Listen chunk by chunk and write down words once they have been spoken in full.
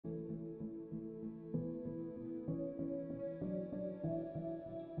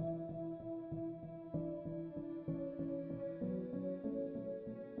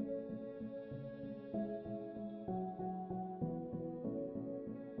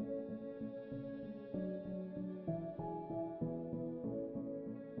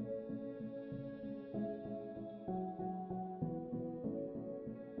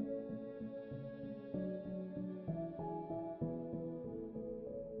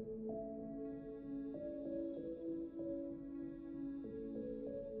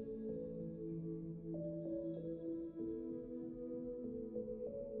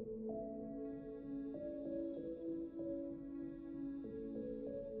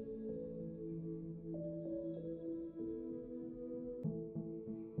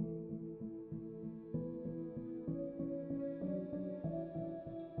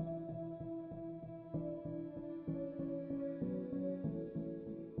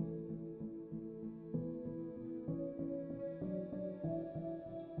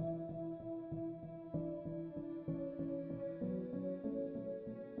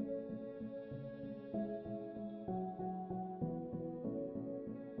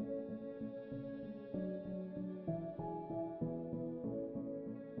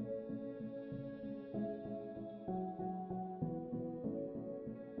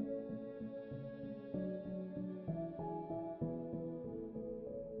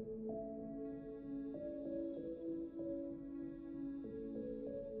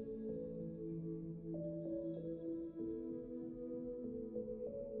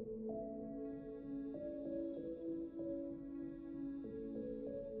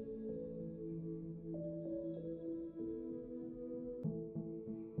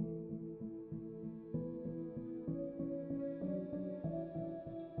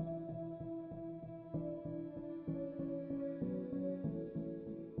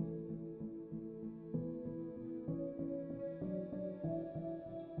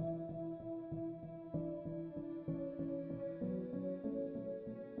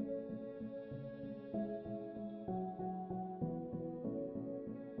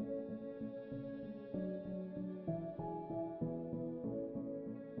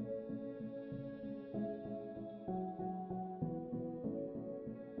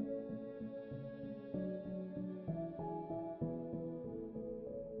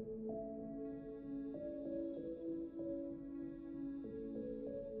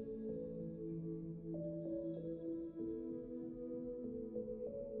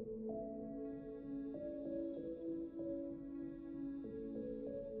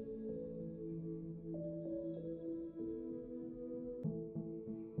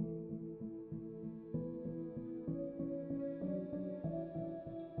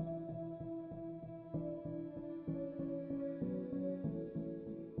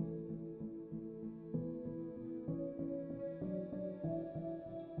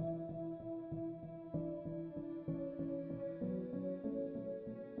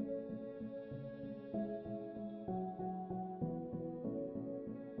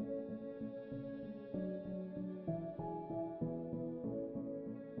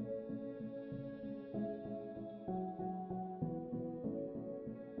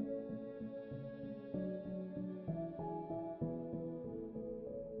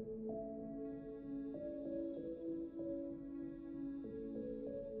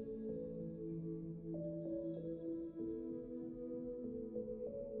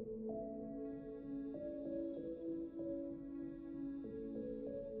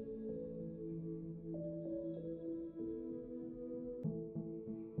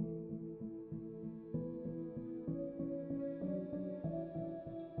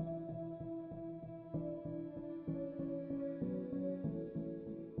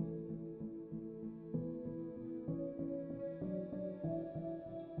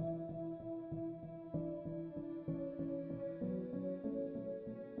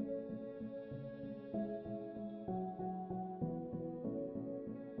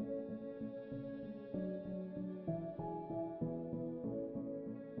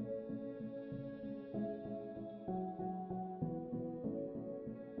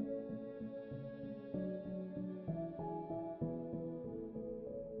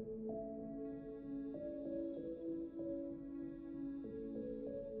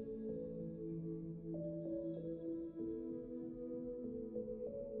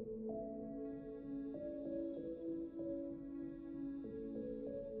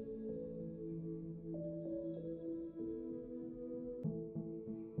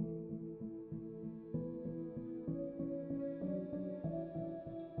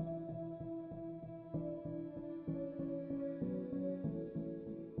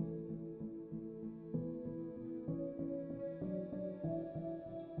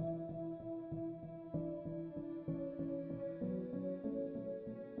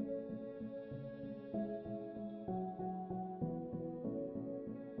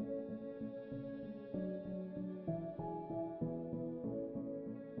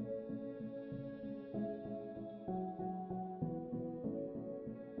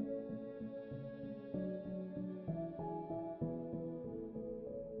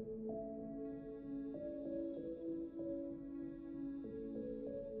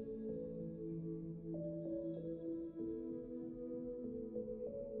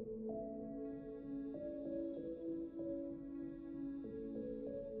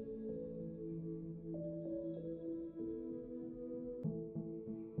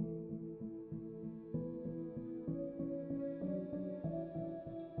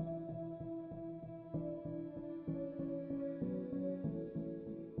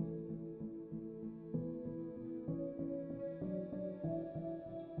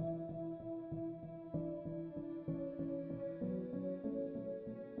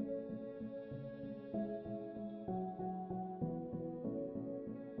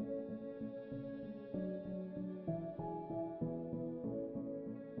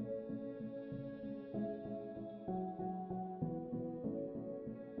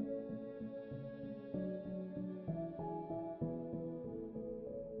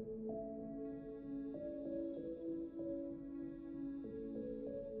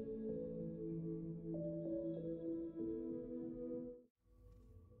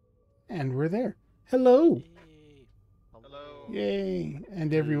And we're there. Hello. Yay. Hello. Yay. And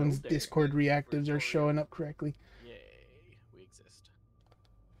Hello everyone's there. Discord reactives are Victoria. showing up correctly. Yay, we exist.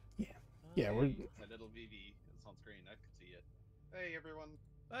 Yeah. Yeah, we're... Hey, my little VV is on screen. I can see it. Hey, everyone.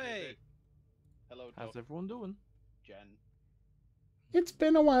 Hey, Hello, how's Duck, everyone doing? Jen. It's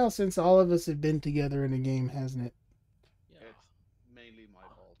been a while since all of us have been together in a game, hasn't it? Yeah. It's mainly my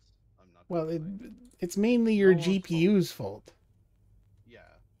fault. I'm not. Well, gonna lie. it's mainly your No one's fault. GPU's fault. Yeah,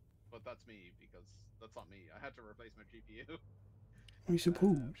 but that's me because that's not me. I had to replace my GPU. I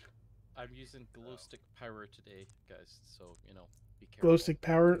suppose. I'm using glow stick power today, guys, so, you know, be careful. Glow stick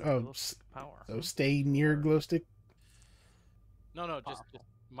power? Glow Oh, stick power. so stay near glow stick. No, just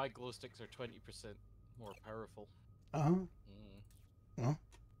my glow sticks are 20% more powerful. Oh, well,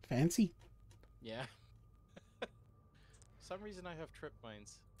 fancy. Yeah. For some reason I have trip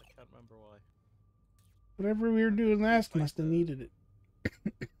mines. I can't remember why. Whatever we were doing last must have needed it.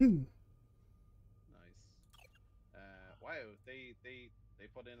 Nice. Wow, they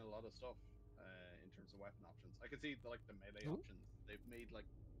put in a lot of stuff in terms of weapon options. I can see the melee options.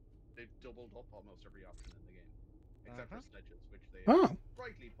 They've doubled up almost every option in the game, except for sledges, which they Oh.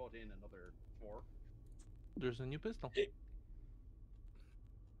 rightly put in another 4. There's a new pistol.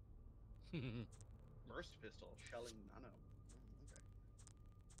 Burst pistol, shelling nano. Okay.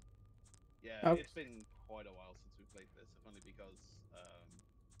 Yeah, Okay. it's been quite a while since we played this, if only because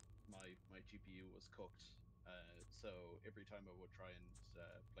my GPU was cooked. So every time I would try and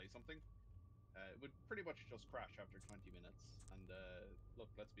play something, it would pretty much just crash after 20 minutes. And look,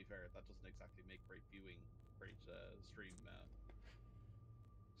 let's be fair, that doesn't exactly make great viewing, great stream.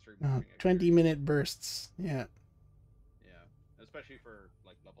 Stream watching 20-minute bursts. Yeah. Yeah, especially for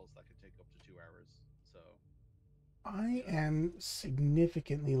like levels that could take up to 2 hours. So I am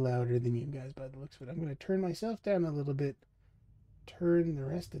significantly louder than you guys by the looks of it. I'm going to turn myself down a little bit. Turn the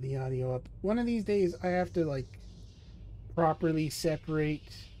rest of the audio up. One of these days I have to like properly separate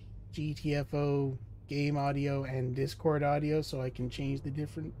GTFO game audio and Discord audio so I can change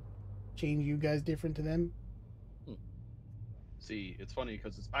you guys different to them. see, it's funny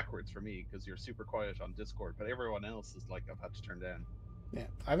because it's backwards for me because you're super quiet on Discord, but everyone else is like I've had to turn down. Yeah,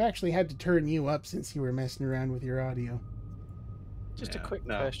 I've actually had to turn you up since you were messing around with your audio. Just Yeah, a quick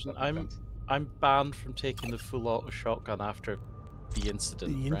no, question. that makes sense. I'm banned from taking the full auto shotgun after the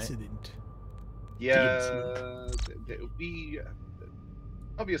incident, The right? incident. Yeah, we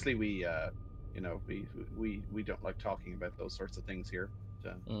obviously we you know we don't like talking about those sorts of things here.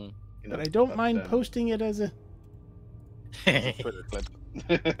 So, you know, But I don't mind posting it as a it's a Twitter clip.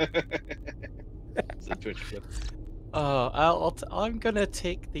 It's a Twitch clip. I'm gonna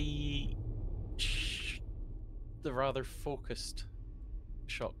take the rather focused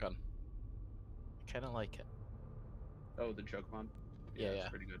shotgun. I kind of like it. Oh, the choke one. Yeah, It's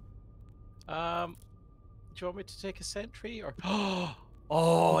pretty good. Do you want me to take a sentry or?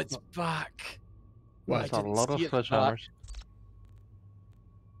 Oh, it's back. What? That's a lot of sledgehammers.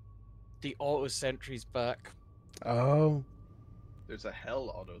 The auto sentry's back. Oh. There's a hell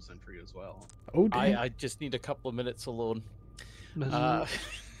auto sentry as well. Oh, damn. I just need a couple of minutes alone.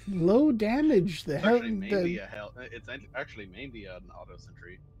 Low damage. The It's hell. actually mainly a hell. It's actually mainly an auto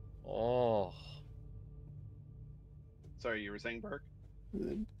sentry. Oh. Sorry, you were saying, Burke?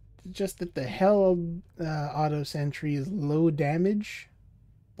 Just that the hell auto sentry is low damage,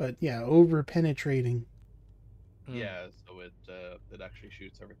 but yeah, over penetrating. Yeah, so it actually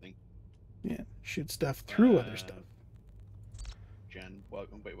shoots everything. Yeah, shoot stuff through other stuff. Jen, well,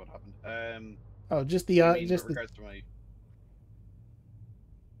 wait, what happened? Oh, just the you mean just in the. regards to my...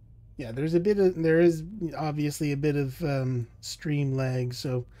 Yeah, there is obviously a bit of stream lag,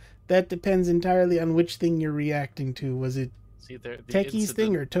 so that depends entirely on which thing you're reacting to. Was it Techie's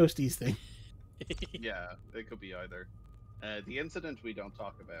thing or Toasty's thing? Yeah, it could be either. The incident we don't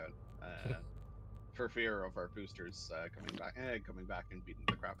talk about, for fear of our boosters coming back and beating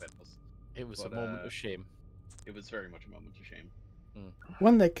the crap out of us. It was a moment of shame. It was very much a moment of shame.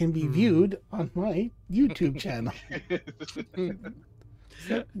 One that can be viewed on my YouTube channel.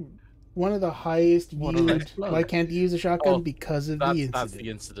 One of the highest viewed. Why can't you use a shotgun? Because of the incident. That's the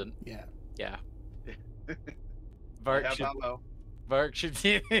incident. Yeah. Yeah. Mark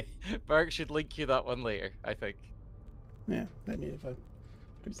should link you that one later, I think. Yeah, I mean, if I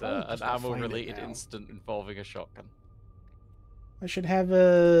it's an ammo-related incident involving a shotgun. I should have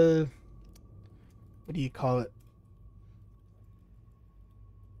a... What do you call it?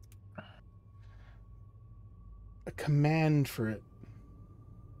 A command for it.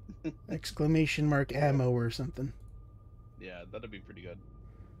 Exclamation mark ammo or something. Yeah, that'd be pretty good.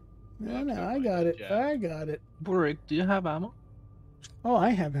 No, I got it. Yeah. I got it. Burik, do you have ammo? Oh, I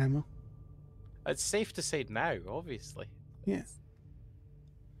have ammo. It's safe to say now, obviously. Yeah.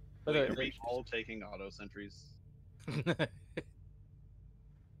 But Wait, are we all taking auto sentries?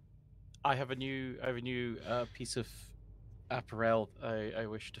 I have a new piece of apparel I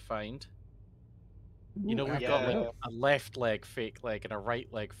wish to find. You know, Ooh, we've got like yeah. a left leg fake leg and a right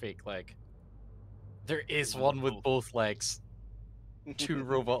leg fake leg. There is One one with with both legs. 2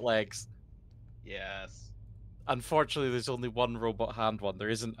 robot legs. Yes. Unfortunately, there's only one robot hand one. There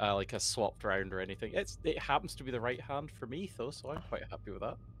isn't like a swapped round or anything. It happens to be the right hand for me though, so I'm quite happy with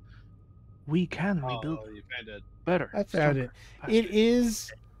that. We can rebuild Oh, you found it. better. I found stronger, it. faster. It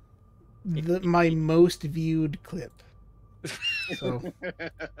is my most viewed clip. So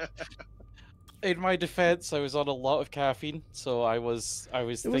In my defense, I was on a lot of caffeine, so I was It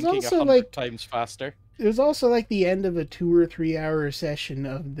was thinking also 100 like- times faster. it was also like the end of a 2 or 3 hour session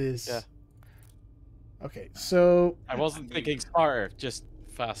of this. Yeah. Okay, so I wasn't thinking smarter, just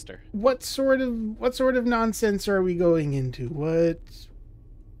faster. what sort of nonsense are we going into? What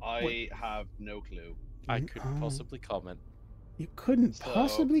I have no clue. I couldn't Oh. possibly comment. You couldn't So-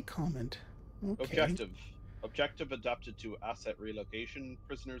 possibly comment. Okay. Objective adapted to asset relocation.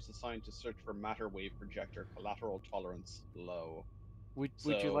 Prisoners assigned to search for matter wave projector. Collateral tolerance low. Would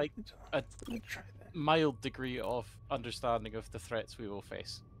you So- like a Let's try that. mild degree of understanding of the threats we will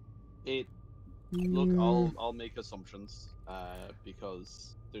face? Look, Mm, I'll make assumptions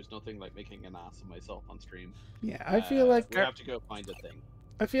because there's nothing like making an ass of myself on stream. yeah, I feel like we have to go find a thing.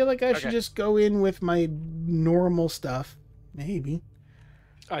 I should Okay. just go in with my normal stuff. Maybe.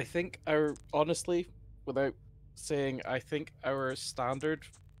 I think honestly, without saying, I think our standard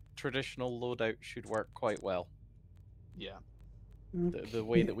traditional loadout should work quite well. Yeah, The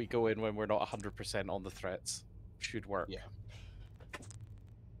way that we go in when we're not 100% on the threats should work. Yeah.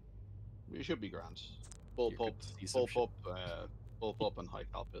 we should be grand. Bullpup, You could see some bullpup, and high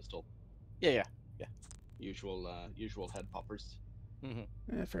cal pistol. Yeah. Usual head poppers.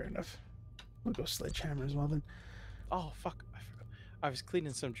 Fair enough. We'll go sledgehammer as well then. Oh fuck! I forgot. I was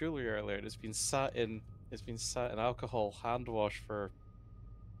cleaning some jewelry earlier. And it's been sat in alcohol hand wash for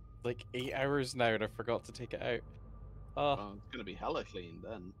like 8 hours now, and I forgot to take it out. Oh, Oh, it's gonna be hella clean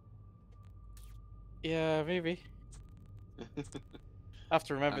then. yeah, maybe. I have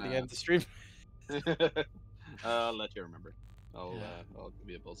to remember the end of the stream. I'll let you remember. I'll give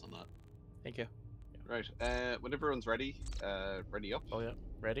you a buzz on that. Thank you. Right. When everyone's ready, ready up. Oh yeah,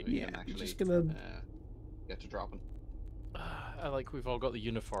 ready? We Yeah, can I'm actually just gonna- get to dropping. I like we've all got the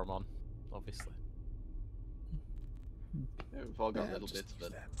uniform on, obviously. Yeah, we've all got Yeah, little just bits of use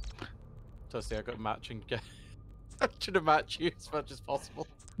it. that. Trusty, I got matching. I'm trying to match you as much as possible.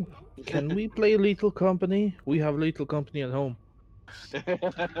 Can we play Lethal Company? We have Lethal Company at home.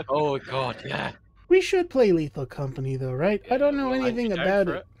 Oh god, yeah. We should play Lethal Company though, right? I don't know well, I'd be anything down about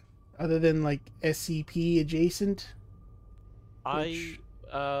for it other than like SCP adjacent. I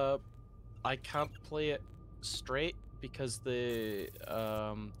can't play it straight because the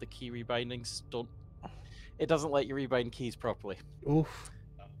key rebindings don't. It doesn't let you rebind keys properly. Oof.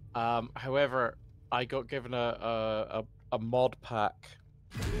 However, I got given a mod pack.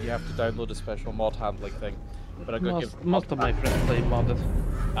 You have to download a special mod handling thing. But I got given Most of my friends play modded.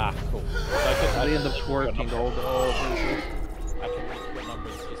 Ah, cool. So They end up working all the I can link you a number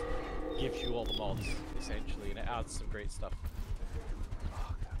that just gives you all the mods essentially, and it adds some great stuff.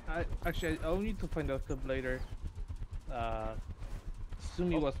 Actually, I'll need to find out later.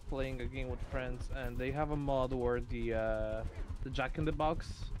 Sumi was playing a game with friends, and they have a mod where the Jack in the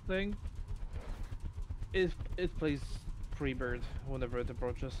Box thing. It plays Freebird whenever it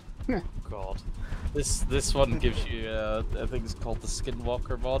approaches. God, this one gives you I think it's called the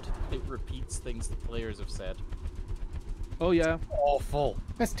Skinwalker mod. It repeats things the players have said. Oh yeah, Awful.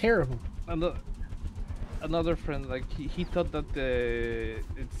 That's terrible. another friend, like he thought that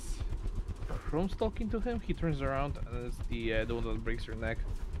it's Chrome talking to him. He turns around and it's the one that breaks your neck.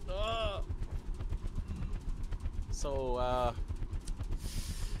 So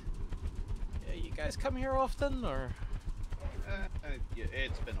yeah, you guys come here often, or? Yeah,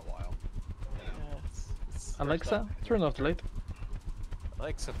 it's been a while. You know. Yeah, it's Alexa, turn off the light.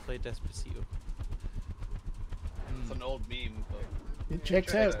 Alexa, play Despacito. It's an old meme, but It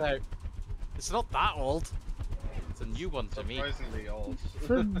checks check out. it Now, it's not that old. It's a new one to me. surprisingly old.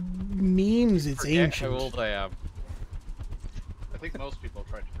 For memes, it's Forget ancient. how old I am. I think most people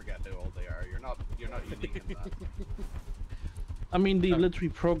try to forget how old they are. You're not unique in that. I mean, they literally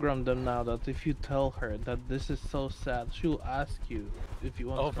programmed them now that if you tell her that this is so sad, she'll ask you if you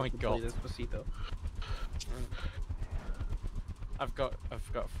want Oh to my play God. Despacito. I've got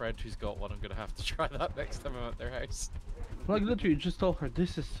a friend who's got one. I'm gonna have to try that next time I'm at their house. Like literally, just tell her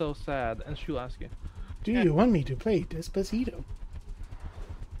this is so sad, and she'll ask you. Do you want me to play Despacito? Oh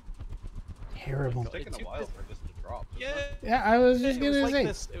my Terrible. God, It's taken a while for this to drop. Isn't Yeah. It? Yeah, I was just It was gonna like say.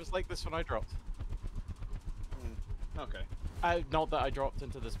 this. It was like this when I dropped. Okay. Not that I dropped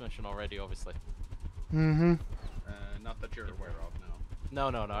into this mission already, obviously. Mm-hmm. Not that you're aware of now.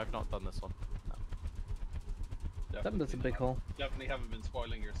 No, I've not done this one. That's a Definitely big not. hole. Definitely haven't been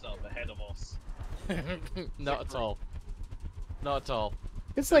spoiling yourself ahead of us. Not at all. Not at all.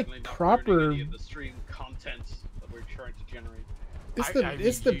 It's like Definitely not proper. ruining any of the stream content that we're trying to generate. It's I the mean,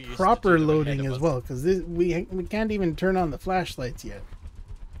 it's you the used to proper do them ahead loading of as us. well, because we can't even turn on the flashlights yet.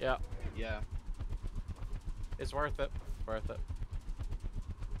 Yeah, Yeah. it's worth it. Worth it.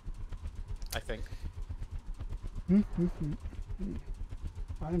 I think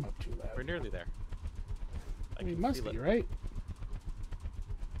I'm up too we're loud. nearly there. I We can must feel be it. right.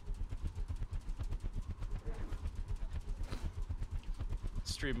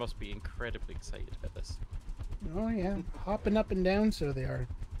 Stream must be incredibly excited about this. Oh yeah, hopping up and down, so they are.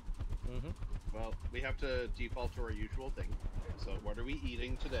 Mm-hmm. Well, we have to default to our usual thing. So, what are we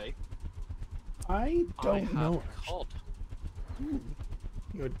eating today? I don't have know. cod.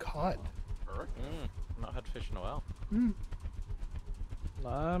 You had cod. Or Not had fish in a while. Mm.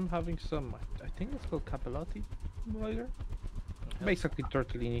 I'm having some. I think it's called capellati later. Yeah. Basically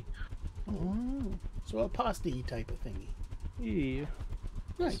tortellini. Oh, so a pasta type of thingy. Yeah.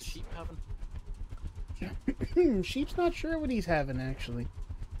 What's Nice. sheep having? Sheep's not sure what he's having actually.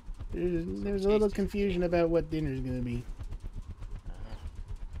 There's a little tasty. confusion about what dinner's gonna be.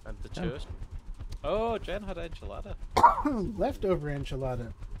 And the Oh. toast. Oh, Jen had enchilada. Leftover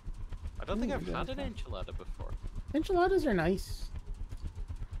enchilada. I don't think Ooh, I've yeah, had an fun. enchilada before. Enchiladas are nice.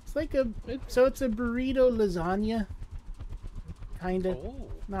 It's like so it's a burrito lasagna. Kinda. Oh.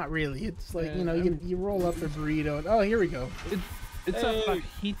 Not really. It's like, Yeah, you roll up a burrito and, oh, here we go. It's Hey. a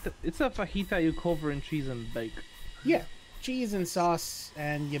fajita. It's a fajita you cover in cheese and bake. Yeah. Cheese and sauce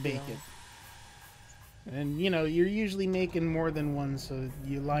and you bake Yeah. it. And you're usually making more than one, so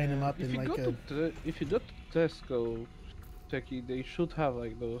you line them up If in you like go a to if you go to Tesco, Techie, they should have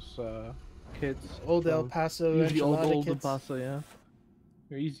like those kits. Old El from- Paso Usually old enchilada El kits. Paso, yeah.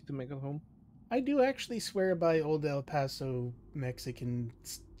 They're easy to make at home. I do actually swear by Old El Paso Mexican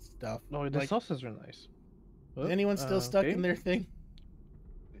stuff. Oh, the Like, sauces are nice. is anyone still stuck okay. in their thing?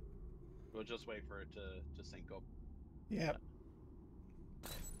 we'll just wait for it to sync up. Yeah.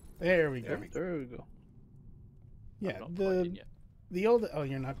 There we go. There we go. Yeah, I'm not quite in yet. the old. Oh,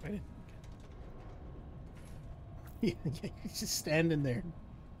 you're not quite in. Yeah, you're just standing there.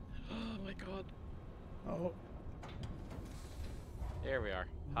 Oh my god. Oh, There we are.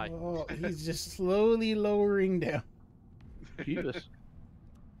 Hi. oh, he's just slowly lowering down. Jesus.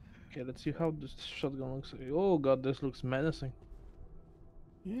 Okay, let's see how this shotgun looks. Oh god, this looks menacing.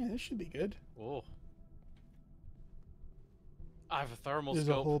 Yeah, this should be good. Oh. I have a thermal There's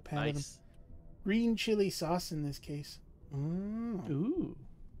a scope. whole pan of them. Nice. Green chili sauce in this case. Mm, Ooh,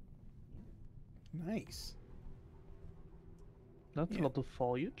 nice. that's Yeah. a lot of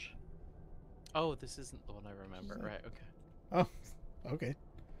foliage. Oh, this isn't the one I remember. that? Right, okay. Oh, okay.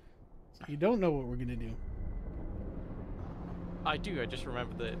 So you don't know what we're gonna do. I do, I just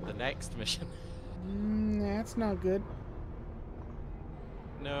remember the next mission. That's not good.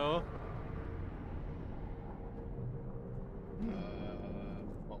 No.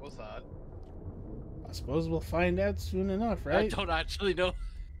 What was that? I suppose we'll find out soon enough, right? I don't actually know.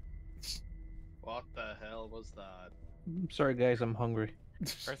 What the hell was that? Sorry guys, I'm hungry.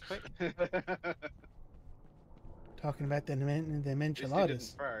 Earthquake? Talking about them At least you enchiladas.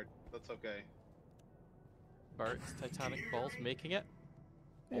 didn't fart. That's okay. Bart's Titanic balls making it?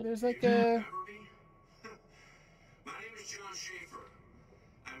 Hey, there's like You a. remember me? My name is John Schaefer.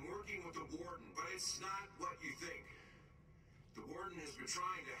 I'm working with the Warden, but it's not what you think. The Warden has been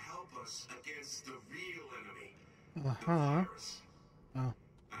trying to help us against the real enemy, the virus. Oh.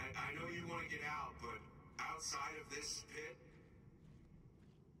 I know you want to get out, but outside of this pit,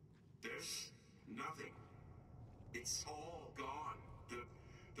 there's nothing. It's all gone.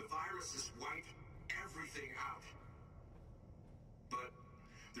 The virus has wiped everything out. But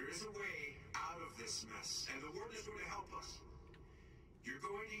there is a way out of this mess, and the Warden is going to help us. You're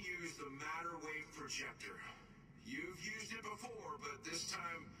going to use the matter wave projector. You've used it before, but this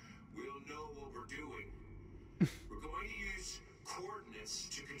time we'll know what we're doing. We're going to use coordinates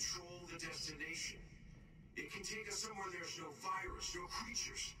to control the destination. It can take us somewhere there's no virus, no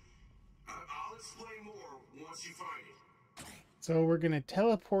creatures. I'll explain more once you find it. So we're gonna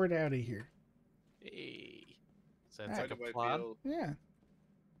teleport out of here. Hey. Sounds Ah. like Why a do I plan. feel Yeah.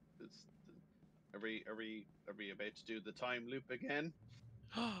 it's, Are we about to do the time loop again?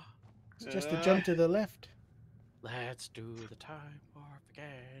 It's just a jump to the left. Let's do the time warp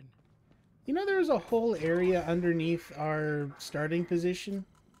again. You know, there's a whole area underneath our starting position.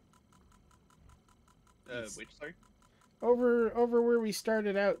 Which, sorry? Over where we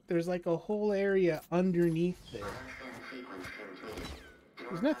started out, there's like a whole area underneath there.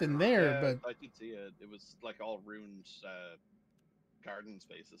 There's nothing there, but I did see it. It was like all ruined garden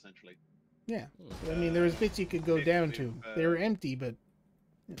space, essentially. yeah. I mean, there was bits you could go down to. They were empty, but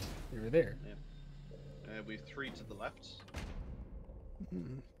you know, they were there. Yeah. We've 3 to the left.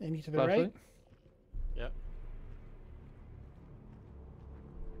 Any to the Lovely. right? Yep.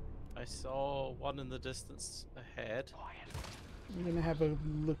 I saw one in the distance ahead. I'm gonna have a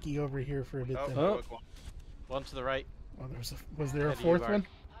looky over here for a bit then. Oh. Go on. One to the right. Oh, was there a Ahead of you, fourth Mark. one?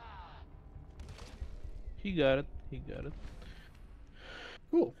 He got it. He got it.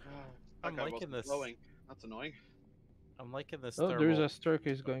 Cool. That I'm guy liking wasn't this. glowing. That's annoying. I'm liking this Oh, thermal. there's a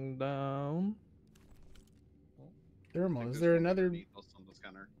staircase going down. I Thermal. think Is there's there one another? underneath us on the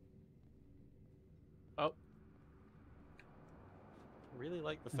scanner. Oh. Really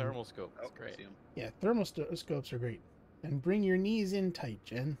like the thermal scope. It's I great. see him. Yeah, thermal scopes are great. And bring your knees in tight,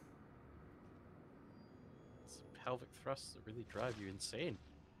 Jen. It's pelvic thrusts that really drive you insane.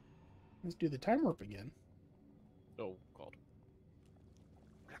 Let's do the time warp again. Oh god.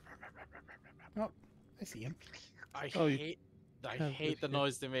 Oh, I see him. I Oh, you hate can't the lift it.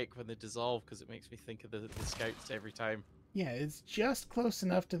 noise they make when they dissolve because it makes me think of the scouts every time. Yeah, it's just close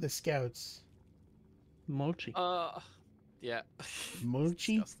enough to the scouts. Mochi. Yeah.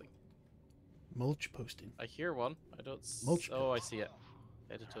 Mochi? It's disgusting. Mulch posting. I hear one. I don't. Mulch Oh, I pits. see it.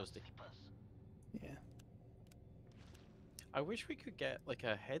 Head of toasty. Yeah. I wish we could get like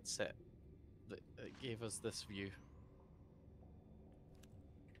a headset that gave us this view.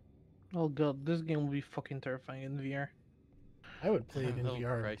 Oh god, this game will be fucking terrifying in VR. I would play it in oh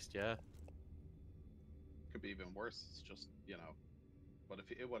VR. Christ, yeah. Could be even worse. It's just, you know, what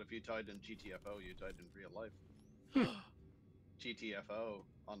if you died in GTFO? You died in real life. GTFO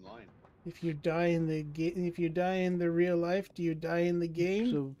online. If you die in the real life, do you die in the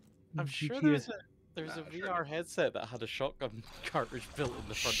game? So I'm sure GTA there's a Nah, sure. VR headset that had a shotgun cartridge built in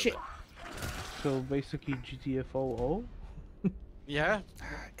the front Shit. of it. So basically GTFO. Yeah.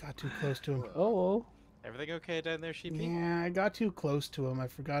 I got too close to him. Oh. Everything okay down there, Sheepy? Yeah, I got too close to him. I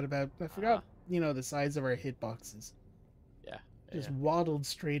forgot, you know, the size of our hitboxes. Yeah. Just waddled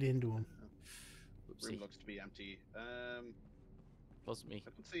straight into him. Room Oopsie. looks to be empty. Wasn't me. I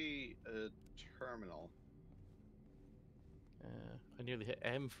can see a terminal. I nearly hit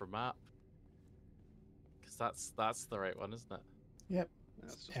M for map. Because that's the right one, isn't it? Yep.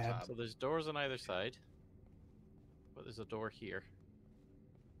 That's just Tab. tab. So there's doors on either side. But there's a door here.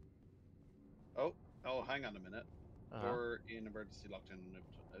 Oh, hang on a minute. Uh-huh. Door in emergency locked in.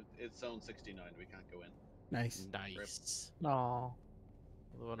 It's zone 69. We can't go in. Nice. Nice. No.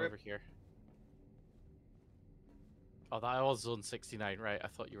 The one Rip. over here. Oh, that was zone 69, right? I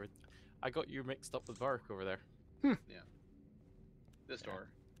thought you were. I got you mixed up with Vark over there. This Yeah. door.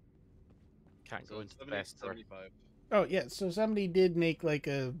 Can't go So into the 70, best door. 75. Oh yeah, so somebody did make like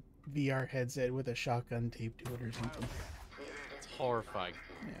a VR headset with a shotgun taped to it or something. It's horrifying.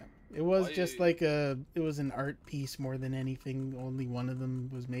 Yeah. It was just Why- like it was an art piece more than anything. Only one of them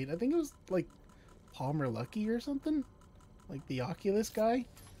was made. I think it was like Palmer Lucky or something. Like the Oculus guy.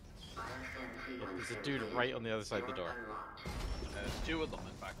 Yeah, there's a dude right on the other side of the door. 2 of them,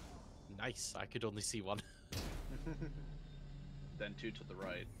 in fact. Nice. I could only see one. Then 2 to the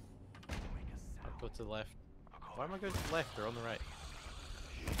right. I'll go to the left. Why am I going to the left or on the right?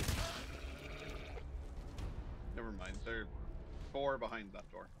 Never mind. There are 4 behind that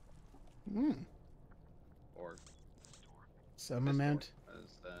door. Hmm. Or Some this amount. door,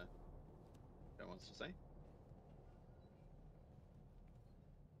 as guy wants to say.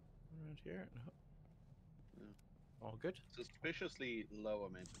 Around here? No. Yeah. All good. Suspiciously low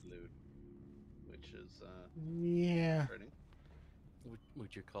amount of loot, which is Yeah. hurting.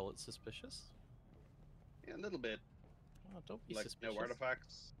 Would you call it suspicious? Yeah, a little bit. Oh, don't be Like suspicious. no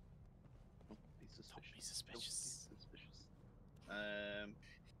artifacts. Don't be Don't suspicious. be suspicious. Don't be suspicious.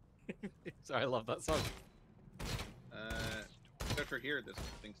 Sorry, I love that song. Go through here. There's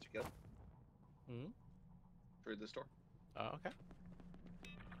things to kill Hmm? through this door. Oh, okay.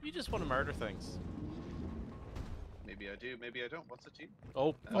 You just want to murder things. Maybe I do. Maybe I don't. What's it to you?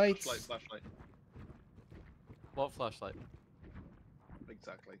 Oh, Lights. Flashlight. what flashlight?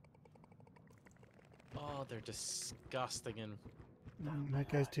 Exactly. Oh, they're disgusting and That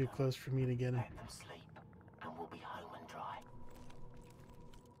guy's too close for me to get him. Let them sleep, and we'll be home and dry.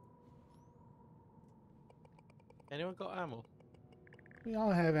 Anyone got ammo? We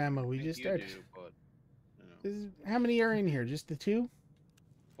all have ammo. We I think just you started. do, but you know, This is, how many are in here? Just the two?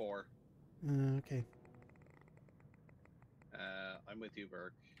 4. Okay. I'm with you,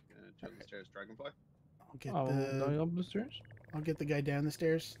 Burke. To the stairs, Dragonfly. I'll get I'm going the up the stairs. I'll get the guy down the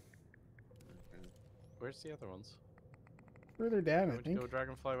stairs. Okay. Where's the other ones? Further down, I I would think. go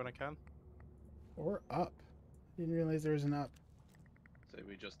Dragonfly when I can. Or up. Didn't realize there was an up. So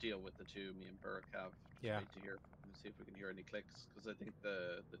we just deal with the 2 me and Burke have. Just Yeah. wait to hear. And see if we can hear any clicks, because I think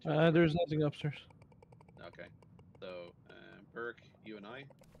the 2. There's nothing upstairs. Okay. So Burke, you and I.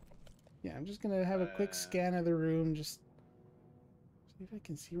 Yeah, I'm just gonna have a quick scan of the room, just see if I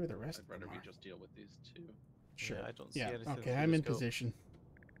can see where the rest I'd of rather them we are. just deal with these 2. Sure. Yeah, I don't see Yeah, anything. okay, through I'm the in scope. position.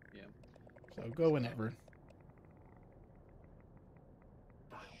 Yeah. So go whenever.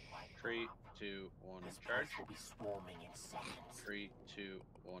 3, 2, 1, This charge. place will be swarming in seconds. 3, 2,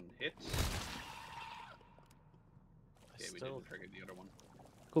 1, hit. I Okay, we still, didn't trigger the other one.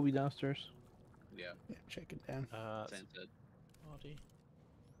 Go be downstairs. Yeah, Yeah, check it down. sent it. body.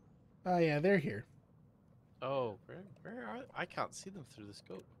 Oh yeah, they're here. Oh, where are I can't see them through the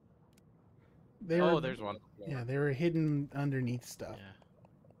scope. They Oh, were, there's one. yeah, they were hidden underneath stuff.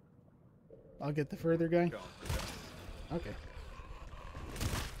 Yeah. I'll get the further guy. Go on for Okay. it.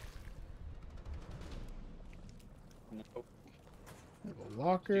 Nope. I have a sprint by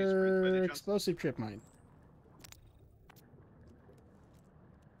locker, any chance? explosive trip mine.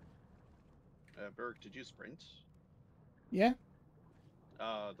 Burke, did you sprint? Yeah.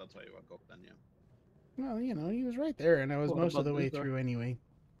 That's why you woke up then, yeah. Well, you know, he was right there, and I was What most of about the way this door? through anyway.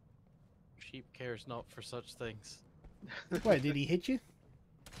 Sheep cares not for such things. Why did he hit you?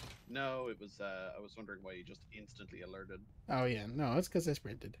 No, it was. I was wondering why you just instantly alerted. Oh yeah, no, it's because I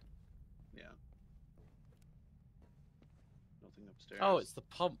sprinted. Yeah. Nothing upstairs. Oh, it's the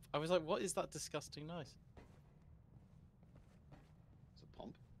pump. I was like, what is that disgusting noise? It's a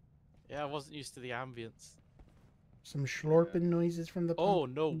pump. Yeah, I wasn't used to the ambience. Some slurping noises from the pump. Oh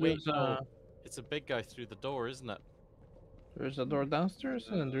no, wait, There's, no. It's a big guy through the door, isn't it? There's a door downstairs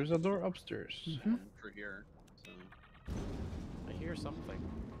and there's a door upstairs. Mhm. Through here. So I hear something.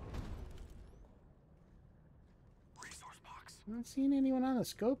 Resource box. I'm not seeing anyone on the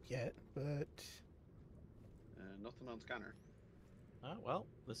scope yet, but nothing on scanner. Ah, well,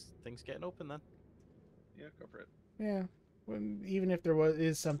 this thing's getting open then. Yeah, go for it. yeah. Even if there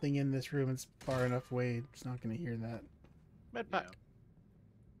is something in this room, it's far enough away. It's not going to hear that. Med pack.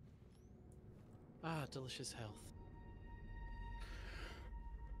 Ah, delicious health.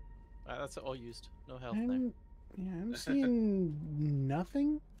 That's it all used. No health there. I'm seeing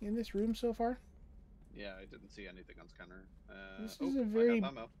nothing in this room so far. Yeah, I didn't see anything on scanner. This oh, is a I got very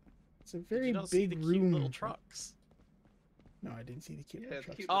ammo. It's a Did very you not see big the room. cute little trucks? No, I didn't see the cute Yeah, little the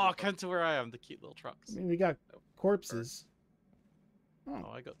trucks. cute- Oh, little come to where I am, the cute little trucks. I mean, we got Oh, corpses.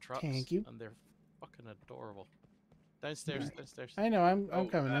 Oh, I got trucks. Thank you. And they're fucking adorable. Downstairs, Right. downstairs. I know. I'm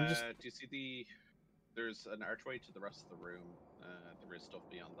coming. I'm just. Do you see the? There's an archway to the rest of the room. There is stuff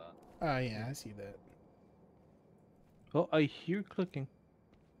beyond that. Oh yeah, I see that. Oh, I hear clicking.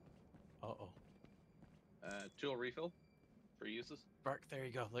 Uh-oh. Tool refill for uses. Bark, there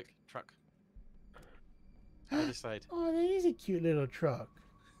you go. Look, truck. Other side. Oh, that is a cute little truck.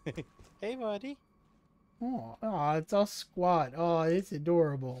 Hey, buddy. Oh, it's all squat. Oh, it's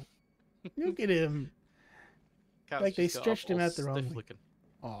adorable. Look at him. Cat's Like they just got up stretched him all out the wrong stiff way. looking.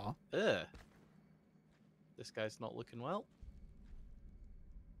 Aw. Ugh. This guy's not looking well.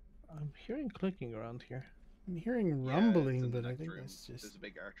 I'm hearing clicking around here. I'm hearing Yeah, it's rumbling, in the but I next think room. that's There's just. a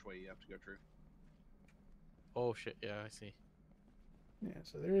big archway you have to go through. Oh shit, yeah, I see. Yeah,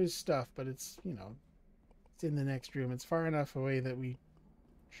 so there is stuff, but it's, it's in the next room. It's far enough away that we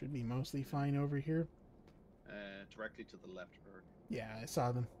should be mostly fine over here. Directly to the left, Bird. Yeah, I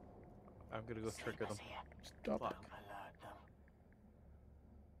saw them. I'm gonna go trigger them. Stop. Fuck.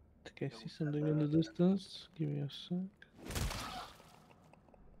 I think I see something in the distance. Give me a sec.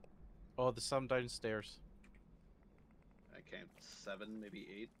 Oh, there's some downstairs. I count 7, maybe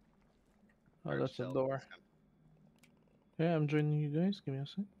 8. Oh, Hard to that's a tell. door. Yeah, I'm joining you guys. Give me a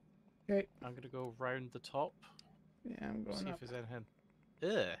sec. Okay. I'm gonna go round the top. Yeah, I'm going See up. if there's anything.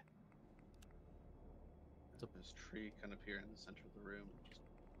 Ugh. There's a tree kind of here in the center of the room. Just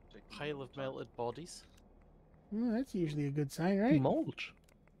take them Pile one of at a time. melted bodies. Well, that's usually a good sign, right? Mulch.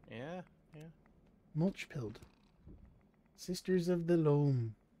 Yeah. Mulch pilled. Sisters of the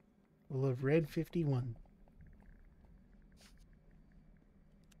Loam. Will have read 51.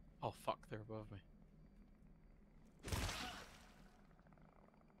 Oh fuck, they're above me.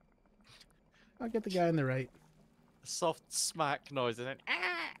 I'll get the guy on the right. A soft smack noise and then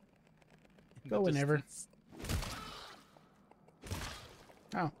ah! In Go the whenever. distance.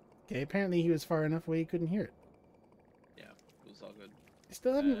 Oh, okay. Apparently he was far enough away he couldn't hear it. Yeah, it was all good. I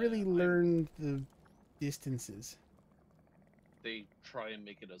still haven't really I'm- learned the distances. They try and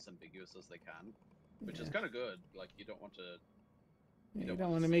make it as ambiguous as they can, which is Yeah. kind of good. Like you don't want to. You don't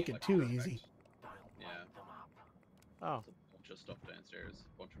want want to say, make it like, too perfect. easy. Yeah, Oh, there's a bunch of stuff downstairs,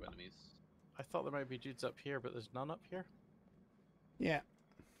 a bunch of enemies. I thought there might be dudes up here, but there's none up here. Yeah.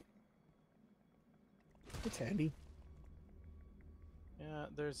 It's handy. Yeah,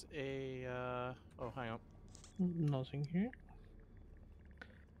 there's a. Oh, hang on. Nothing here.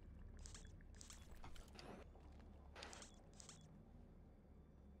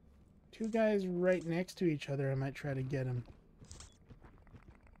 Two guys right next to each other. I might try to get them.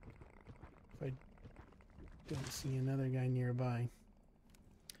 If I don't see another guy nearby.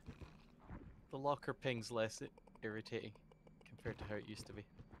 The locker ping's less irritating compared to how it used to be.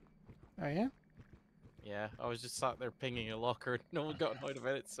 Oh yeah? Yeah, I was just sat there pinging a locker and no one got annoyed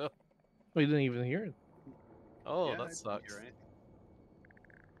about it, so. We didn't even hear it. Oh, Yeah, I that think sucks. you're right.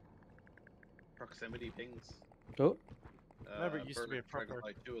 Proximity pings. Oh, Remember, it used to be a Bernard tried proper-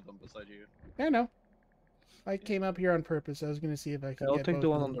 fight two of them beside you. I know. I came up here on purpose. I was going to see if I could I'll get take both the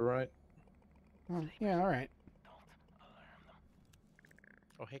of one them. on the right. Oh, yeah, all right.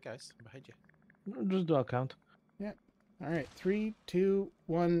 Oh, hey guys, I'm behind you. Just do a count. All right. 3, 2,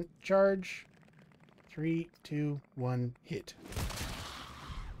 1, charge. 3, 2, 1, hit.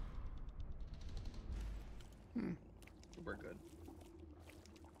 We're good.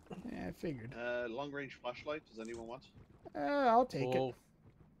 Yeah, I figured. Long range flashlight. Does anyone want? I'll take it. Oh,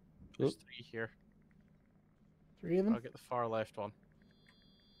 there's 3 here. 3 of them? I'll get the far left one.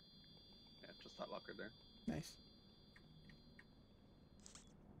 Yeah, just that locker there. Nice.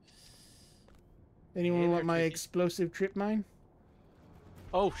 Anyone Hey want there, my Casey. explosive trip mine?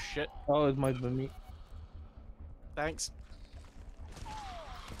 Oh shit! Oh, it might be me. Thanks.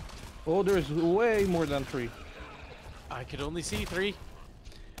 Oh, there's way more than 3. I could only see 3.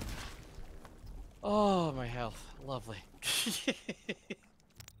 Oh, my health, lovely.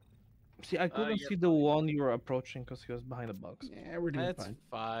 See, I couldn't you're see the one you were approaching because he was behind a box. Yeah, we're doing It's fine.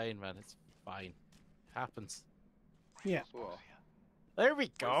 fine, man. It's fine. Happens. Yeah. Cool. There we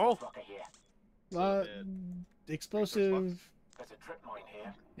go. So, Uh, explosive. There's a trip mine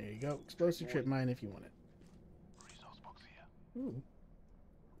here. There you go. Explosive trip mine if you want it. Resource box here. Ooh.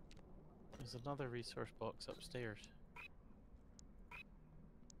 There's another resource box upstairs,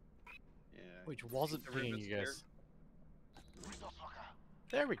 Yeah. which wasn't the room pinging is you guys. Resource locker.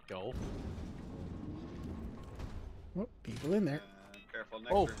 There we go. Oh, people in there. Careful.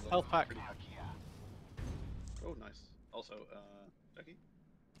 Next Oh, room looks health pack. pretty hacky. Oh, nice. Also, Jackie.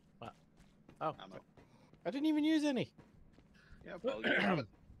 Oh, Ammo. I didn't even use any. Yeah, well, you have it.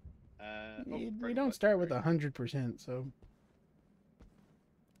 We very don't good, start with very 100%, so.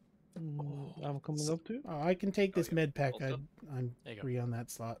 I'm coming up to you. Oh, I can take this yeah. med pack. Also- I'm There you go. free on that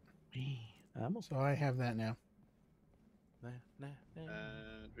slot. Ammo. So I have that now. Nah, nah, nah.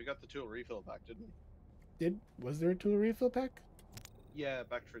 And we got the tool refill pack, didn't we? Was there a tool refill pack? Yeah,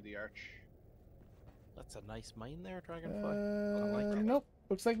 back through the arch. That's a nice mine there, Dragonfly. like that. Nope.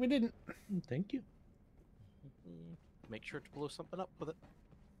 Looks like we didn't. Thank you. Mhm. Make sure to blow something up with it.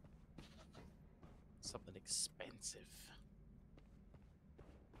 Something expensive.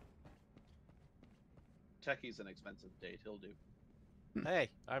 Techie's an expensive date. He'll do. Hey,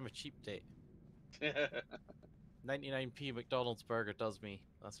 I'm a cheap date. 99p McDonald's burger does me.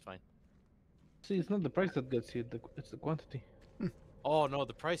 That's fine. See, it's not the price that gets you, it's the quantity. Oh no,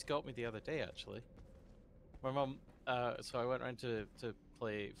 the price got me the other day actually. My mum, so I went around to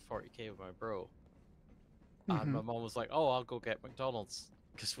play 40k with my bro, and my mum was like, "Oh, I'll go get McDonald's,"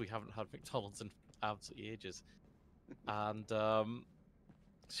 because we haven't had McDonald's in absolutely ages. And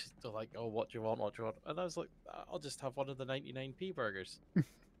she's still like, "Oh, what do you want? What do you want?" And I was like, "I'll just have one of the 99p burgers."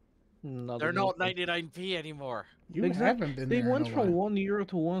 Not They're enough. not 99p anymore. You Exactly. haven't been They there in went a from while. €1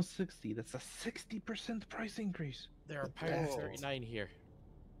 to 160. That's a 60% price increase. They're The £1.39 here.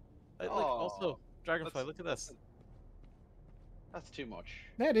 Look, also, Oh, Dragonfly, that's- look at this. That's too much.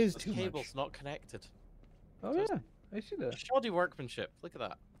 That is The too cable's much. not connected. Oh Just- yeah, I see that. Shoddy workmanship. Look at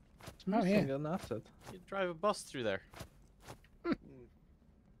that. It's Oh, missing yeah. an asset. You drive a bus through there.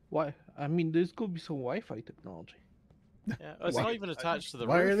 Why? I mean, there's could be some Wi-Fi technology. Yeah, it's Why- not even attached to the roof.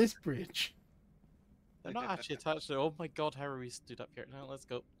 Wireless bridge. They're not actually attached to. Oh my god, how are we stood up here? Now let's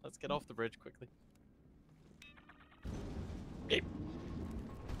go. Let's get off the bridge quickly. Beep.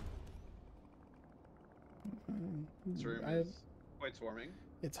 This room I- is quite swarming.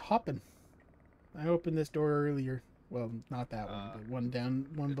 It's hopping. I opened this door earlier. Well, not that one, Uh, but one down,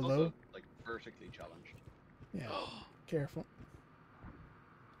 one It's below. also, like vertically challenged. Yeah, careful.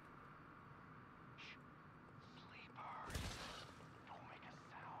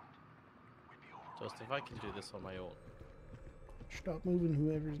 Just if I can do this on my own. Stop moving,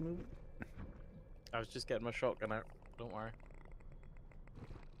 whoever's moving. I was just getting my shotgun out. Don't worry.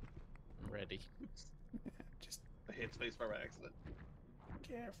 I'm ready. Oops. Just I hit spacebar by accident.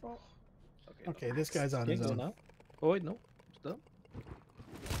 careful. Okay. Okay, this guy's on Can't his go own. now. Oh wait, no. Stop.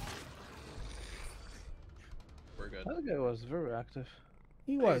 We're good. That guy was very active.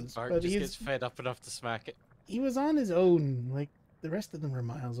 He was, Bart but just gets he's fed up enough to smack it. he was on his own. Like the rest of them are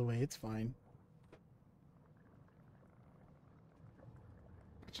miles away. It's fine.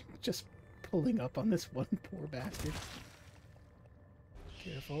 Just pulling up on this one poor bastard.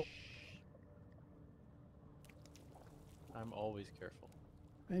 Careful. I'm always careful.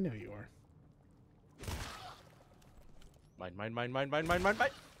 I know you are. Mine, mine, mine, mine, mine, mine, mine, mine.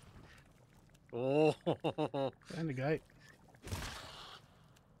 Oh, Found a guy.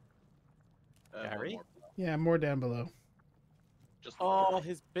 Gary? One more. Yeah, more down below. Just one more. oh,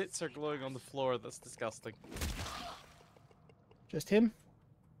 his bits are glowing on the floor. That's disgusting. Just him?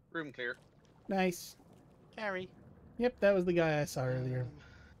 Room clear. Nice. Gary. Yep, that was the guy I saw earlier.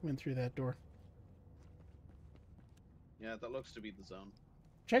 Went through that door. Yeah, that looks to be the zone.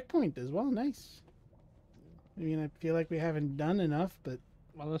 Checkpoint as well. Nice. I mean, I feel like we haven't done enough, but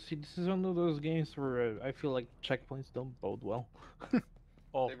Honestly, this is one of those games where I feel like checkpoints don't bode well.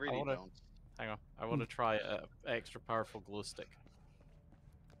 Oh, They really I wanna, don't. hang on. I want to try a extra powerful glow stick.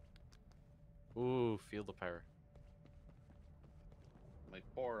 Ooh, feel the power. My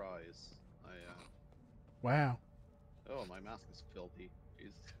poor eyes. wow. Oh, my mask is filthy.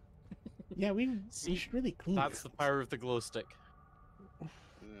 Jeez. Yeah, we See, should really clean That's this. the power of the glow stick.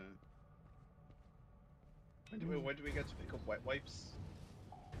 When do we get to pick up wet wipes?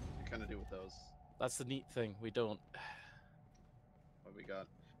 We kind of do with those. That's the neat thing. We don't. What we got?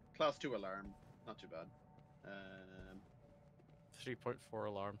 Class 2 alarm. Not too bad. 3.4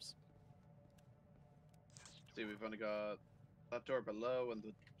 alarms. See, we've only got that door below and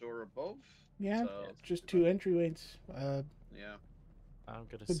the door above. Yeah, So it's just not two too bad. entryways. Yeah. I'm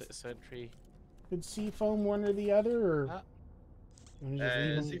gonna Good. sit sentry. Could seafoam one or the other, or Ah. wanna just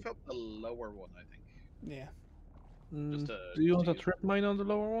leave 'em? See if up the lower one, I think. Yeah. Just Do you want to a use- trip mine on the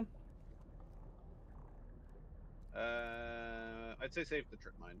lower one? I'd say save the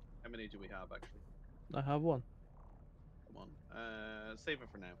trip mine. How many do we have actually? I have one. Come on. Save it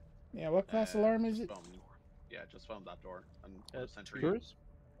for now. Yeah. What class alarm is just it? Yeah, just found that door and put a sentry. Yours?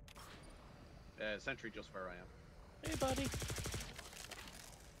 Sentry just where I am, Hey, buddy.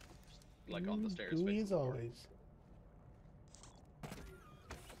 like on the stairs. Gooey facing as the door. always.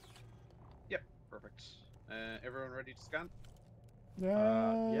 Yep, perfect. Everyone ready to scan?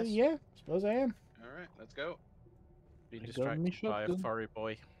 Yes. Yeah. Suppose I am. All right, let's go. Being I got distracted me by a shotgun. furry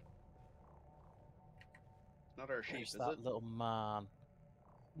boy. Not our sheep, Who's is that it? little man?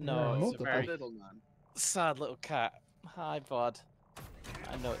 There No, are it's a multiple. very Little man. sad little cat. Hi, bud.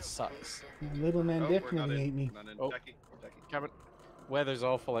 I know it sucks. The little man Oh, we're not definitely in. ate me. We're not in. Oh. Jackie. Cameron, weather's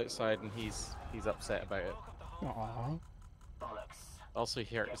awful outside, and he's upset about it. Aw. Also,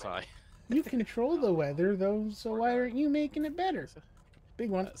 he hurt his eye. You control the weather, though, so why aren't you making it better? Big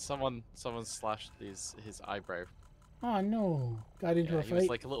one. Someone slashed his eyebrow. Oh no. Got into Yeah, a he was fight.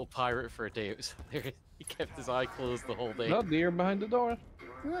 like a little pirate for a day. It was hilarious. He kept his eye closed the whole day. No, deer behind the door. Ah,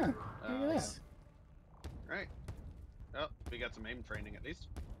 look at that. Nice. Right. Oh, we got some aim training at least.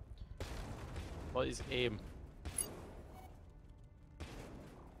 What is aim?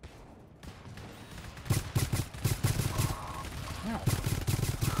 Wow.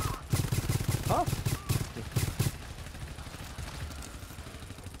 Huh?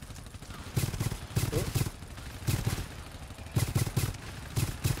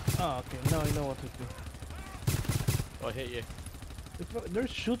 Oh, okay. Now I know what to do. Oh, I hit you. There's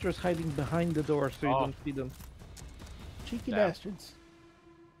shooters hiding behind the door, so you Oh. don't see them. Cheeky Damn. bastards.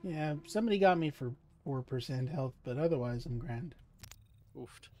 Yeah, somebody got me for 4% health, but otherwise I'm grand.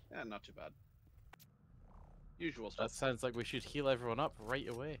 Oofed. Yeah, not too bad. Usual That stuff. sounds like we should heal everyone up right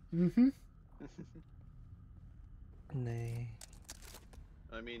away. Mm-hmm. Nay.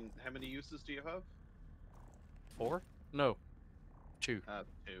 I mean, how many uses do you have? 4? No. 2.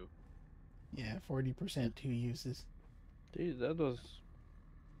 2. Yeah, 40% 2 uses. Dude, that was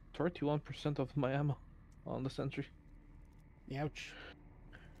 31% of my ammo on the sentry. Ouch.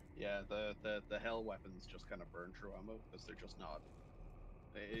 Yeah, the hell weapons just kind of burn through ammo because they're just not.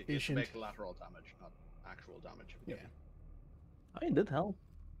 It's to Efficient. make lateral damage, not actual damage. Yeah. I did help.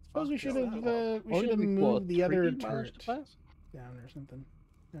 Suppose we should yeah, have that we should have moved the other 3 miles turret to pass? down or something.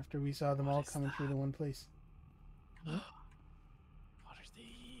 After we saw them What all is coming through the one place. What are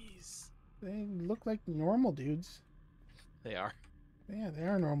these? They look like normal dudes. They are. Yeah, they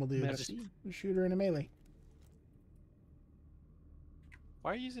are normal dudes. Merci. A shooter and a melee.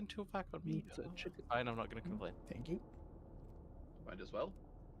 Why are you using tool pack on me? Meat, chicken. Fine, I'm not going to complain. Thank you. Might as well.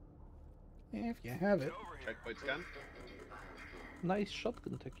 If you have it. Checkpoint scan. Nice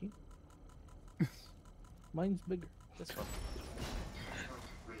shotgun, Techie. Mine's bigger. This one.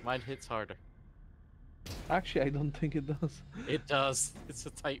 Mine hits harder. Actually, I don't think it does. It does. It's a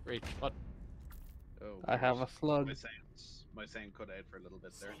tight range one. Oh, I have a slug. My sound cut out for a little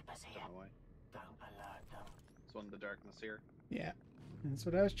bit there. Don't know why. It's one in the darkness here. Yeah. That's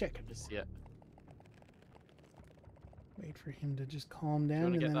what I was checking. Just yet. Wait for him to just calm Do you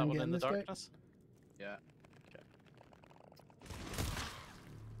down want to and get then that I'm one getting in the this guy. darkness? Yeah.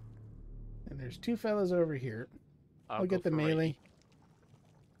 And there's two fellas over here. I'll go get the for melee. righty.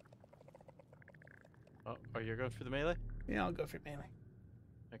 Oh, are you going for the melee? Yeah, I'll go for melee.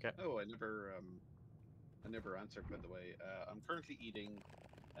 Okay. Oh, I never answered, by the way. I'm currently eating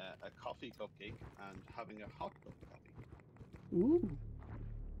a coffee cupcake and having a hot cup of coffee. Ooh.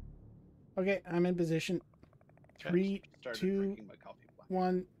 Okay, I'm in position. Okay, 3, started 2, drinking my coffee black.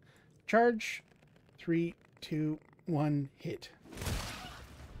 1, charge. 3, 2, 1, hit.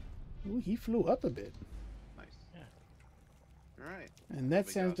 Ooh, he flew up a bit. Nice. Yeah. All right. And that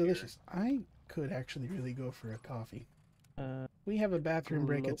we sounds got here? delicious. I could actually really go for a coffee. Uh, We have a bathroom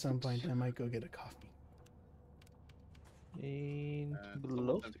break at some point. I might go get a coffee. and Someone's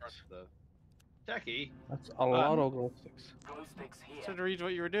glow in front sticks. of the Jackie. That's a lot of glow sticks. Should have read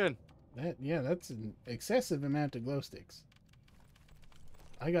what you were doing. That's an excessive amount of glow sticks.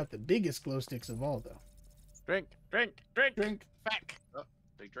 I got the biggest glow sticks of all, though. Drink, drink, drink, Drink, back.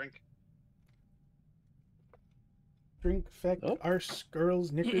 Big drink. drink, feck, Oh. arse,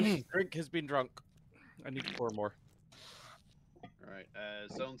 girls, knickers. Drink has been drunk. I need 4 more. All right.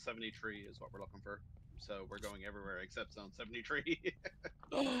 Zone 73 is what we're looking for. So we're going everywhere except zone 73.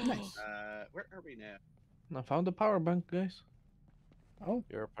 Nice. Where are we now? I found the power bank, guys. Oh,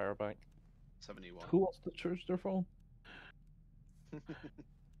 You're a power bank. 71. Who wants to charge their phone?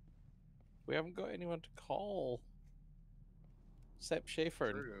 We haven't got anyone to call. Except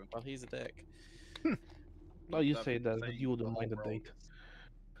Schaefer. True. Well, he's a dick. Oh, you That'd say be the that, but thing, you wouldn't the mind a whole date.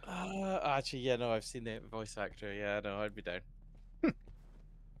 world Actually, yeah, no, I've seen the voice actor. Yeah, no, I'd be down.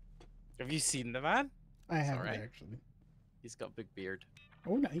 Have you seen the man? I haven't alright. actually. He's got a big beard.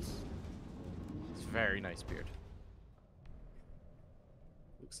 Oh, nice. It's a very nice beard.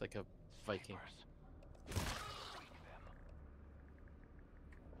 Looks like a Viking.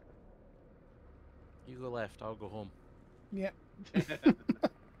 You go left, I'll go home. Yeah. A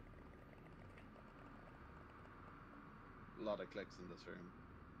lot of clicks in this room.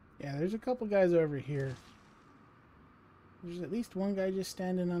 Yeah, there's a couple guys over here. There's at least one guy just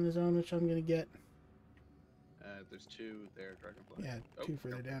standing on his own, which I'm gonna get. There's 2 there, Dragonfly. Yeah, Oh, 2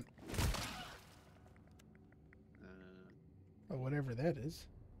 further careful. down. Uh, Or whatever that is.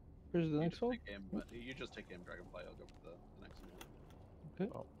 Here's the you next just one. take aim, you just take aim, Dragonfly. I'll go for the next one.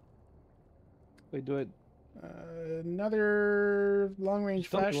 Okay. Oh. Wait, do it. Another long-range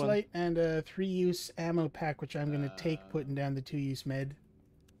Just tell me when. flashlight and a 3-use ammo pack, which I'm gonna take, Uh, putting down the 2-use med.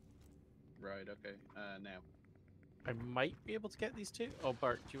 Right. Okay. Now. I might be able to get these 2. Oh,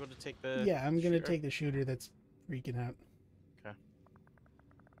 Bart, do you want to take the... Yeah, I'm gonna shooter? take the shooter that's freaking out.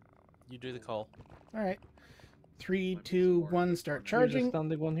 You do the call. All right. 3, Might be 2, some more 1, in the start corner. Here's a charging.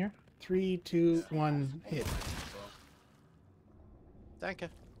 standing one here. 3, 2, 1, hit. Danke.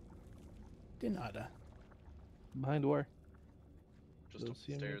 De nada. Behind where? Just Don't up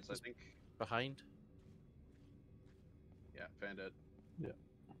see the him stairs, I think. Behind. Yeah, found it.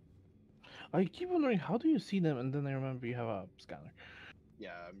 I keep wondering, how do you see them? And then I remember you have a scanner.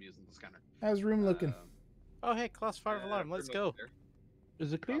 Yeah, I'm using the scanner. How's room looking? Um, Oh, hey, class fire alarm. we're Let's looking go. there.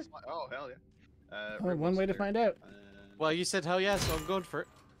 Is it clear? Oh, hell yeah. Oh, room one looks way to clear. find out. Well, you said hell yeah, so I'm going for it.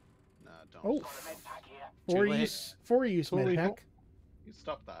 Nah, don't. Oh, Too late. 4-use Totally med pack. You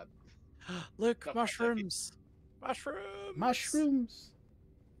stop that. Look, Stop that, mushrooms. Mushrooms. Mushrooms.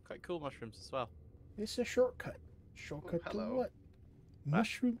 Quite cool mushrooms as well. It's a shortcut. Shortcut to hello. what?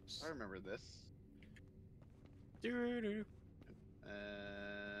 Mushrooms. I remember this. Doo-doo.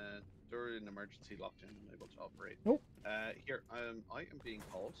 Door in emergency locked in, unable to operate. Nope. Here, I am being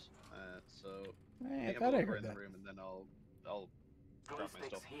called. So I have a thought I look heard around that. the room, and then I'll grab my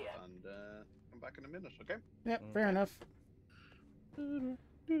stuff and come back in a minute. Okay. Yep, fair enough.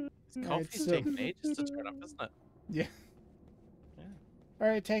 Coffee's so- taking ages to turn up, isn't it? Yeah. Yeah. All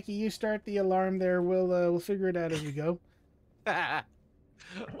right, Techie, you start the alarm there. We'll figure it out as we go.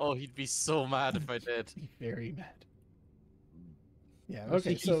 Oh, he'd be so mad if I did. Be very mad. Yeah. I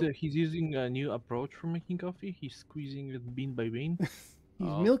Okay. see So he's using a new approach for making coffee. He's squeezing it bean by bean. he's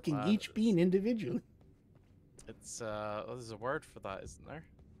Oh, milking man, each bean individually. It's oh, there's a word for that, isn't there?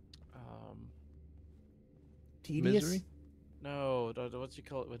 Tedious. Misery. No, what do you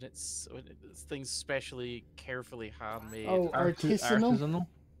call it when it's things specially carefully handmade? Oh, artisanal. Artisanal.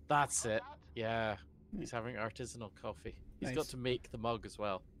 That's it. Yeah, he's having artisanal coffee. He's got Nice. to make the mug as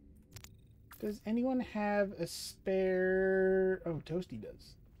well. Does anyone have a spare? Oh, Toasty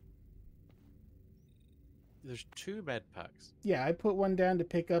does. There's 2 med packs. Yeah, I put one down to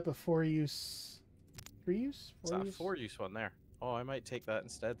pick up a 4-use. 3-use? Is that a 4-use? 4-use one there? Oh, I might take that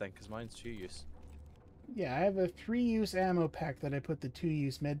instead then, because mine's 2-use. Yeah, I have a 3-use ammo pack that I put the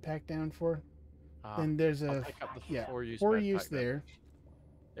 2-use med pack down for. Ah, Then there's I'll a pick up the yeah, 4-use 4-use med pack then. there.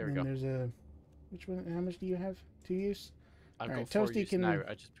 There we Then go. there's a which one? How much do you have? 2-use. I've Alright, got Toasty 4-use can- now.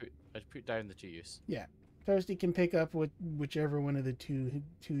 I just put down the 2-use. Toasty can pick up whichever one of the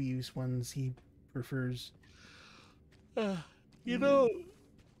 2-use ones he prefers. You know,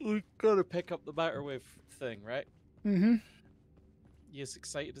 we gotta pick up the microwave thing, right? Mm-hmm. You as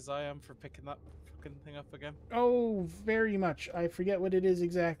excited as I am for picking that fucking thing up again? Oh, very much. I forget what it is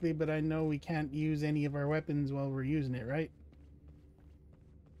exactly, but I know we can't use any of our weapons while we're using it, right?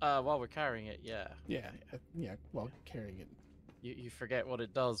 While we're carrying it, yeah. Yeah. Yeah. While carrying it. You forget what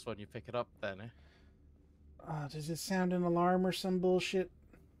it does when you pick it up, then, eh? Does it sound an alarm or some bullshit?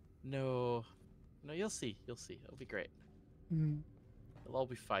 No, you'll see. You'll see. It'll be great. Hmm. It'll all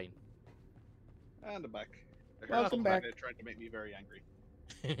be fine. And I'm back. I heard Welcome something back. that trying to make me very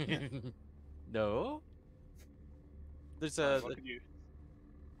angry. No. There's What could you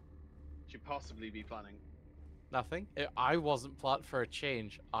possibly be planning? nothing. I wasn't planned for a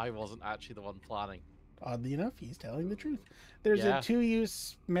change. I wasn't actually the one planning. Oddly enough, he's telling the truth. There's Yeah. a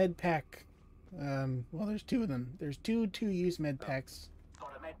 2-use med pack. Well, there's 2 of them. There's 2 2-use med packs.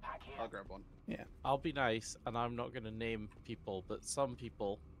 I'll grab one. I'll be nice, and I'm not going to name people, but some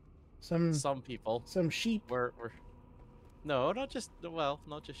people Some sheep. were no, not just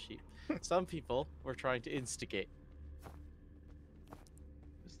sheep. Some people were trying to instigate.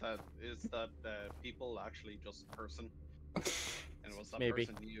 Is that people actually just a person? And was that Maybe.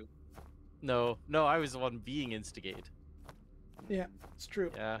 person you? No, I was the one being instigated. Yeah, it's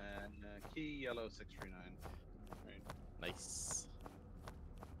true. Yeah, And key yellow 639. Right. nice.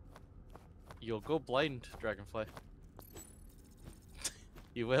 You'll go blind, Dragonfly.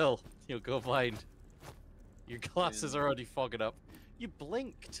 You will. You'll go blind. Your glasses are already fogging up. You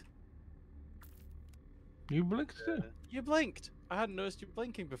blinked. You blinked too. You blinked. I hadn't noticed you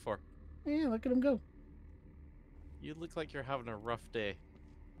blinking before. Yeah, look at him go. You look like you're having a rough day.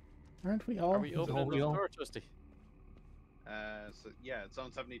 Aren't we all? Are we opening the we all? door, Toasty? So yeah, it's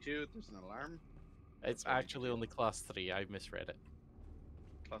on 72. There's an alarm. It's what I need to actually do. only class 3. I misread it.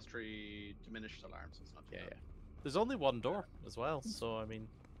 Class 3 diminished alarm, so it's not too Yeah, bad. yeah. There's only one door as well, so I mean,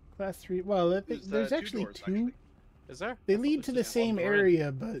 Class 3. Well, there's 2 actually doors, 2. is there? They I thought lead to there's the just one same door in.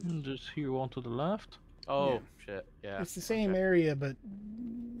 area, but Just here one to the left. Oh shit! Yeah. it's the same okay. area. But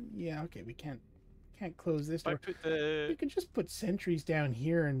yeah, okay, we can't close this If I door. put the, We could just put sentries down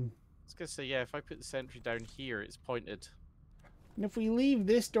here, and I was gonna say yeah. If I put the sentry down here, it's pointed. if we leave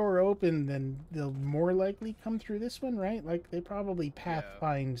this door open, then they'll more likely come through this one, right? Like they probably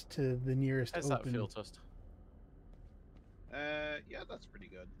pathfind to the nearest How's that open. feel, Toast? Yeah, that's pretty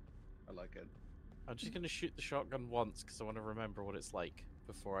good. I like it. I'm just gonna shoot the shotgun once because I want to remember what it's like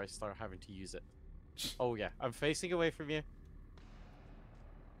before I start having to use it. Oh yeah, I'm facing away from you.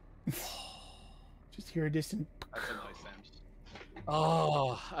 Just hear a distant. That's a nice sound.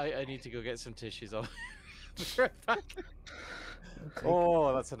 Oh, I need to go get some tissues. I'll be right back. Okay.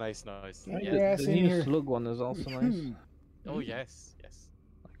 Oh, that's a nice noise. Get Yeah. your ass The in new here. slug one is also nice. Oh yes, yes.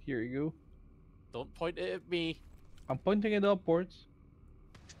 Like, here you go. Don't point it at me. I'm pointing it upwards.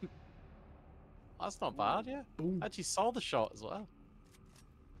 That's not bad, yeah. Boom. I actually saw the shot as well.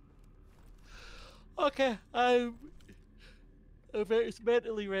 Okay, I'm as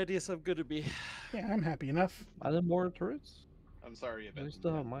mentally ready as I'm gonna be. Yeah, I'm happy enough. Add more turrets. I'm sorry about I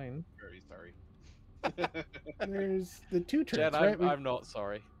still have mine. Very sorry. There's the 2 Jen, turrets, right? I'm not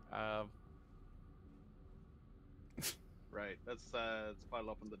sorry. Right, let's pile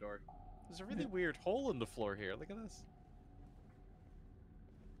up on the door. There's a really weird hole in the floor here. Look at this.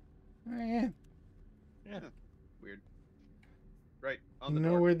 Oh, yeah. Yeah. Weird. Right, on You the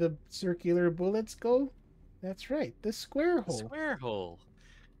know door. where the circular bullets go? That's right, the square hole. Square hole.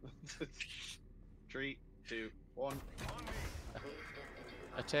 3, 2, 1.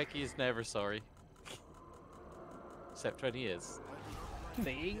 A techie is never sorry. Except when he is.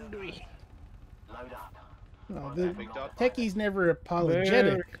 Angry. Well, On the that big dot. Techie's never apologetic.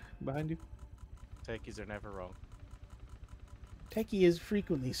 Very behind you. Techies are never wrong. Techie is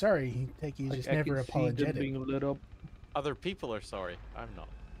frequently sorry. Techie is Like, just I never can see them apologetic. being lit up. Other people are sorry. I'm not.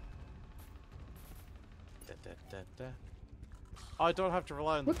 Da, da, da, da. I don't have to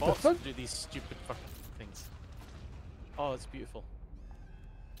rely on What the the bots to fuck? do these stupid fucking things. Oh, it's beautiful.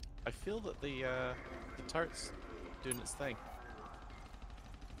 I feel that the turret's doing its thing.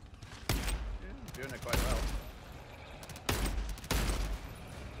 Yeah, doing it quite well.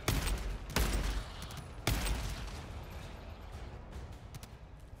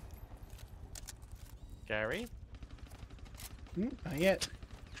 Gary? Not yet.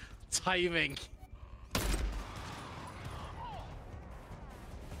 Timing!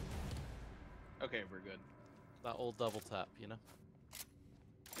 Okay, we're good. That old double tap, you know?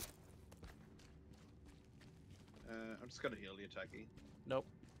 I'm just gonna heal you, Techie. Nope.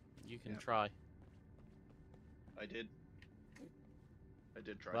 You can Yeah. try. I did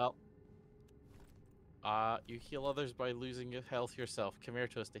try. Well. You heal others by losing your health yourself. Come here,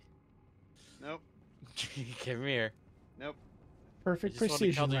 Toasty. Nope. Come here. Nope. I Perfect just want to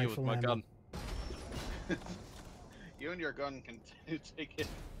precision cuddle you with rifle my ammo. gun. You and your gun can take it.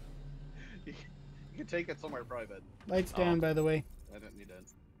 You can take it somewhere private. Lights Oh. down, by the way. I don't need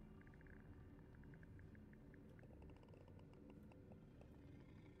it.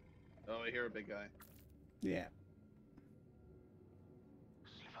 Oh, I hear a big guy. Yeah.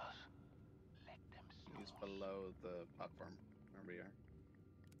 He's below the platform. Wherever you are.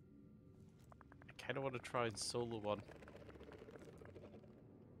 I kind of want to try and solo one.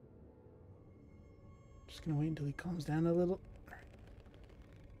 Just gonna wait until he calms down a little.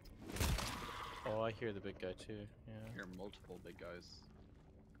 Oh, I hear the big guy too. I Yeah. hear multiple big guys.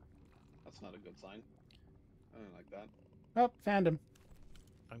 That's not a good sign. I don't like that. Oh, found him.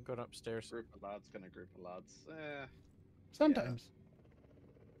 I'm going upstairs. Group of lads, gonna group of lads. Sometimes.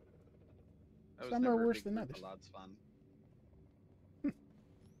 I was Some are never a worse big than group of others. lads fan.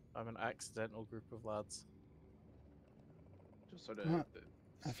 I'm an accidental group of lads. Just sort of Uh,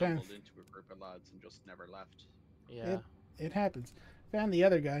 I stumbled found- into a group of lads and just never left. Yeah. It happens. Found the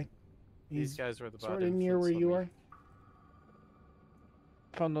other guy. These He's guys were the bad sort of near where influence you on are. me.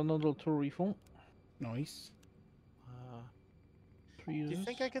 Found another tool rifle. Nice. Three Do you uses.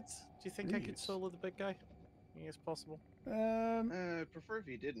 think I could? Do you think I could Please. solo the big guy? Think it's possible? I prefer if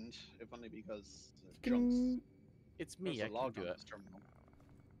you didn't, if only because you chunks. can It's There's me. a I can log do on it. this terminal.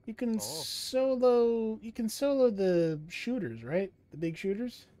 you can Oh. solo the shooters, right? The big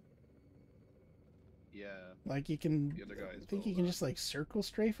shooters. Yeah, Like you can. the other guys. I think will, you can just like circle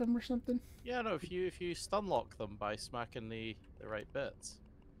strafe them or something. Yeah, no. If you stun lock them by smacking the right bits,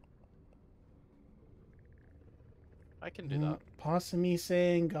 I can do that. Possum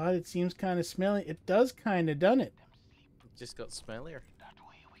saying, "God, it seems kind of smelly." It does kind of done it. It just got smellier.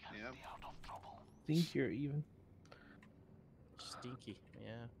 Yeah. Stinkier even. Stinky.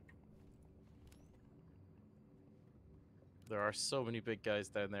 Yeah. There are so many big guys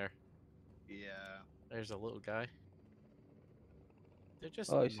down there. Yeah. There's a little guy. They're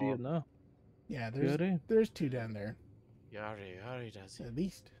just. Oh, I see it now. Yeah, Goody. there's two down there Yari does he? at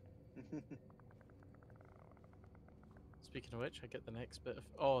least. Speaking of which, I get the next bit of.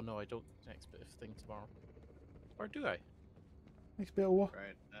 Oh no, I don't. Next bit of thing tomorrow. Or do I? Next bit of what?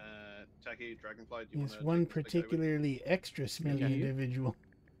 Right. Techie, Dragonfly, do you Yes, want to one particularly extra smelly Yeah. individual.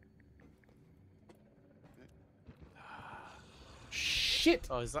 Shit!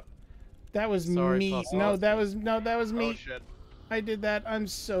 Oh, is that? That was Sorry, me. Possum. No, that was Oh me. shit. I did that. I'm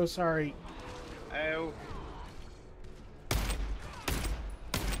so sorry. Ow.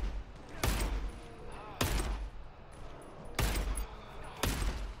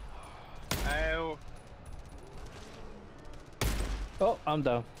 Ow. Oh, I'm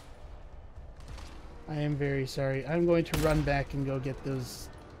down. I am very sorry. I'm going to run back and go get those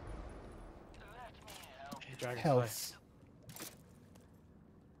Hey, Dragonfly. healths.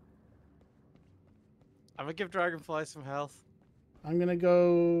 I'm gonna give Dragonfly some health. I'm gonna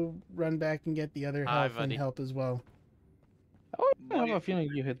go run back and get the other Hi, health and buddy. help as well. Oh, I have Might- a feeling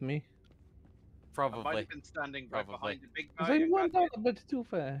you hit me. I might Probably. have been standing right Probably. behind the big Because guy. I and went got down hit. a bit too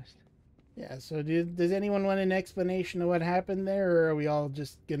fast. Yeah, so does anyone want an explanation of what happened there, or are we all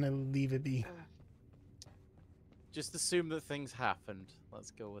just gonna leave it be? Just assume that things happened.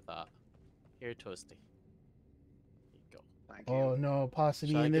 Let's go with that. Here, Toasty. Here you go. Thank you. Oh no,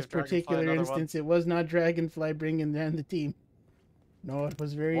 possibly Shall I in this give Dragonfly particular another one? instance, it was not Dragonfly bringing down the team. No, it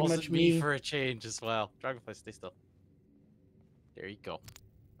was very Wasn't much me me. for a change as well. Dragonfly, stay still. There you go.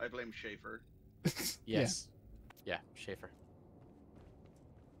 I blame Schaefer. Yes. Yeah, Schaefer.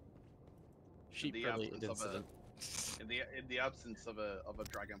 Sheep the related absence of a- incident. In the absence of a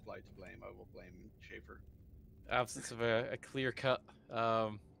dragonfly to blame, I will blame Schaefer. Absence of a clear cut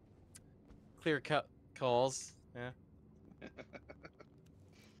cause. Yeah.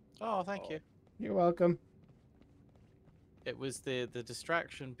 Oh, thank you. You're welcome. It was the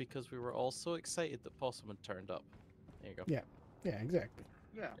distraction because we were all so excited that Possum had turned up. There you go. Yeah, exactly.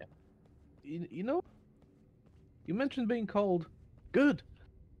 Yeah. You know, you mentioned being cold. Good.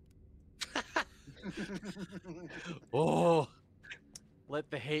 Oh, let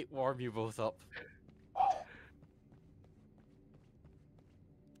the hate warm you both up.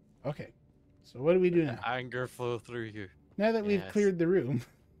 Okay. So what do we do now? Anger flow through you. Now that we've Yes. cleared the room.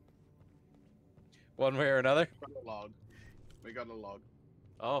 One way or another. We got a log. We got a log.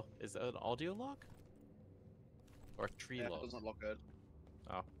 Oh, is that an audio log? Or a tree Yeah, it log? doesn't look good.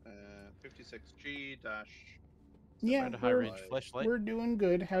 Oh. 56G dash. Yeah, Found a high range flashlight. we're doing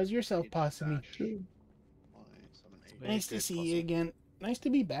good. How's yourself, Possum? dash Y78. Very Nice to good, see you Possum. again. Nice to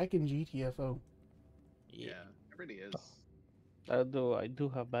be back in GTFO. Yeah, it really is. Although I do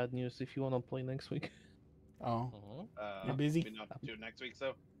have bad news if you want to play next week. Oh, Mhm. You're busy? We not do it next week,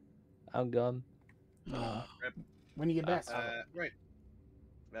 so. I'm gone. Rip. when do you get back? Right.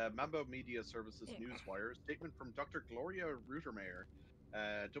 Mambo Media Services Newswire statement from Dr. Gloria Rutermeyer,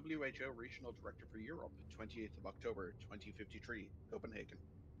 WHO Regional Director for Europe, 28th of October 2053, Copenhagen,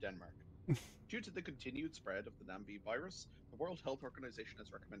 Denmark. Due to the continued spread of the NAMB virus, the World Health Organization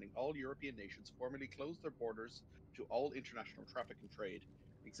is recommending all European nations formally close their borders to all international traffic and trade.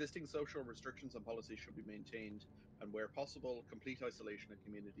 Existing social restrictions and policies should be maintained, and where possible, complete isolation of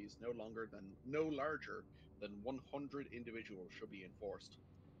communities no larger than 100 individuals should be enforced.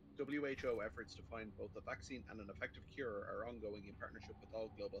 WHO efforts to find both a vaccine and an effective cure are ongoing in partnership with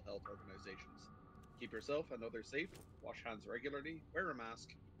all global health organizations. Keep yourself and others safe, wash hands regularly, wear a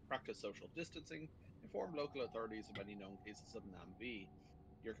mask, practice social distancing, inform local authorities of any known cases of NAMV.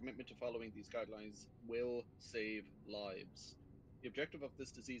 Your commitment to following these guidelines will save lives. The objective of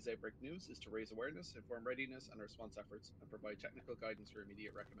this disease outbreak news is to raise awareness, inform readiness and response efforts, and provide technical guidance for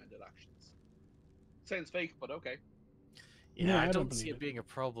immediate recommended actions. Sounds fake, but okay. Yeah, Yeah, I I don't don't see believe it it. being a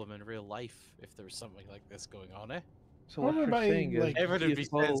problem in real life if there was something like this going on, eh? So what Over you're by, saying is like, Everyone would be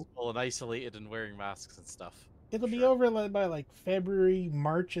GTFO sensible and isolated and wearing masks and stuff. It'll be Sure. over by like February,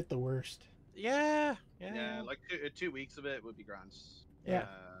 March at the worst. Yeah. Yeah, like 2 weeks of it would be grand. Yeah.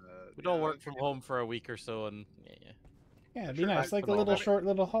 We'd all work from home for a week or so, and Yeah, it'd be Sure, nice, like a phenomenal. little short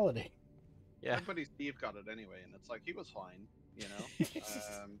little holiday. yeah. Everybody Steve got it anyway, and it's like he was fine, you know.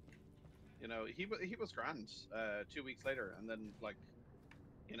 He was grand 2 weeks later, and then like,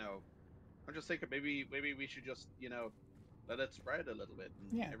 I'm just thinking maybe we should just let it spread a little bit,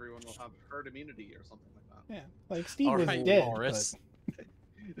 and Yeah. everyone will have herd immunity or something like that. Yeah, like Steve All was right, dead, Boris.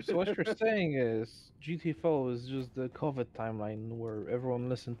 So what you're saying is GTFO is just the COVID timeline where everyone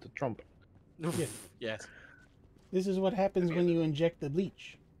listened to Trump. Yes. this is what happens when you inject the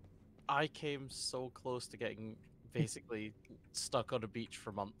bleach. I came so close to getting basically stuck on a beach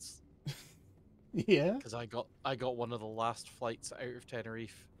for months Yeah. because I got one of the last flights out of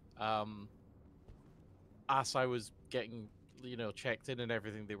Tenerife. As I was getting checked in and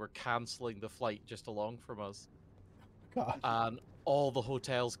everything, they were cancelling the flight just along from us, God. and all the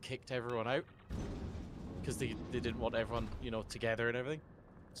hotels kicked everyone out because they didn't want everyone together and everything.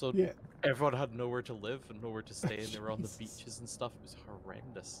 So Yeah. everyone had nowhere to live and nowhere to stay, and they were on the Jesus. beaches and stuff. It was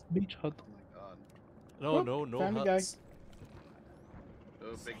horrendous. Beach hut. Oh my god. No, Oh, no found a guy. huts.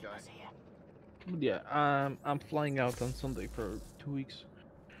 Oh, big guy. But yeah, I'm flying out on Sunday for 2 weeks.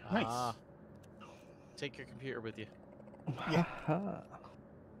 Nice. Ah. Take your computer with you. Yeah. Haha.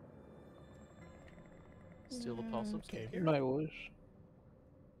 Steal the possum's Okay. computer. My wish.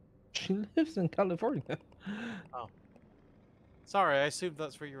 She lives in California. Sorry, I assumed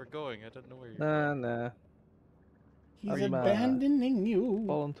that's where you were going. I didn't know where you were Nah, going. nah. He's I'm, abandoning you.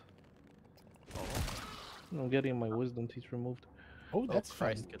 Poland. Oh, I'm getting my wisdom teeth removed. Oh, that's oh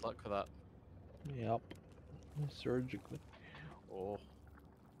Christ! fine. Good luck with that. Yep. Surgically. Oh,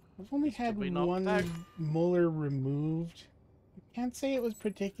 I've only He's still had being knocked one back. molar removed. I can't say it was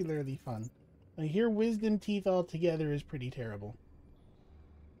particularly fun. I hear wisdom teeth altogether is pretty terrible.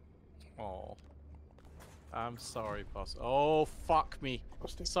 oh. I'm sorry, boss. Oh, fuck me. Oh,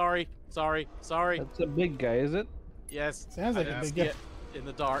 stick. Sorry. That's a big guy, is it? Yes. Sounds like I a can big see guy. it in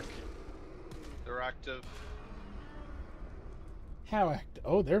the dark. They're active. How active?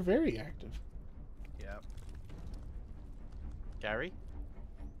 Oh, they're very active. Yeah. Gary?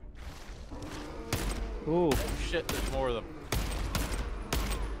 Oh, Shit, there's more of them.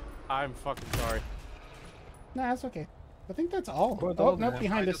 I'm fucking sorry. Nah, that's okay. I think that's all. Quite Oh, all, no, man.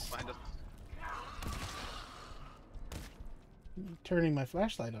 behind us. Behind us. Turning my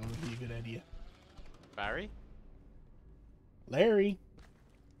flashlight on would be a good idea. Barry? Larry.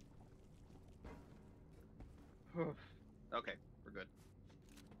 Okay, we're good.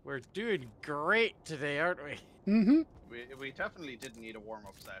 We're doing great today, aren't we? Mm-hmm. We definitely didn't need a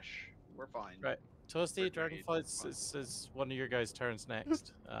warm-up sesh. We're fine. Right. Toasty, We're Dragonfly, great, it's one of your guys' turns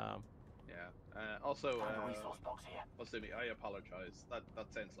next. Yeah. Also, me, I apologize. That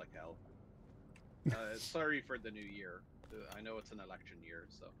sounds like hell. Sorry for the new year. I know it's an election year,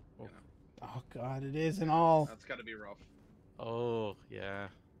 so you know. Oh God, it is and all. That's gotta be rough. Oh, yeah.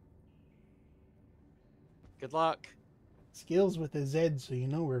 Good luck. Skills with a Z, so you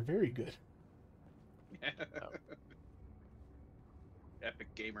know we're very good.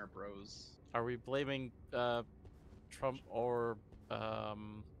 Epic gamer bros. Are we blaming Trump or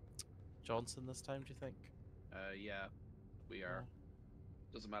Johnson this time, do you think? Yeah, we are.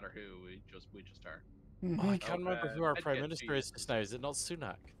 Doesn't matter who. We just are. Mhm. Oh, I can't remember who our I'd Prime get Minister to- is just now. Is it not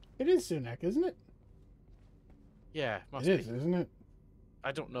Sunak? It is Sunak, isn't it? Yeah, must It be. is, isn't it?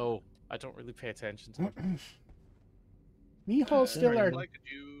 I don't know. I don't really pay attention to them. Mihal's still our. Nikolai, could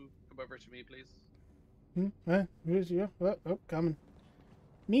you come over to me, please? Who's you? Oh, coming.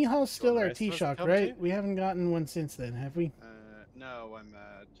 Mihal's still our rest of us T-Shock, come right? too? We haven't gotten one since then, have we? No, I'm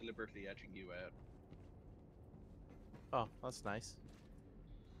deliberately edging you out. Oh, that's nice.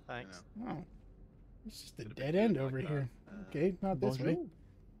 Thanks. Oh. It's just a Could've been dead good end like over that. here. Okay, not this way.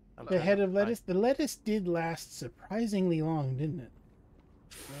 I'm The good. head of Bye. lettuce. The lettuce did last surprisingly long, didn't it?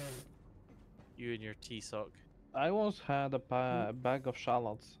 You and your T-sock. I once had a bag of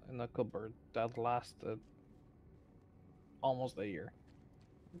shallots in a cupboard that lasted almost a year.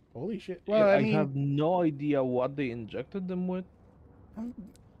 Holy shit. Well, I mean, have no idea what they injected them with.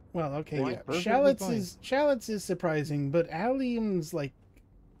 well, okay, Why, yeah. perfectly Shallots is surprising, but alliums like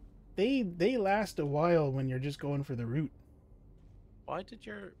they last a while when you're just going for the root. Why did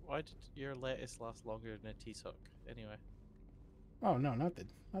your lettuce last longer than a T-sock? Anyway. Oh no, not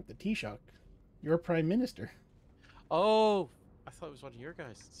the T-Shock. Your prime minister. Oh, I thought it was one of your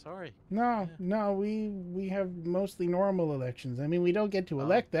guys. Sorry. No, Yeah. no, we have mostly normal elections. I mean, we don't get to Oh.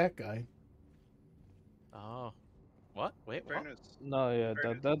 elect that guy. Oh. What? Wait, what? Fairness. No, yeah,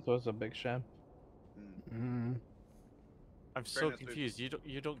 Fairness. that was a big sham. Mm. I'm so Fairness, confused.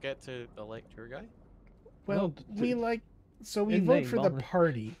 You don't get to elect your guy? Well, No, we like so we in vote name for the only.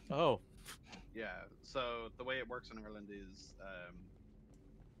 party. Oh. Yeah. So the way it works in Ireland is,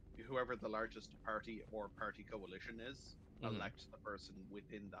 whoever the largest party or party coalition is, Mhm. elects the person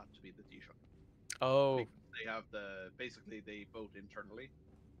within that to be the Taoiseach. Oh. Because they have basically they vote internally.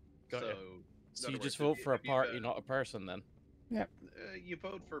 Got ya. So in So other you just words, vote for a if you have party, not a person, then? you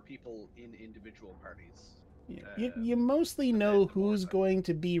vote for people in individual parties. Yeah. Uh, You mostly and know then the more who's that- going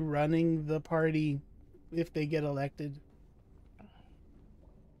to be running the party if they get elected.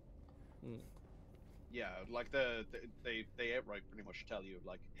 Yeah, like they outright pretty much tell you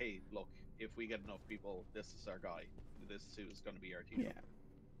like, hey, look, if we get enough people, this is our guy. This is who's going to be our Taoiseach.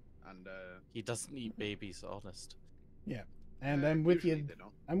 Yeah. And He doesn't eat babies, honest. And I'm with usually you. they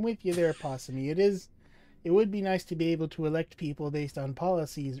don't. I'm with you there, Possumi. It would be nice to be able to elect people based on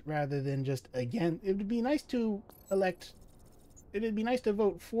policies rather than just again. It would be nice to elect. It'd be nice to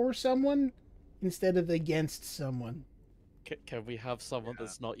vote for someone instead of against someone. Can we have someone Yeah.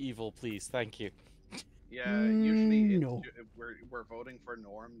 that's not evil, please? Thank you. Yeah, usually it's, no. we're voting for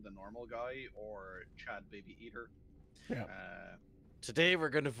Norm, the normal guy, or Chad Baby Eater. Yeah. Today we're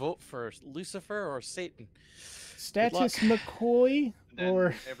going to vote for Lucifer or Satan. Status luck. McCoy And then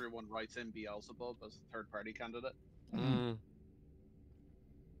or everyone writes in Beelzebub as a third party candidate. Mm.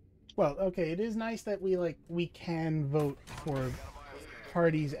 well, okay. It is nice that we can vote for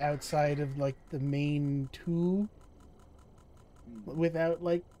parties outside of like the main two without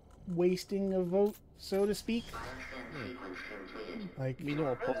like wasting a vote, so to speak. Like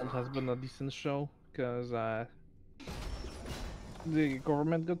Meanwhile, Poland has been a decent show because the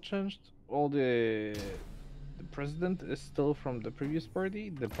government got changed. All the president is still from the previous party.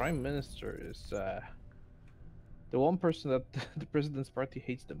 The prime minister is the one person that the president's party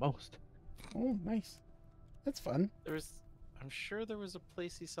hates the most. oh, nice. That's fun. I'm sure there was a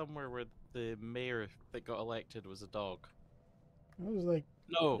placey somewhere where the mayor that got elected was a dog. I was like,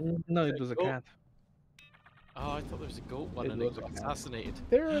 No. No, Is it was a goat? cat. Oh, I thought there was a goat one It and it was a got cat. assassinated.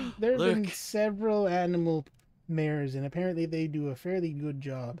 there have been Look. several animal mayors, and apparently they do a fairly good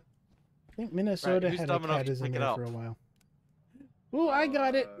job. I think Minnesota who's had a dumb enough cat to as a pick it mayor up? for a while. Oh, I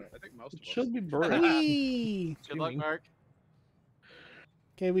got it. I think most It of us. should be bird. Whee! Good luck, Mark.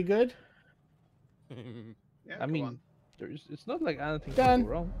 Okay, we good? Yeah, I go mean, on. it's not like anything Done. can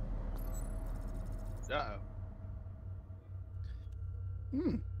go wrong. Uh-oh.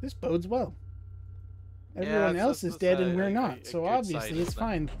 This bodes well. Yeah, Everyone else is dead and we're not, a so good obviously sign, it's isn't it?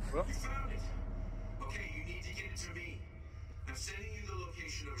 fine. Well, You found it. Okay, you need to get it to me. I'm sending you the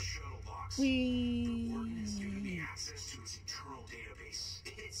location of a shuttle box. The warden has given me access to its internal database.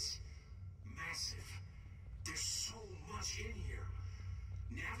 It's massive. There's so much in here.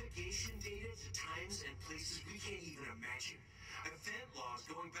 Navigation data to times and places we can't even imagine. Event logs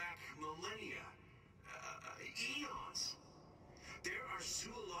going back millennia. Eons. There are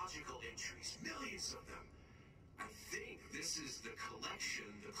zoological entries, millions of them. I think this is the collection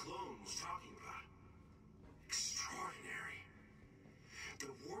the clone was talking about. Extraordinary.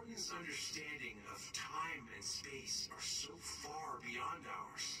 The warden's understanding of time and space are so far beyond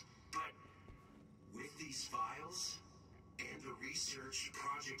ours. But with these files and the research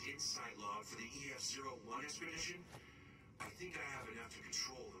project insight log for the EF-01 expedition, I think I have enough to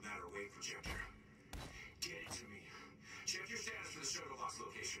control the matter wave projector. Get it to me. Check your status for the shuttle box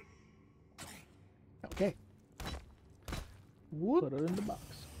location. Okay. Whoop. Put it in the box.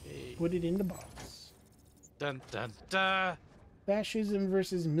 Hey. Put it in the box. Dun dun dun. Fascism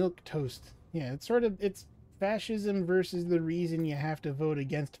versus milk toast. Yeah, it's fascism versus the reason you have to vote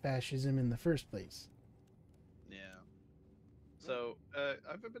against fascism in the first place. yeah. So, I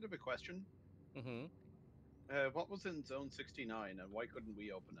have a bit of a question. Mm-hmm. What was in Zone 69, and why couldn't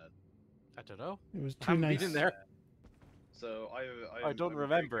we open it? I don't know. It was too Haven't nice. been in there. So I don't I'm very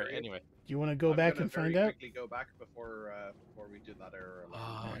remember it curious. anyway. Do you want to go I'm back gonna and find very out? quickly go back before we do that error alarm.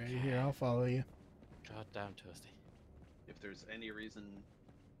 Oh, Alright, here, I'll follow you. God damn toasty. If there's any reason,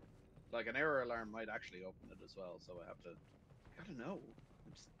 like an error alarm might actually open it as well, so I have to. I don't know.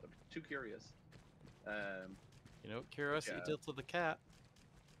 I'm too curious. You know, curiosity Yeah. dealt to the cat.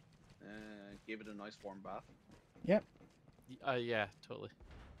 Gave it a nice warm bath. Yep. Yeah, totally.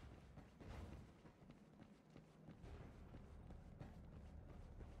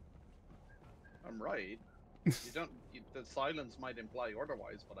 I'm right. The silence might imply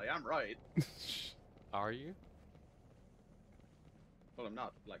otherwise, but I am right. Are you? Well, I'm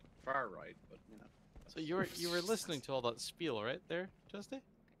not like far right, but you know. So you were listening to all that spiel right there, Toasty?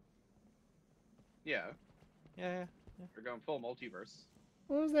 Yeah, Yeah. we're going full multiverse.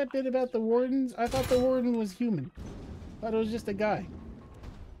 What was that bit about the wardens? I thought the warden was human. Thought it was just a guy.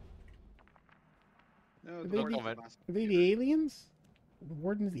 No, They the Lord's be- a massive Are they computer. the aliens? The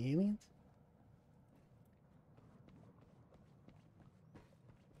warden's the aliens?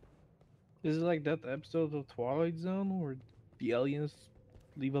 Is it like that episode of Twilight Zone where the aliens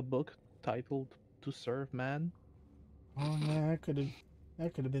leave a book titled "To Serve Man"? Oh yeah, that could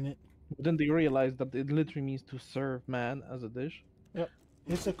have been it. But then they realize that it literally means to serve man as a dish.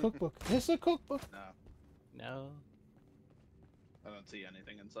 It's a cookbook. It's a cookbook. No, No. I don't see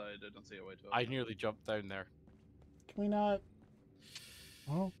anything inside. I don't see a way to. I open it. nearly jumped down there. Can we not?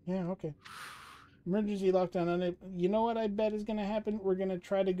 Oh yeah, okay. Emergency lockdown on it. You know what I bet is gonna happen? We're gonna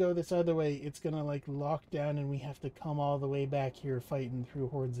try to go this other way. It's gonna like lock down and we have to come all the way back here fighting through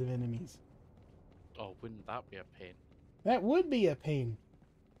hordes of enemies. Oh, wouldn't that be a pain? That would be a pain.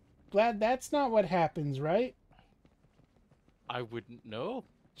 Glad that's not what happens, right? I wouldn't know.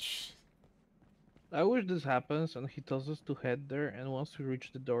 Shh. I wish this happens and he tells us to head there, and once we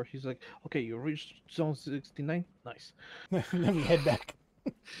reach the door, he's like, "Okay, you reached Zone 69. Nice." Then we head back.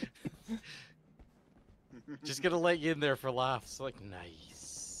 Just gonna let you in there for laughs. Like,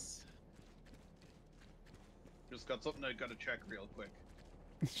 nice. Just got something I gotta check real quick.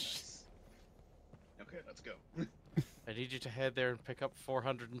 Nice. Okay, let's go. I need you to head there and pick up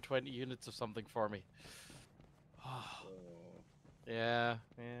 420 units of something for me. Oh, Oh, yeah.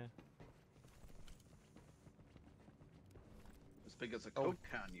 as big as a Oh. Coke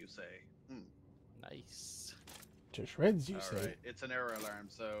can, you say? Nice. To shreds, you All say. right, it's an error alarm,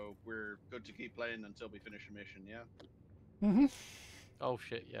 so we're good to keep playing until we finish a mission. Yeah. Mm-hmm. Oh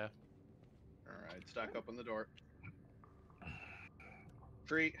shit, yeah. All right, stack up on the door.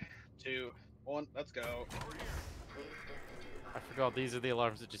 3, 2, 1, let's go. I forgot these are the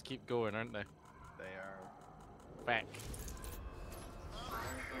alarms that just keep going, aren't they? They are. Back.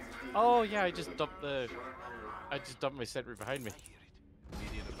 Oh yeah, I just dumped my sentry behind me.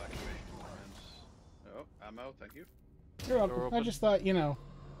 Immediate evacuation plans. Oh, ammo, thank you. You're Door welcome. I open. just thought,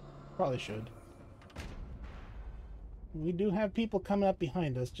 probably should. We do have people coming up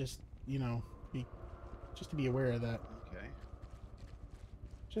behind us, just to be aware of that. Okay.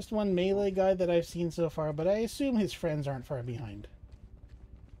 Just one melee guy that I've seen so far, but I assume his friends aren't far behind.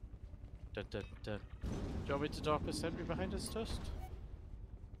 Dun, dun, dun. Do you want me to drop a sentry behind us, Toast?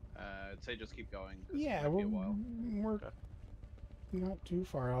 I'd say just keep going. 'cause it Yeah, might be a we're while. Okay. not too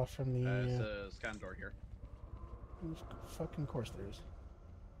far off from There's the. a scan door here. Fucking course there is.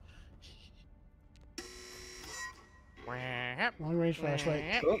 Long range flashlight.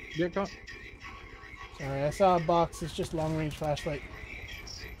 Oh, there it comes. Sorry, I saw a box. It's just long range flashlight.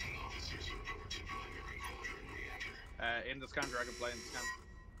 In the scan, Dragonfly, in the scan.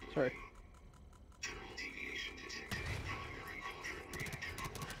 Sorry.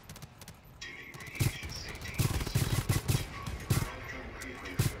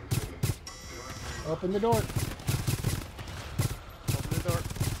 Open the door. Open the door.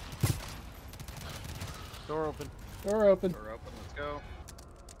 Door open. Door open. Door open, let's go.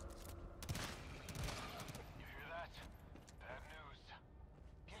 You hear that? Bad news.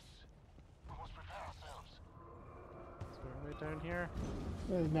 Yes. We must prepare ourselves. Is there a way down here?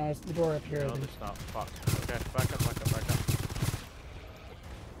 No, it's the door up here. I No, think. there's not. Fuck. Okay, back up, back up, back up.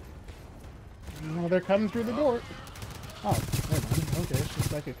 No, they're coming through the door. Oh, never mind. Okay, it's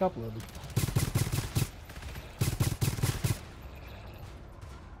just like a couple of them.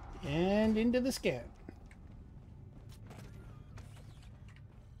 And into the scan.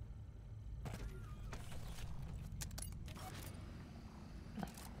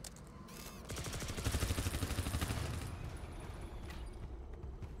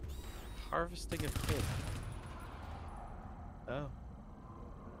 Harvesting a pig. Oh.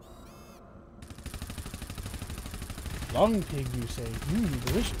 Long pig, you say?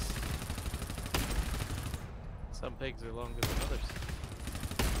 Delicious. Some pigs are longer than others.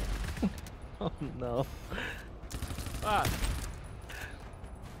 Oh no. Ah!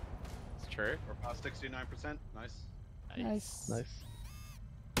 It's true. We're past 69%. Nice. Nice. Nice.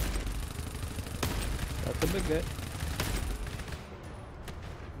 That's a big day.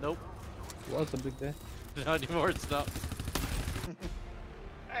 Nope. Was a big day. Not anymore, it's not.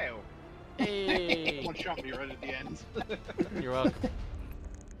 Hey, Hey! one shot me right at the end. You're welcome.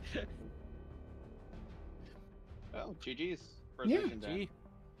 Well, GG's. First Yeah. mission down.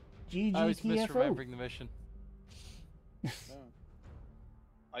 Gee, I was GGTFO. misremembering the mission. Yeah.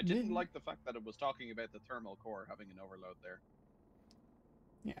 I didn't Didn't- like the fact that it was talking about the thermal core having an overload there.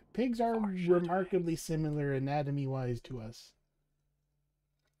 Yeah, pigs are remarkably similar anatomy-wise to us.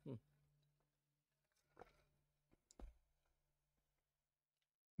 Hmm.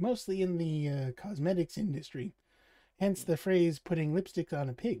 Mostly in the cosmetics industry. Hence the phrase putting lipstick on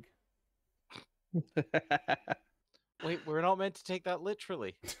a pig. Wait, we're not meant to take that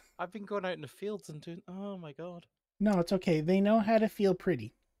literally. I've been going out in the fields and doing. Oh my god. No, it's okay. They know how to feel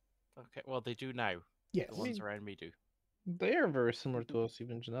pretty. Okay, well, they do now. Yes. The ones around me do. They are very similar to us,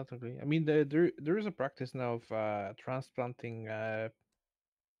 even genetically. I mean, there is a practice now of transplanting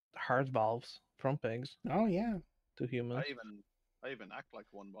heart valves from pigs Oh, yeah. to humans. I even act like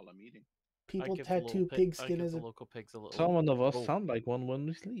one while I'm eating. People give the little tattoo pig I skin give as the a... local pigs a little. Some of us Oh. sound like one when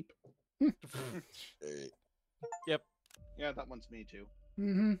we sleep. Yep. Yeah, that one's me too.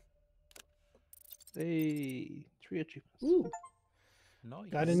 Mm-hmm. Hey, 3 achievements. Ooh, Nice.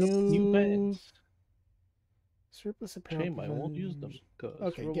 got a New new pants. surplus apparel. Shame I won't use them because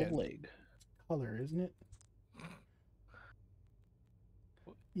Okay, robot good. leg. Color, isn't it?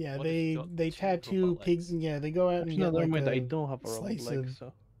 Yeah, What if you got they two tattoo robot pigs. legs? Yeah, they go out and Actually, get no, never like mind. a I don't have a robot slice leg, of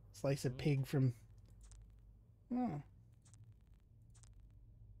so slice of pig from. Oh,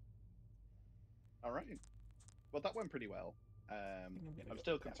 All right. Well, that went pretty well. I'm gonna I'm go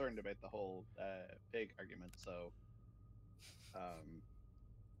still with that. concerned about the whole pig argument, so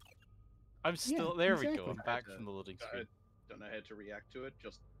I'm still. There we go. exactly. I'm back from the loading I screen. don't know how to react to it.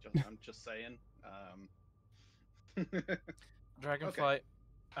 I'm just saying. Dragonfly,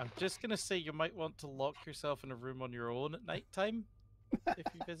 I'm just gonna say you might want to lock yourself in a room on your own at night time if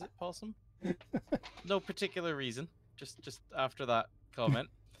you visit Possum. No particular reason. Just after that comment.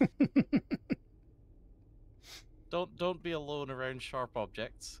 Don't be alone around sharp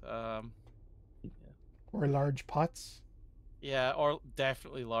objects. Or large pots. Yeah, or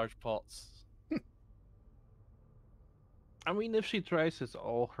definitely large pots. I mean, if she tries, it's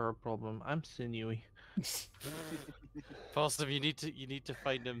all her problem. I'm sinewy. Possum, you need to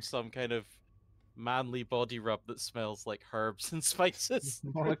find him some kind of manly body rub that smells like herbs and spices.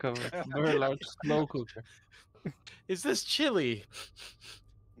 More like a very large slow cooker. Is this chili?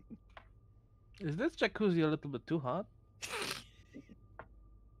 Is this jacuzzi a little bit too hot?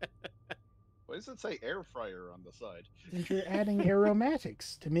 Why does it say air fryer on the side? And you're adding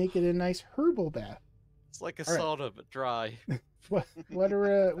aromatics to make it a nice herbal bath. It's like a All right. sauna but dry. What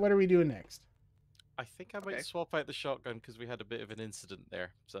are we doing next? I think I might Okay. swap out the shotgun because we had a bit of an incident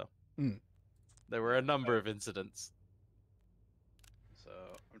there. So Mm. there were a number of incidents. So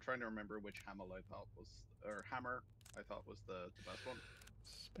I'm trying to remember which hammer I thought was the best one.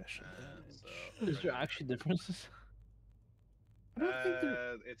 Special damage. So Is there actually differences? I don't think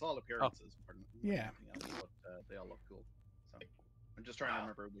there... it's all appearances. more than Yeah. anything else, they all look cool. So I'm just trying to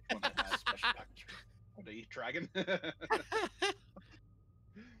remember which one has special package. Oh, the dragon. Because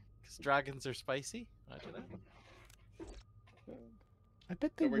dragons are spicy. I don't know. I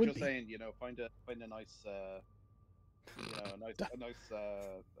bet they So we're would just be. saying, find a nice,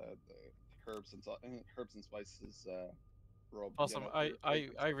 herbs and herbs and spices rub. Awesome. For your face and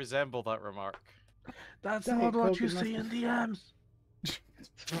I stuff. resemble that remark. That's Diet not what Coke you and see in DMs.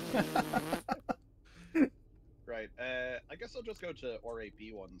 Right. I guess I'll just go to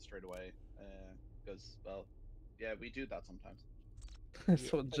R8B1 straight away. Because well, yeah, we do that sometimes.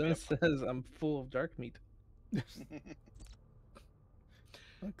 So Jen says I'm full of dark meat.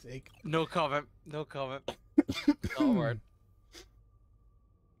 Fuck's sake. No comment. No comment. Not a word.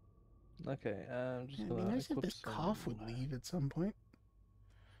 Okay, I'm just Yeah, it'd gonna be nice if equip this cough would some, leave at some point.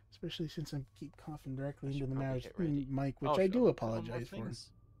 Especially since I keep coughing directly I into should the probably mouse get ready. mic, which Oh, I shit, do I'm on more apologize for. things.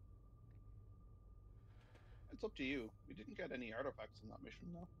 It's up to you. We didn't get any artifacts in that mission,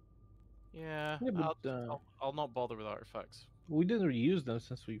 though. Yeah, Yeah, but I'll not bother with artifacts. we didn't reuse them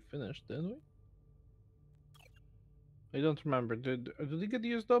since we finished, didn't we? I don't remember. Did they get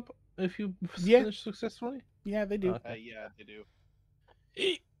used up if you Yeah. finished successfully? Yeah, they do. Okay. Yeah, they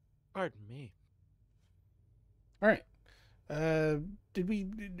do. Pardon me. All right. Do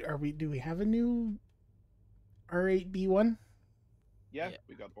we have a new R8B1? Yeah, Yeah.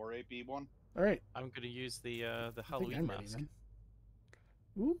 we got R8B1. All right. I'm gonna use the I think Halloween I'm ready mask. then.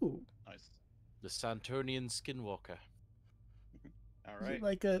 Ooh. Nice. The Santonian Skinwalker. All Is it right.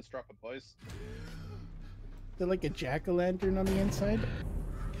 like a Let's drop it, boys. is it like a jack-o'-lantern on the inside?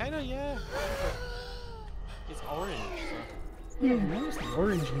 Kinda, yeah. It's orange. So. Yeah, notice the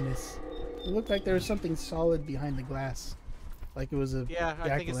oranginess. It looked like there was something solid behind the glass. Like it was a Yeah,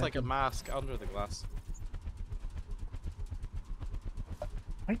 I think it's like a jack-o'-lantern. mask under the glass.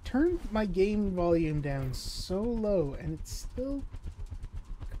 I turned my game volume down so low and it's still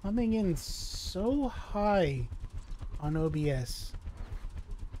coming in so high on OBS.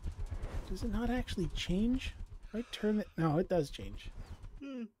 Does it not actually change? If I turn it... No, it does change.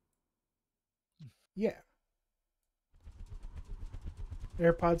 Yeah.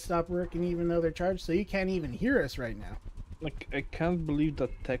 AirPods stop working even though they're charged, so you can't even hear us right now. Like, I can't believe that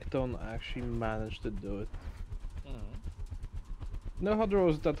Tecton actually managed to do it. You know how there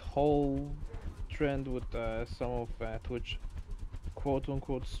was that whole trend with some of Twitch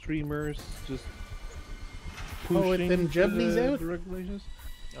quote-unquote streamers just Oh, with pushing them jubblies out? the regulations?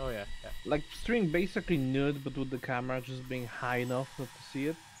 Oh yeah, yeah. Like, stream basically nude, but with the camera just being high enough not to see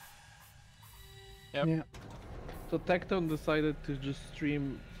it. Yep. Yeah. So Tecton decided to just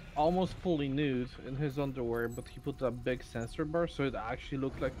stream almost fully nude in his underwear, but he put a big sensor bar so it actually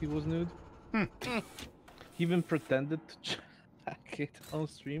looked like he was nude. He even pretended to check it on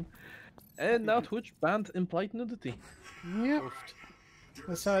stream. And now Twitch banned implied nudity. Yep. Oofed.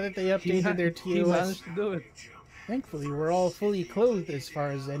 I saw that they updated their He TOS. managed to do it. Thankfully, we're all fully clothed as far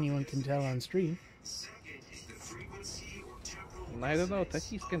as anyone can tell on stream. And I don't know,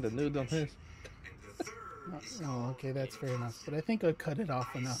 Techie's kinda nude on his. Oh, okay, that's fair enough. But I think I'd cut it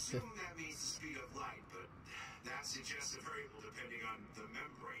off enough to... That means the speed of light, but that suggests a variable depending on the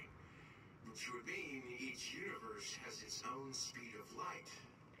membrane, which would mean each universe has its own speed of light.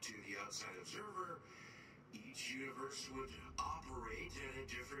 To the outside observer, each universe would operate at a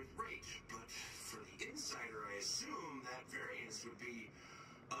different rate, but for the insider, I assume that variance would be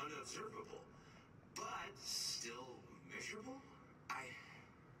unobservable, but still measurable? I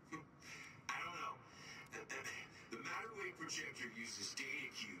don't know. The matter wave projector uses data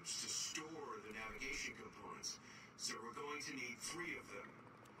cubes to store the navigation components, so we're going to need 3 of them.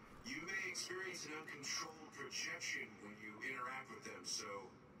 You may experience an uncontrolled projection when you interact with them, so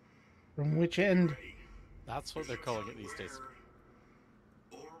From which end? ready. That's what they're calling it these days.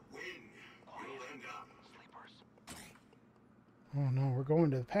 Or when you'll end up. Oh no, we're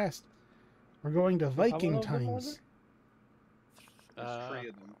going to the past. We're going to Viking of them are times. There's 3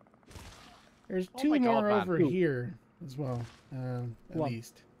 of them. There's Oh 2 my God, more man. over Two. here as well, at One.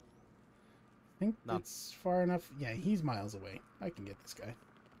 least. I think None. it's far enough. Yeah, he's miles away. I can get this guy.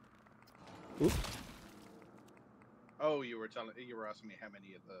 Oops. Oh, you were asking me how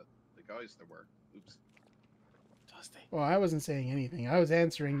many of the guys there were. Oops. Dusty. Well, I wasn't saying anything. I was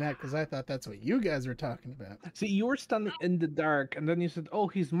answering that because I thought that's what you guys were talking about. See, you were standing in the dark, and then you said, "Oh,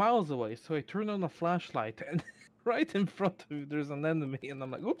 he's miles away." So I turned on a flashlight, and right in front of you, there's an enemy, and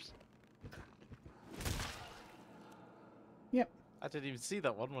I'm like, "Oops!" I didn't even see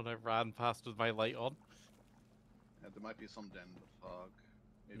that one when I ran past with my light on. There might be some den in the fog.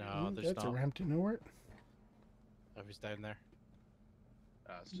 Maybe. No, there's That's not. a ramp to nowhere. I was down there.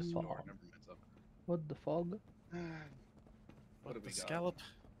 It's just No. north. Never mind. So. What the fog? What have the we got? scallop?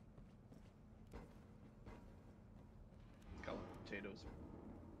 Scallop potatoes.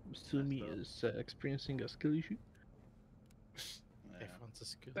 Sumi though. is experiencing a skill issue. Yeah. Everyone's a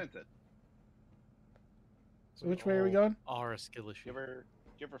skill. Sent it. So which way are we going? Are a skill issue. Do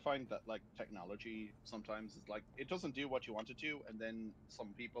you ever find that like technology sometimes is like it doesn't do what you want it to, and then some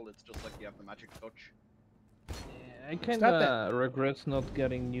people it's just like you have the magic touch. Yeah, I kind Stop of regret not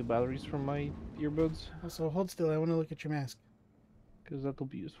getting new batteries from my earbuds, Also, hold still. I want to look at your mask. because that'll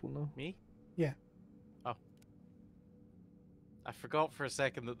be useful now. Me? Yeah. Oh. I forgot for a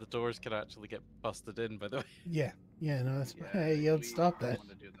second that the doors can actually get busted in, by the way. Yeah. Yeah, no, that's Yeah, why I yelled we stop don't that. want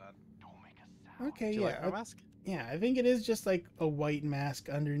to do that. Okay, Do you yeah. like my mask? Yeah, I think it is just like a white mask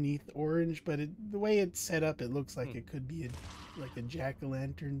underneath orange, but the way it's set up, it looks like it could be like a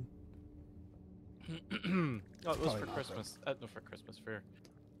jack-o'-lantern. Oh, it was Probably for not, Christmas. No, for Christmas, for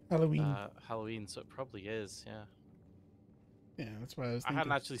Halloween. Halloween, so it probably is, yeah. Yeah, that's why I was I thinking.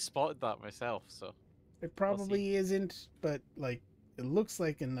 hadn't actually spotted that myself, so. It probably isn't, but like it looks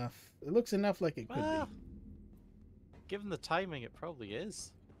like enough. It looks enough like it could Well, be. given the timing, it probably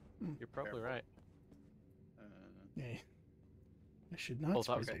is. Hmm. You're probably Careful. right. Yeah. I should not. Oh,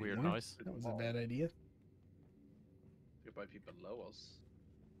 that was a spray weird anymore. noise. That was a bad idea. Goodbye, people below us.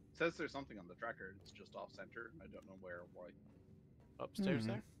 It says there's something on the tracker. It's just off center. I don't know where or why. Upstairs Hmm.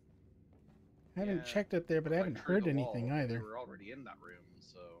 there? I haven't Yeah, checked up there, but I Went haven't through heard the anything wall, but either. We were already in that room,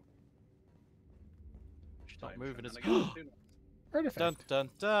 so. She's not Time moving as shenanigans, who knows? Artifact. Dun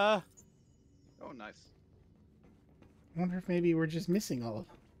dun dun! Oh, nice. I wonder if maybe we're just missing all of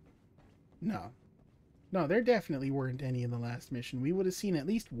them. No. No, there definitely weren't any in the last mission. We would have seen at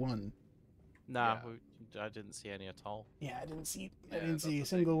least one. Nah, Yeah. I didn't see any at all. Yeah, I didn't see. I Yeah, didn't that's see the a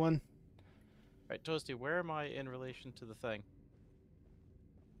single thing. one. Right, Toasty, where am I in relation to the thing?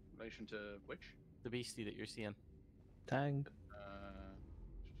 Relation to which? The beastie that you're seeing? Tang.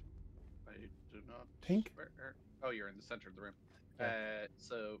 I do not. Pink? Oh, you're in the center of the room. Yeah.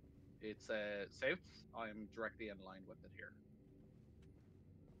 So it's south. I'm directly in line with it here,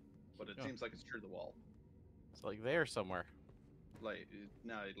 but it Oh. seems like it's through the wall. It's like there somewhere. Like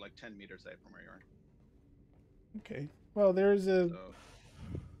no, like 10 meters out from where you are. Okay. Well, there's a. So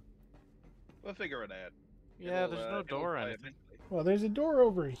we'll figure it out. Yeah, It'll, there's no it'll door or fly anything. eventually. Well, there's a door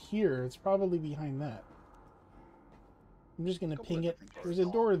over here. It's probably behind that. I'm just gonna Couple ping of it. different There's a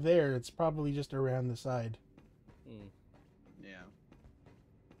doors. door there. It's probably just around the side. Hmm. Yeah.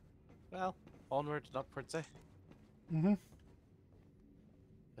 Well, onward and upwards, eh? Mm-hmm.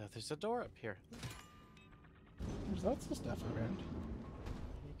 There's a door up here. There's lots of stuff around.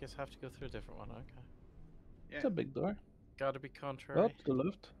 You guys have to go through a different one, okay. Yeah. It's a big door. Gotta be contrary. Oh, to the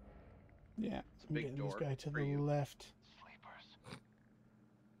left. Yeah. It's a I'm big getting door this guy to for the you. left.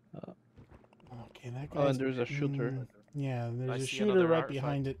 Uh, Okay, that guy's. Oh, and there's a shooter. Yeah, I there's a see shooter another right artifact.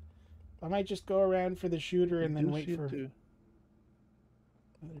 behind it. I might just go around for the shooter and I then do wait see it for too.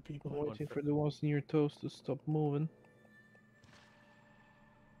 other people. I'm Going waiting for- for the ones near Toast to stop moving.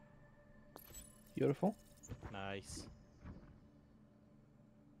 Beautiful. Nice.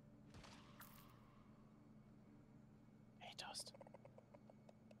 Hey, Toast.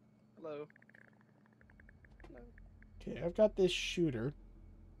 Hello. Okay, I've got this shooter.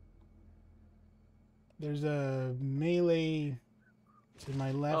 There's a melee to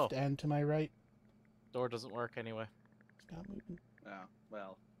my left Oh. and to my right. Door doesn't work anyway. It's not moving. Oh,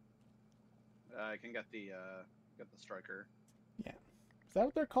 well. I can get the striker. Is that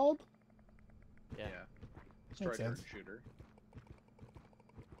what they're called? Yeah. Striker and sense. shooter.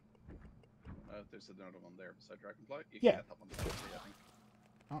 There's another one there beside Dragonfly. You can Yeah. get that one separately, I think.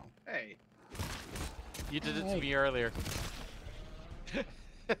 Oh. Hey. You did it Hey. to me earlier. Who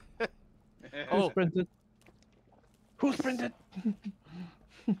Oh. sprinted? Who sprinted?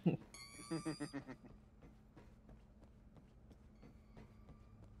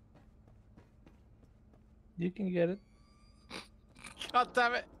 You can get it. God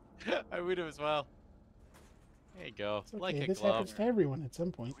damn it! I would have as well. There you go. It's okay. Like a This glove. happens to everyone at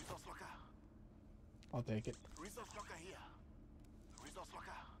some point. Resource locker. I'll take it. Resource locker here. Resource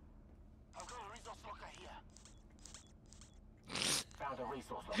locker. I've got a resource locker here. Found a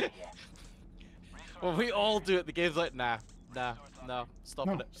resource locker here. Well, we all do it. The game's like, nah, no, stop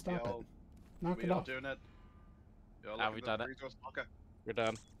No, it. stop it. all- Knock we it all off. doing it. You all Ah, look we at done the it. Resource locker. We're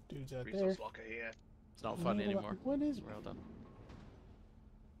done. Dude's out there. Resource locker here. It's not funny anymore. What is? We're all done.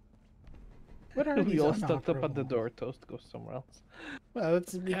 What are We these all stuck up at the unoperable? door. Toast goes somewhere else. Well,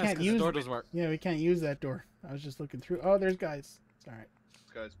 it's, we Yeah, it's can't 'cause use. the door doesn't work. Yeah, we can't use that door. I was just looking through. Oh, there's guys. It's all right.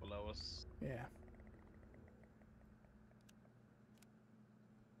 This guy's below us. Yeah.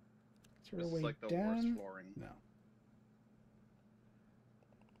 there a This way is like the worst down? flooring. No.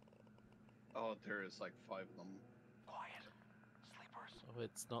 Oh, there is like 5 of them. Quiet. Sleepers. Oh,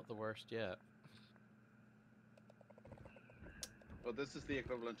 it's not the worst yet. Well, this is the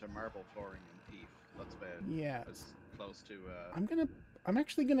equivalent to marble flooring in Thief. That's bad. Yeah. It's close to. I'm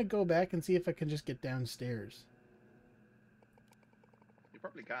actually gonna go back and see if I can just get downstairs. You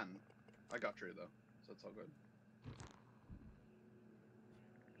probably can. I got through though, so it's all good.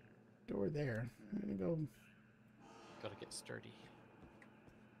 Door there. I'm gonna go. Gotta get sturdy.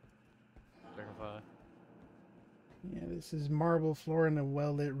 Verify. Yeah, this is marble floor in a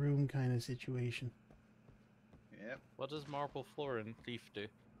well-lit room kind of situation. Yep. What does marble floor in Thief do?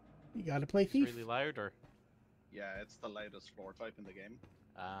 You gotta play It's thief. really loud, or Yeah, it's the loudest floor type in the game.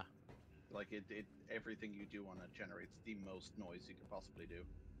 ah, Like everything you do on it generates the most noise you could possibly do.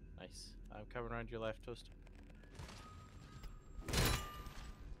 nice. I'm coming around your left, Toast.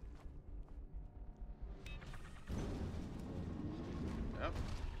 Yep.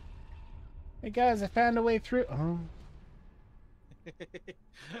 Hey guys, I found a way through. Oh,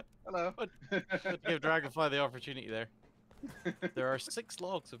 Hello. But give Dragonfly the opportunity there. There are 6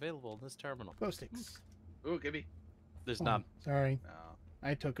 logs available in this terminal. glow sticks. Ooh, gimme. There's Oh, none. sorry, No.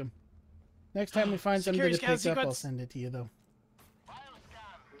 I took them. Next time we find something to Security pick scan up, I'll sequence. send it to you though. Bioscan.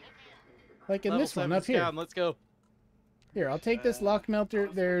 Get in. Like in Level this one 7 up here. scan, let's go. Here, I'll take this lock melter.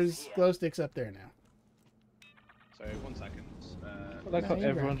 There's glow sticks up there now. Sorry, 1 second. I like No, how you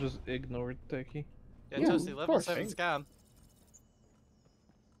everyone grab. just ignored Techie. Yeah, Yeah, Toasty, of level course. 7 scan.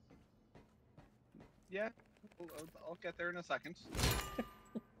 Yeah, I'll get there in a second.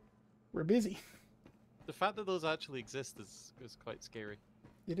 We're busy. The fact that those actually exist is quite scary.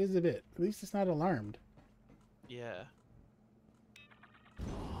 It is a bit. At least it's not alarmed. Yeah.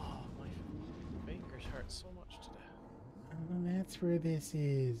 Oh, my fingers hurt so much today. Oh, that's where this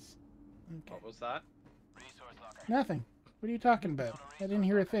is. Okay. What was that? Resource locker. Nothing. What are you talking about? I didn't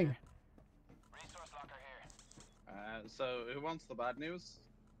hear a thing. Resource locker here. So who wants the bad news?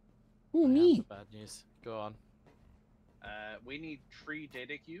 Ooh, I have me. the bad news. Go on. We need 3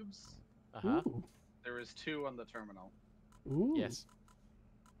 data cubes. Uh-huh. Ooh. There is 2 on the terminal. Ooh. Yes.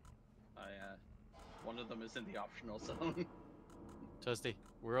 One of them is in the optional zone. Toasty,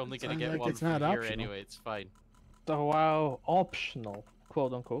 we're only gonna Sounds get like one it's from not here optional. anyway, it's fine. So wow, optional,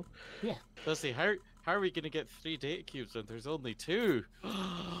 quote unquote. Toasty, how are we gonna get 3 data cubes when there's only 2?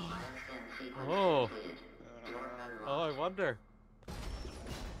 Oh, I wonder.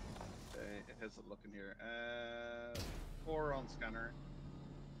 How's it looking here? 4 on scanner.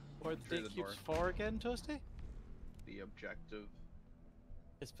 What are the Through data the cubes door. for again, Toasty? The objective.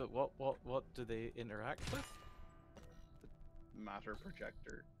 Yes, but what do they interact with? Matter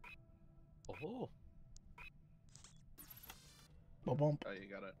projector. Oh, Ba-bump. Oh, you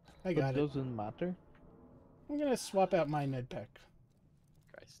got it. I got But it. doesn't matter. I'm gonna swap out my Ned pack.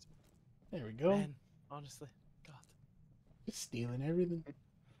 Christ. There we go. Man, honestly, God. Just stealing everything.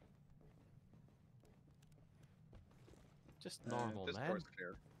 Just normal, this man. door's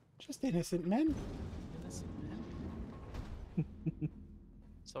clear. Just innocent men. Innocent man.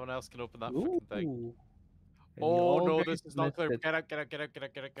 Someone else can open that fucking thing. Ooh. And you Oh all no, guys this is not clear. missed it. Get out, get out, get out, get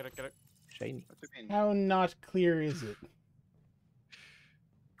out, get out, get out, get out. Shiny. What do you mean? How not clear is it?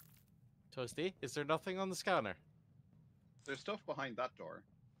 Toasty, is there nothing on the scanner? There's stuff behind that door,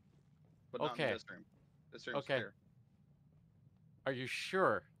 but not Okay. in this room. This room's Okay. clear. Are you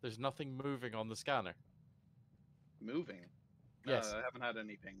sure there's nothing moving on the scanner? Moving. Yes. I haven't had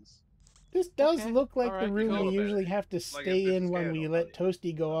any pings. This does Okay, look like alright, the room go we with it. usually have to Like, if stay it's in when scared, we I'll let tell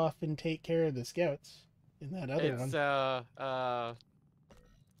Toasty go off and take care of the scouts. In that other It's one.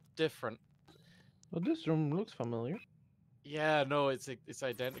 different. Well, this room looks familiar. Yeah, no, it's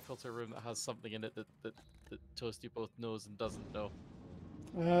identical to a room that has something in it that Toasty both knows and doesn't know.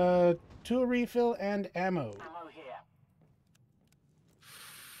 Tool refill and ammo. Ammo here.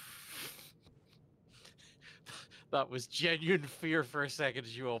 That was genuine fear for a second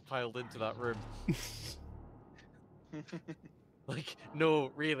as you all piled into that room. Like,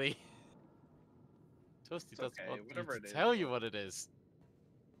 no, really. Toasty doesn't okay, want me whatever to it is, tell you look. what it is.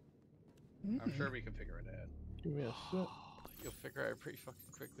 I'm sure we can figure it out. Give me a sec. You'll figure it out pretty fucking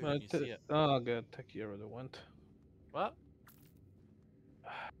quickly Uh, when you see it. Oh god, Techie already went. What?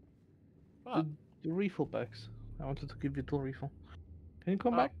 What? The refill packs. I wanted to give you the refill. Can you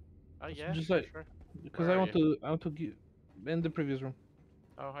come Oh, back? Oh yeah, just sure, like- sure. Because Where I are want to give in the previous room.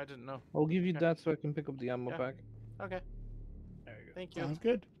 Oh, I didn't know. I'll give you Okay. that so I can pick up the ammo Yeah. pack. Okay, There you go. thank you. Sounds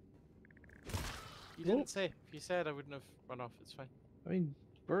good. You Cool. didn't say. If you said, I wouldn't have run off. It's fine. I mean,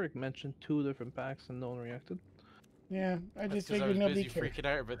 Burrick mentioned 2 different packs and no one reacted. Yeah, I That's just 'cause I figured was nobody busy cared. freaking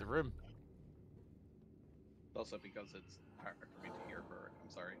out about the room. Also because it's hard for me to hear Burke. I'm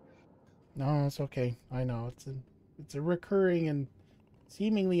sorry. No, it's okay. I know it's a recurring and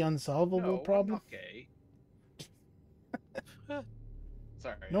seemingly unsolvable No, I'm problem. not gay.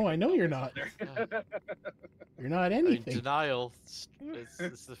 Sorry. No, I couldn't know help you're myself not. there. You're not I mean, anything. denial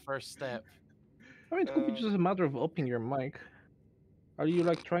is the first step. I mean, it could be just a matter of opening your mic. Are you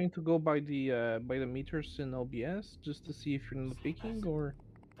like trying to go by the meters in OBS just to see if you're not peaking, or?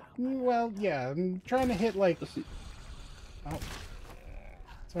 Well, yeah, I'm trying to hit like. See, Oh,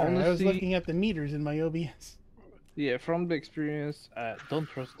 sorry, I was honestly, looking at the meters in my OBS. yeah, from the experience, don't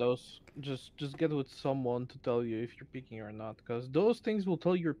trust those. Just get with someone to tell you if you're peaking or not, because those things will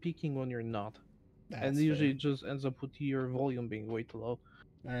tell you're peaking when you're not, and That's usually fair. it just ends up with your volume being way too low.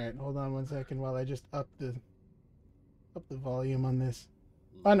 All right, hold on 1 second while I just up the volume on this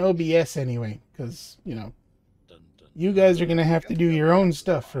on OBS anyway, because Dun, dun. you guys are gonna have to do Guess your the own OBS is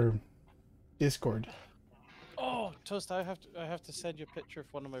stuff fine. for Discord. Oh, Toast! I have to send you a picture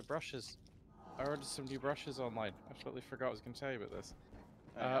of one of my brushes. I ordered some new brushes online. I totally forgot I was going to tell you about this.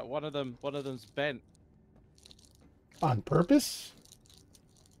 Yeah. One of them's bent. On purpose?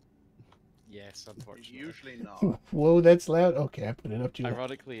 Yes, unfortunately. Usually not. Whoa, that's loud. Okay, I put it up too loud.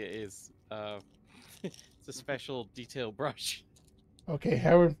 Ironically, it is. It's a special detail brush. Okay,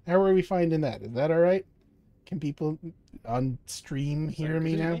 how are we finding that? Is that all right? Can people on stream hear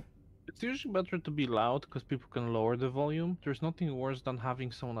me now? It's usually better to be loud because people can lower the volume. There's nothing worse than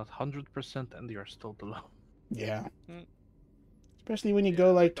having someone at 100% and they are still too loud. Yeah. Mm. Especially when you Yeah,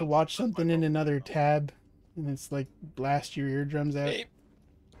 go like, to that's watch my something in problem, another you know. tab, and it's like blast your eardrums out. Hey,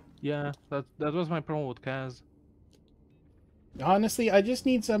 Yeah, that was my problem with Kaz. Honestly, I just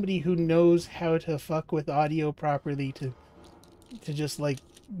need somebody who knows how to fuck with audio properly to just like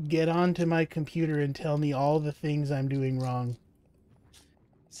get onto my computer and tell me all the things I'm doing wrong.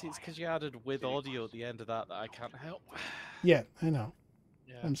 see, it's because you added with audio at the end of that I can't help. Yeah, I know.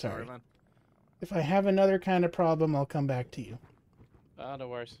 Yeah, I'm sorry. man. If I have another kind of problem, I'll come back to you. No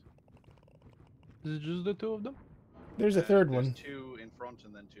worries. Is it just the two of them? There's a third There's one. 2 in front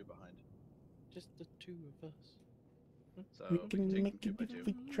and then 2 behind. Just the two of us. So We we can take make them it 2 if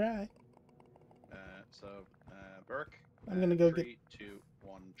by 2. we try. So Burke. I'm gonna go 3, get. 2,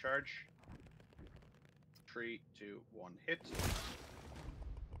 1 charge. 3, 2, 1 hit.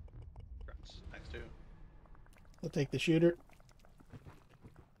 Grant. Next 2. I'll take the shooter.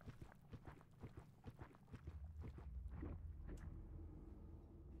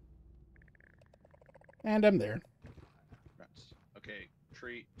 And I'm there. Grant. Okay.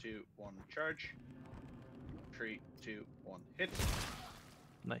 3, 2, 1 charge. 3, 2, 1 hit.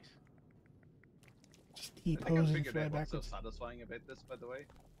 Nice. Just I think I T-pose and figured fly out what's so backwards. satisfying about this, by the way.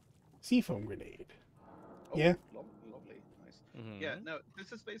 Seafoam grenade. Oh, Yeah. Lovely. Nice. Mm-hmm. Yeah, no,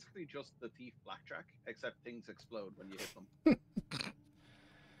 this is basically just the Thief Blackjack, except things explode when you hit them.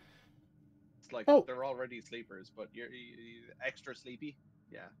 It's like Oh. they're already sleepers, but you're extra sleepy.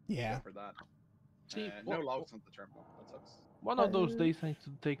 Yeah. Yeah. Go for that. See, No logs on the terminal. That sucks. one of those days I need to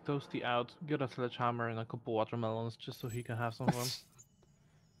take Toasty out, get a sledgehammer and a couple watermelons just so he can have some fun.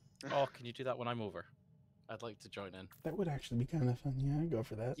 Oh, can you do that when I'm over? I'd like to join in. That would actually be kind of fun. Yeah, I'd go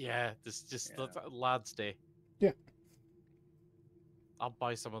for that. Yeah, this just Yeah. that's lads' day. Yeah. I'll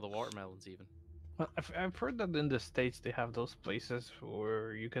buy some of the watermelons even. Well, I've heard that in the States they have those places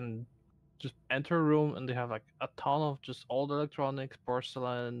where you can just enter a room and they have like a ton of just all the electronics,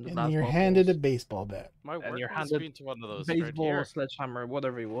 porcelain, And glass you're bottles, handed a baseball bat. My and you're workmate's handed been to one of those around baseball, here. sledgehammer,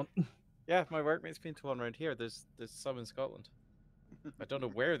 whatever you want. Yeah, my workmate's been to one around here. There's some in Scotland. I don't know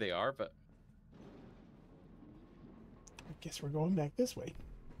where they are, but I guess we're going back this way.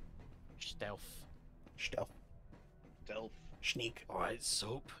 stealth. Stealth. Stealth. Sneak. All right,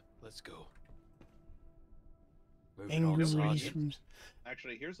 soap. Let's go. Angry Sergeant. rooms.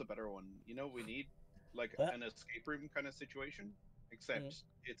 Actually, here's a better one. You know what we need? Like What? an escape room kind of situation, except Mm.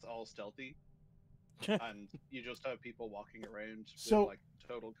 it's all stealthy, and you just have people walking around So- with like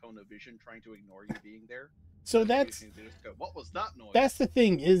total cone of vision, trying to ignore you being there. So And that's occasionally they just go, "What was that noise?" the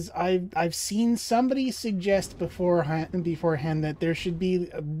thing is I've seen somebody suggest beforehand that there should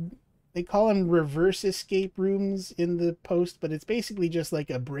be they call them reverse escape rooms in the post, but it's basically just like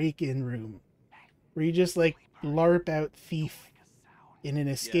a break-in room where you just like LARP out thief in an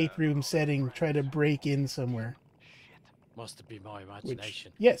escape Yeah. room setting, try to break in somewhere. Must have been my Which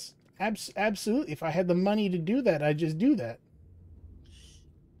imagination. yes, absolutely. If I had the money to do that, I'd just do that.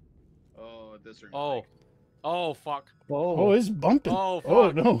 Oh, this room. Oh, fuck. Oh, it's bumping. Oh, Oh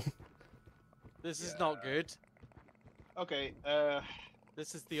fuck. no. This is not Yeah. good. Okay.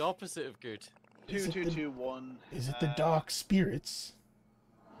 This is the opposite of good. Is it 2, the- 2, 2, 1. Is it the dark spirits?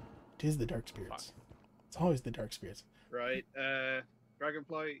 It is the dark spirits. It's always the dark spirits. Right.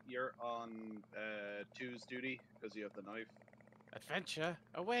 Dragonfly, you're on 2's duty because you have the knife. Adventure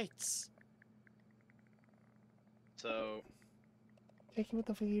awaits. So, Techie, what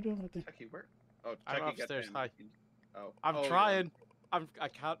the fuck are you doing with there? Techie, where? Oh, I'm Techie, get upstairs, down. hi. Oh, I'm oh, you're trying. I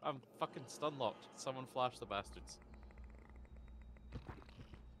can't. I'm fucking stun locked. Someone flash the bastards.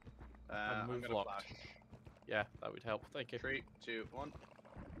 I'm move gonna locked. flash. Yeah, that would help. Thank you. 3, 2, 1.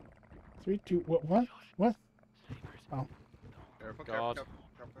 3, 2, what? What? What? Careful, God. careful,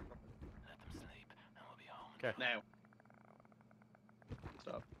 careful. Let them sleep, and we'll be home. Okay, Now.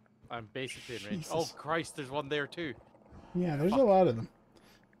 Stop. I'm basically in range. Jesus. Oh Christ, there's one there too. Yeah, there's a Fuck. lot of them.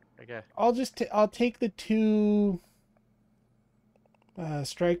 Okay. I'll take the 2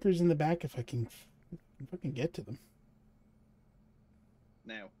 strikers in the back if I can get to them.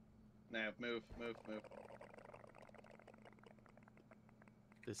 Now. Now, move.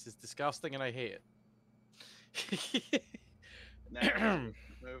 This is disgusting and I hate it. Now,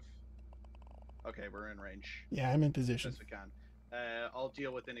 move. Okay, we're in range. Yeah, I'm in position. As we can. I'll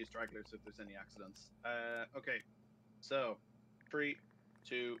deal with any stragglers if there's any accidents. Okay. So, 3,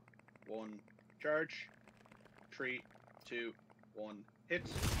 2, 1, charge. 3, 2, 1, hit.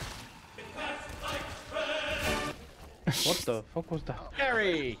 What the fuck was that?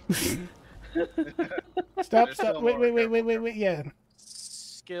 Harry! Stop, There's stop. still Wait, more. wait. Yeah.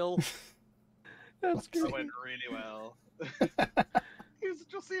 Skill. That's That great. went really well. He was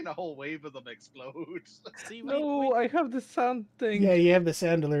just seeing a whole wave of them explode. See, No, I have the sound thing. Yeah, you have the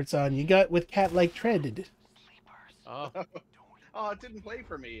sound alerts on. You got with cat-like treaded. Oh, Oh, it didn't play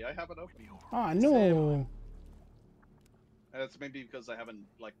for me. I have it open. Oh, no. That's maybe because I haven't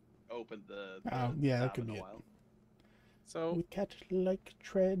opened the Oh, yeah, that tab could in be a it. while. so With cat-like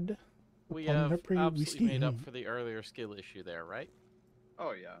tread. we upon have her pretty absolutely made up steam. for the earlier skill issue there, right?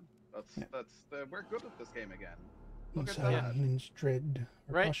 Oh yeah, we're good at this game again. Look at Inside that. Lynn's dread.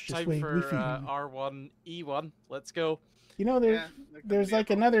 Her Right, cautious time way we for feel. R1, E1. Let's go. You know, Yeah, there's like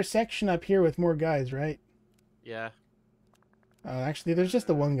another section up here with more guys, right? Yeah, Actually, there's just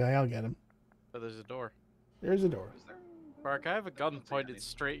the one guy. I'll get him. but there's a door. There's a door. Is there? Mark, I have a gun don't see pointed any.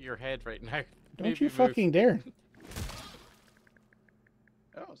 straight at your head right now. Don't Maybe you move. fucking dare.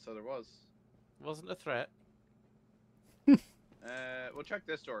 Oh, so there was. Wasn't a threat. We'll check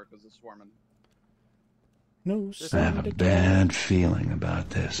this door because it's swarming. No I I have sound a at bad feeling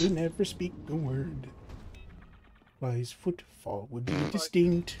about all. this. We never speak a word. While his footfall would be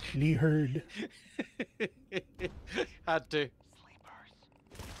distinctly heard. Had to. Sleepers.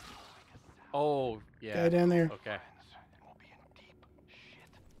 Oh, yeah. Guy down there. Okay. And we'll be in deep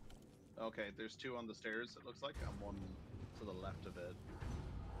shit. Okay, there's 2 on the stairs. It looks like, and 1 to the left of it.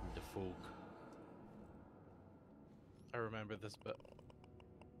 The folk. I remember this bit.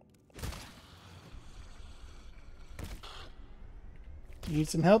 You need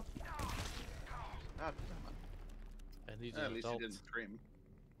some help? Ah, damn I need it. At an least adult. you didn't scream.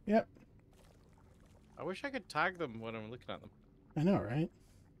 Yep. I wish I could tag them when I'm looking at them. I know, right?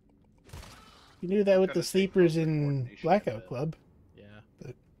 You do that with Gotta the take sleepers closer in coordination a Blackout bit. Club. Yeah.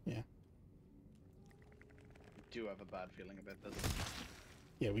 I do have a bad feeling about this.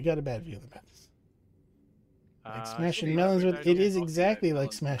 Yeah, we got a bad feeling about this. Like Uh, smashing should we melons have with... it It down is here? exactly like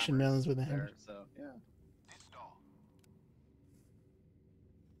Melons and smashing hammers melons with a hammer. there, so, yeah. This door.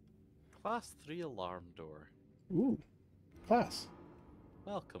 Class 3 alarm door. Ooh. Class.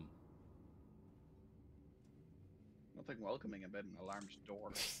 Welcome. Nothing welcoming about an alarmed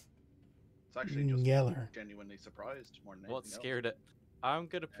door. It's actually just Geller. genuinely surprised more than What anything scared it? I'm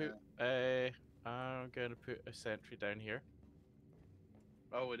gonna put a sentry down here.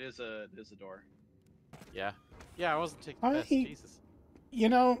 else. Oh, it is a door. Yeah. Yeah, I wasn't taking I- piss. Jesus. You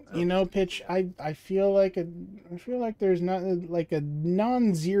know, Pitch. I feel like there's not like a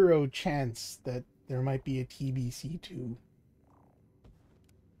non-zero chance that there might be a TBC2.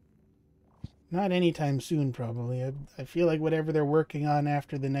 Not anytime soon, probably. I feel like whatever they're working on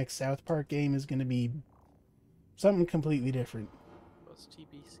after the next South Park game is going to be something completely different. What's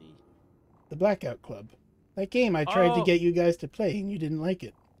TBC? The Blackout Club. That game I tried to Oh! get you guys to play, and you didn't like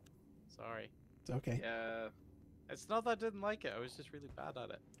it. Sorry. It's okay. Yeah, It's not that I didn't like it. I was just really bad at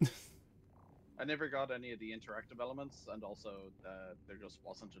it. I never got any of the interactive elements, and also there just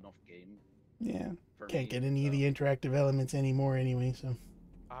wasn't enough game Yeah. for me. Can't get any of so- the interactive elements anymore anyway, so...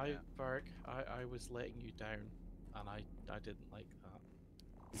 I, Berg, I was letting you down, and I didn't like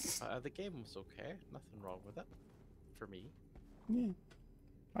that. The game was okay. Nothing wrong with it. For me. Yeah.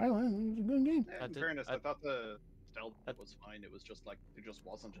 I like it. It was a good game. Yeah, I in did- fairness, I- I thought the stealth I- was fine. It was just like there just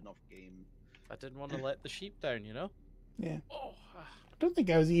wasn't enough game. I didn't want to let the sheep down, you know? Yeah. Oh, I don't think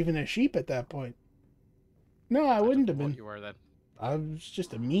I was even a sheep at that point. No, I don't wouldn't know have what been. you were then. I was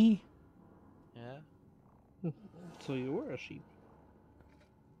just a me. Yeah. So you were a sheep.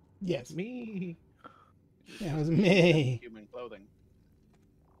 Yes. Me. Yeah, it was Just a sheep in me. human clothing.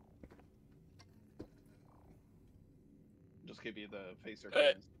 Just give you the face or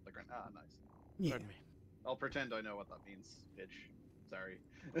appearance. Like, ah, nice. Yeah. Pardon me. I'll pretend I know what that means. Bitch. Sorry.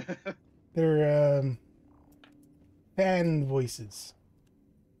 They're fan voices.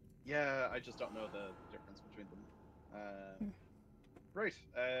 Yeah, I just don't know the difference between them. Right.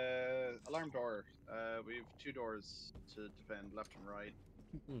 Alarm door. We've 2 doors to defend, left and right.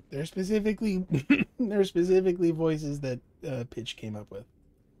 They're specifically they're specifically voices that Pitch came up with.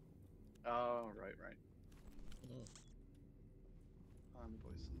 Oh, right.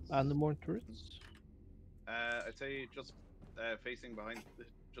 Voices. And more turrets. I'd say just facing behind,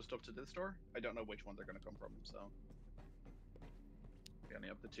 just up to this door. I don't know which one they're going to come from, so we only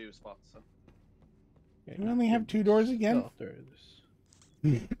have the 2 spots. So We only have 2 doors again. Oh, there it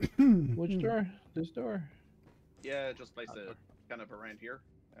is. Which door? This door. yeah, just place it kind of around here,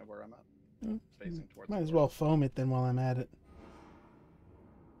 where I'm at, facing towards. Might the as door. well foam it then while I'm at it.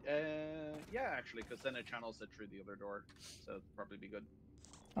 Yeah, actually, because then it channels it through the other door, so it'd probably be good.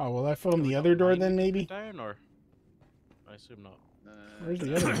 Oh, will I foam Can we the not other door mine then to maybe? go down, or I assume not. Where's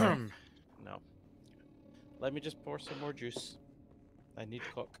the other door? No. Let me just pour some more juice. I need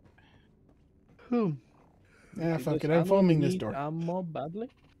cook. Yeah, Does fuck it. I'm ammo foaming this need door. Ammo badly?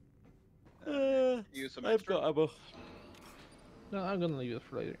 Use some I've extra. got ammo. No, I'm gonna leave it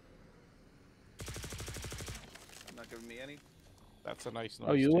for later. Not giving me any. That's a nice noise.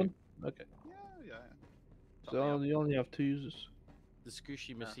 Oh, you too. won? Okay. Yeah. So you only have 2 uses. The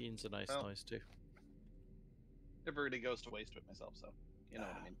squishy machine's a nice well. noise too. Never really goes to waste with myself, so you know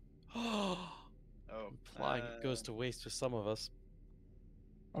what I mean. Oh, Implying it goes to waste for some of us.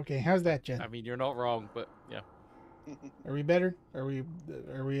 Okay, how's that, Jen? I mean, you're not wrong, but yeah. Are we better? Are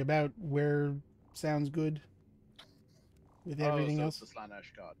we about where sounds good with everything so else? it's the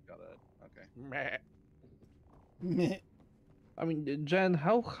Slanesh god. Got it. Okay. Meh. Meh. I mean, Jen,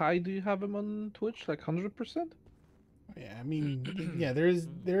 how high do you have him on Twitch? Like 100%? Yeah, I mean, yeah, there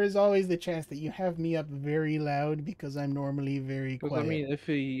is always the chance that you have me up very loud because I'm normally very Because quiet. I mean, if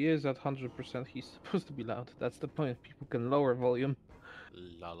he is at 100%, he's supposed to be loud. That's the point. People can lower volume.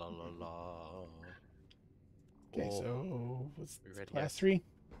 La la la la. Okay, Oh. so what's We ready class yet? 3?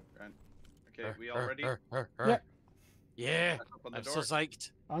 Okay, we all ready? Yeah. Yeah. Back up on the I'm door. so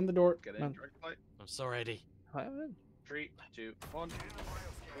psyched. On the door. Get in, Man. Dragonflight. I'm so ready. I haven't. 3, 2, 1.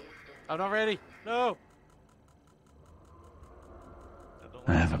 I'm not ready. No. don't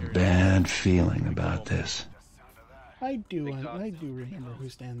I like have a scary bad things. feeling about this. I do Big dog. remember who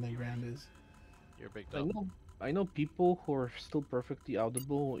Stand Thy Ground is. You're a big I dog. know. I know people who are still perfectly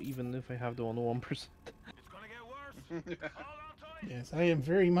audible, even if I have the 1%. Yes, I am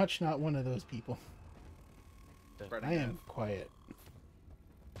very much not one of those people. Spreading I out. am quiet.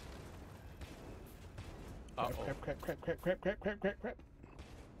 Uh-oh. Crap.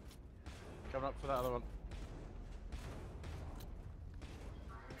 Coming up for that other one.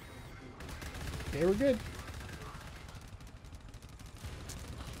 Okay, we're good.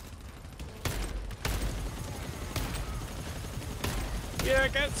 Yeah,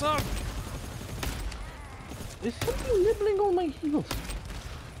 get some! Is something nibbling on my heels?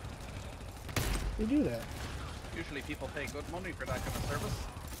 They do that. Usually people pay good money for that kind of service.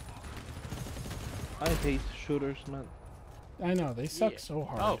 I hate shooters, man. I know, they suck Yeah. so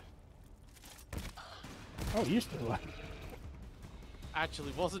hard. Oh, Oh, you're still alive.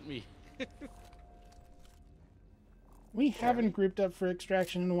 actually wasn't me. We haven't grouped up for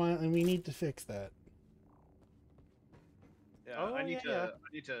extraction in a while, and we need to fix that. Yeah, Oh, I need yeah.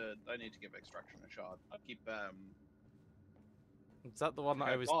 to give extraction a shot. I keep Is that the one that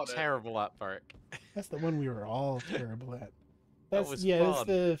I I was bought it. terrible at, Barrick? That's the one we were all terrible at. That That's was that's fun.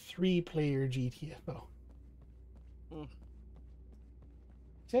 the 3-player GTFO. Mm.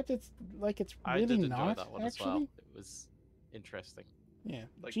 Except it's like it's I really did enjoy not that one actually. as well. It was interesting. Yeah,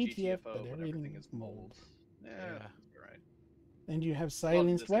 like GTF, GTFO, but everything is is mold. Yeah, Yeah. you're right. And you have A lot of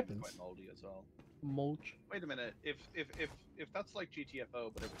silenced this game is weapons. quite moldy as well. Mulch. Wait a minute. If that's like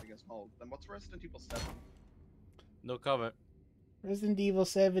GTFO, but everything is mold, then what's Resident Evil 7? No comment. Resident Evil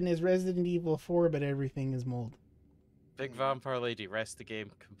 7 is Resident Evil 4, but everything is mold. Big vampire lady, rest the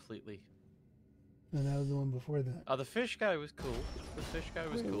game completely. And that was the one before that. Oh, the fish guy was cool. The fish guy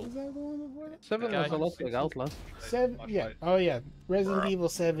was Wait, cool. was that the one before that? 7 guy was a lot who like Outlast. 7, yeah. Oh yeah, Resident Evil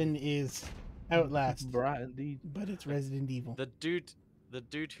 7 is Outlast, Bruh, indeed. but it's Resident Evil. The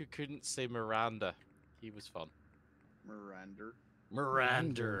dude who couldn't say Miranda, he was fun. Miranda.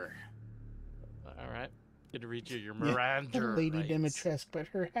 Miranda. All right. Gonna read you your Yeah, Miranda Lady rights. Dimitrescu, but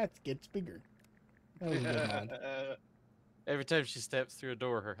her hat gets bigger. That was a good mod. Every time she steps through a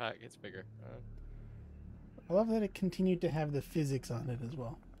door, her hat gets bigger. I love that it continued to have the physics on it as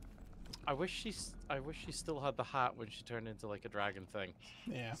well. I wish she still had the hat when she turned into like a dragon thing.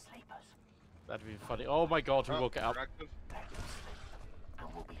 Yeah. Sleepers. That'd be funny. Oh my god, who woke it up? Interactive. Let them sleep, and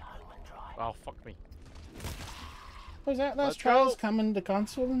we'll be home and dry. Oh fuck me. Was that Let's Last Trials go. coming to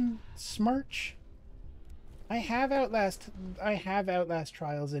console in Smarch? I have Outlast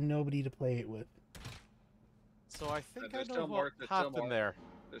Trials and nobody to play it with. So I think I There's know still what more, there's still happened more. there.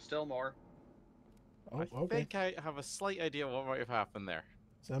 There's still more. Oh, I okay. think I have a slight idea what might have happened there.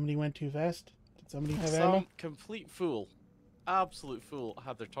 Somebody went too fast. Did somebody have ammo? Some complete fool, absolute fool,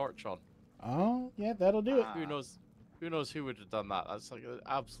 had their torch on. Oh, yeah, that'll do it. Ah. Who knows? Who knows who would have done that? That's like an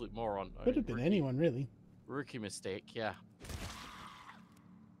absolute moron. Could have been anyone, really. Rookie mistake, yeah.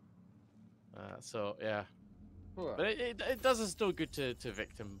 So yeah, but it does us no good to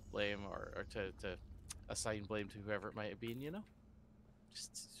victim blame or to assign blame to whoever it might have been. You know,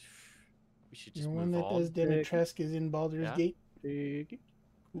 just we should just Your move one that on. does Dimitrescu is in Baldur's Yeah. Gate. Take it.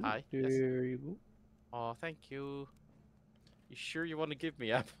 Hi. There Yes. you go. Oh, thank you. You sure you want to give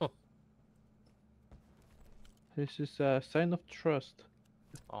me ammo? This is a sign of trust.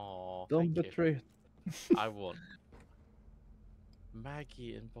 Oh, Don't thank you. betray it. I won't.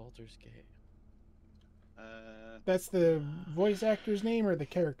 Maggie in Baldur's Gate. That's the voice actor's name or the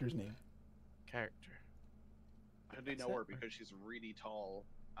character's name? Character. I only know her because she's really tall,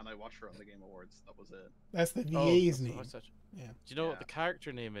 and I watched her on the Game Awards. That was it. That's the Oh, VA's that's the name. voice actor. Yeah. Do you know what Yeah. the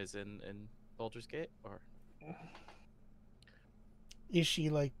character name is in Baldur's Gate? Or Is she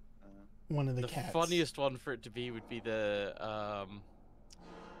like Uh, one of the the cats? funniest one for it to be would be the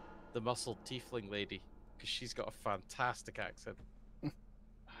muscled tiefling lady, because she's got a fantastic accent. I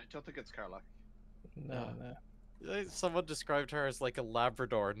don't think it's Carla. No, Yeah. no. Someone described her as like a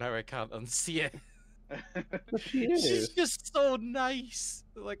Labrador. Now I can't unsee it. But she She's is. just so nice.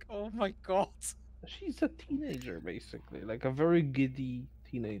 Like, oh my god. She's a teenager, basically. Like a very giddy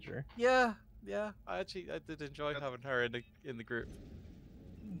teenager. Yeah, I did enjoy That's- having her in the group.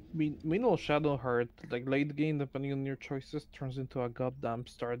 Meanwhile, Shadowheart, like late game, depending on your choices, turns into a goddamn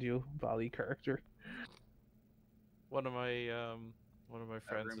Stardew Valley character. One of my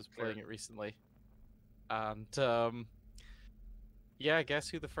friends Room was clear. playing it recently, and yeah, guess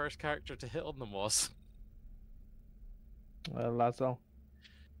who the first character to hit on them was? Lazo.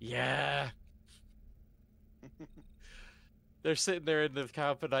 Yeah. They're sitting there in the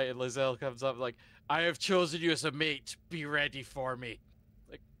camp at night, and Lizelle comes up like, "I have chosen you as a mate. Be ready for me."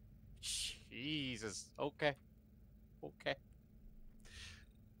 Like, Jesus. Okay.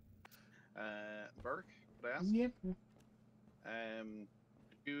 Burke, would I ask? Yep.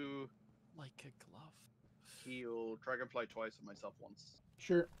 You Like a glove. heal Dragonfly twice and myself once.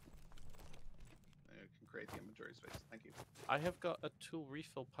 Sure. I can create the inventory space. Thank you. I have got a tool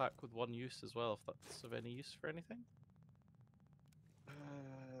refill pack with one use as well, if that's of any use for anything.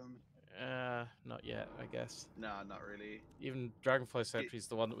 Not yet, I guess. No, not really. Even Dragonfly Sentry's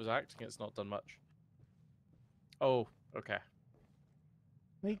the one that was acting, it's not done much. Oh, okay.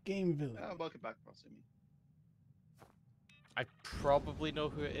 Late game villain. Welcome back, Masumi. I probably know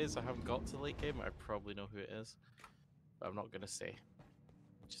who it is. I haven't got to the late game. I probably know who it is. But I'm not going to say.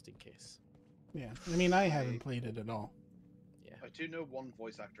 Just in case. Yeah. I mean, I haven't played it at all. Yeah. I do know one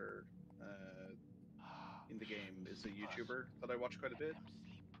voice actor in the game is a YouTuber that I watch quite a bit.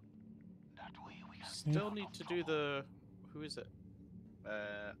 That way we can Still need to do the... Who is it?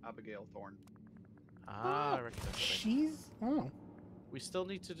 Abigail Thorne. Ah, I recognize that name. She's... Oh. We still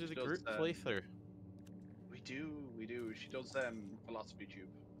need to do the She does, group playthrough. We do. She does Philosophy Tube.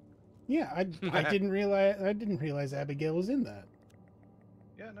 Yeah, I didn't realize Abigail was in that.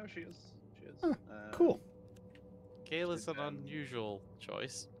 Yeah, no, she is. She is. Huh, Cool. Kayla's an Um, unusual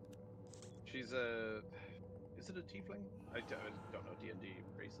choice. She's a. Is it a tiefling? I don't know D&D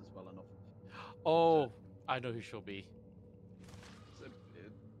races well enough. Oh, I know who she'll be. It's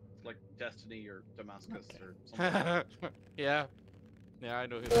like Destiny or Damascus Okay. or something. Yeah. Yeah, I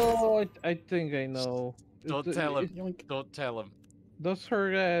know who it is. Oh, I think I know. Don't tell him. Yoink. Don't tell him. Does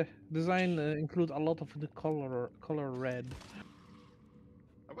her design include a lot of the color red?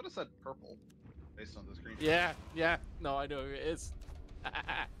 I would have said purple, based on the screen. Yeah. No, I know who it is.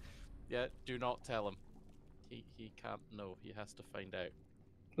 Yeah, do not tell him. He can't know. He has to find out.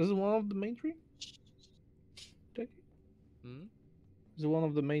 Is it one of the main tree? Take it. Hmm? Is it one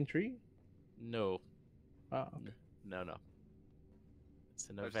of the main tree? No. Ah, okay. No. It's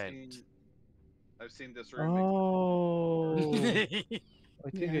an I've event. I've seen this room. Oh, I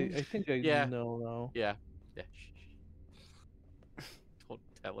Yeah. think I Yeah. know now. Yeah. Yeah. Shh. Don't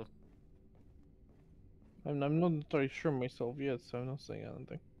tell him. I'm not entirely sure myself yet, so I'm not saying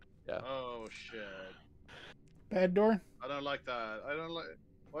anything. Yeah. Oh shit! Bad door? I don't like that. I don't like.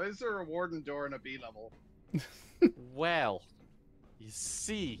 Why is there a warden door in a B level? Well, you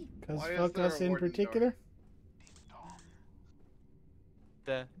see. Because Why is fuck there a us in warden door? particular?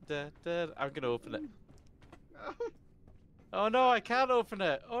 I'm gonna open it. No. Oh no, I can't open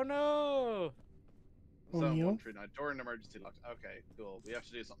it. Oh no. Oh, Zone no. 139. Door and emergency locked. Okay, cool. We have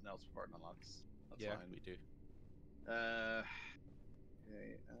to do something else before it unlocks. That's Yeah, fine. we do.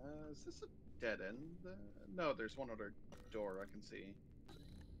 Okay. Is this a dead end? No, there's one other door I can see.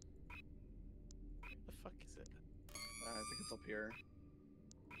 The fuck is it? I think it's up here.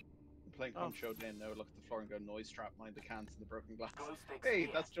 I'm playing Oh. Punch Showdown now. Look at the floor and go noise trap, mind the cans and the broken glass. Ghost Hey,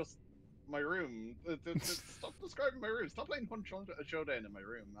 experience. that's just my room. Stop describing my room. Stop playing Punch Showdown in my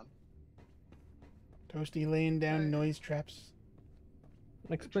room, man. Toasty laying down Hey. noise traps.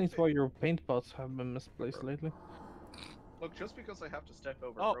 Explains why your paint pots have been misplaced lately. Look, just because I have to step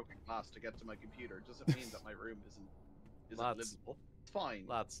over Oh. broken glass to get to my computer doesn't mean that my room isn't Lads. livable. It's fine.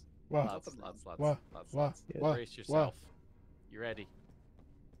 Lads. Whoa. Lads, Nothing wrong. lads, lads, Whoa. lads, Whoa. lads. Yeah. Whoa. Brace yourself. You ready?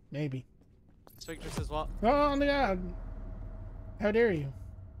 Maybe. Sphincter says what? Oh my god! How dare you?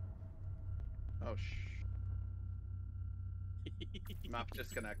 Oh, map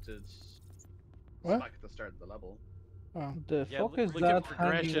disconnected. What? Back at the start of the level. Oh. The Yeah, fuck is look at that hanging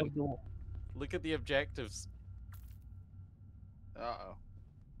progression. off the wall? Look at the objectives. Uh-oh.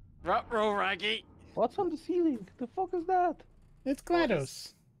 Ruh-roh, Raggy! What's on the ceiling? The fuck is that? It's Bodies.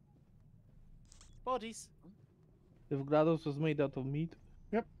 GLaDOS. Bodies. If GLaDOS was made out of meat.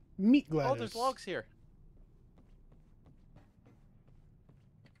 Meat GLaDOS. Oh, there's logs here.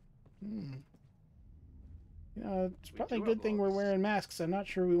 Hmm. You know, it's We probably a do good have thing we're logs. wearing masks. I'm not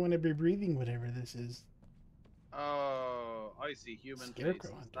sure we want to be breathing whatever this is. Oh, I see human Scarecrow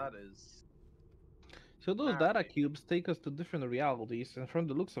faces. hunter. That is... So those Alright. data cubes take us to different realities, and from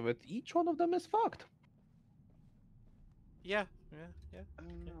the looks of it, each one of them is fucked. Yeah, yeah.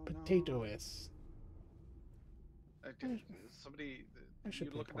 Oh, Potato no. S. Somebody... I should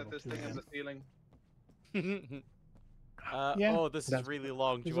You play looking at Portal this 2 thing on again. the ceiling? Yeah, oh, this is that's- really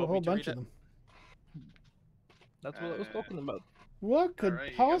long. Do There's you a want whole me to bunch read of it? them. That's what I was talking about. What could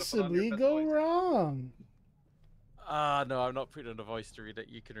Alright, you gotta put on your possibly best go voice. wrong? No, I'm not putting on a voice to read it.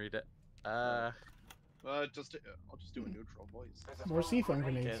 You can read it. I'll just do a neutral voice. There's a More swarm of seafoam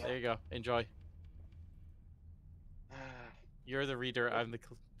grenades. Okay, grenades. there you go. Enjoy. You're the reader. I'm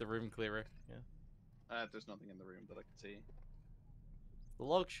the room clearer. Yeah. There's nothing in the room that I can see. The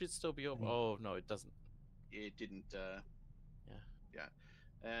log should still be open. Oh no, it doesn't. It didn't. Yeah.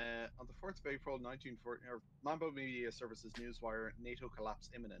 On the 4th of April, 1940, Mambo Media Services Newswire, NATO collapse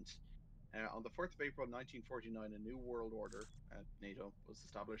imminent. On the 4th of April 1949, a new world order, NATO, was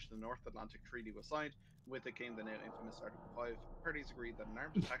established. The North Atlantic Treaty was signed. With it came the now infamous Article 5. Parties agreed that an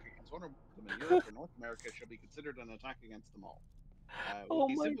armed attack against one of them in Europe or North America shall be considered an attack against them all. With Oh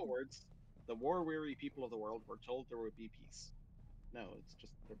these my simple words, the war-weary people of the world were told there would be peace. No, it's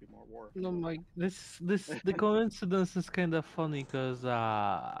just there'd be more war. No, my the coincidence is kind of funny because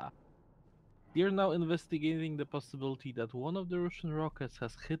they're now investigating the possibility that one of the Russian rockets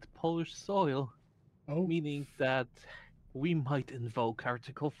has hit Polish soil, Oh, meaning that we might invoke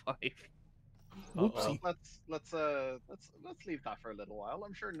Article 5. Well, whoopsie. let's leave that for a little while.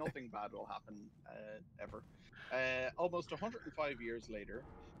 I'm sure nothing bad will happen ever. Almost 105 years later,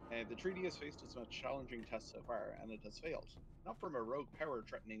 the treaty has faced its most challenging test so far, and it has failed. Not from a rogue power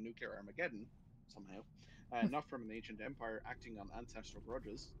threatening nuclear Armageddon, somehow. Not from an ancient empire acting on ancestral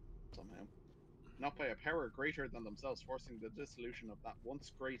grudges, somehow. Not by a power greater than themselves forcing the dissolution of that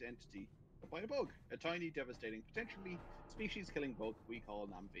once great entity, but by a bug, a tiny, devastating, potentially species-killing bug we call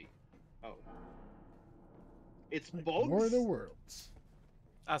Namvi. Oh. It's Like bugs? War of the Worlds.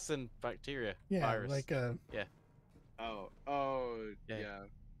 As in bacteria. Yeah, Virus. like Oh, Yeah. yeah.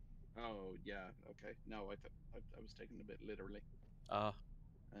 Oh, yeah. Okay. No, I was taking it a bit literally. Uh,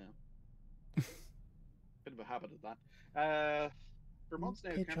 Bit of a habit of that. For months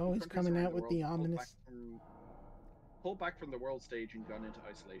now, Pitch always countries coming around out the with world the have ominous. pulled back from the world stage and gone into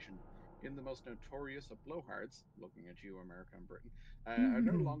isolation. Even the most notorious of blowhards, looking at you, America and Britain, are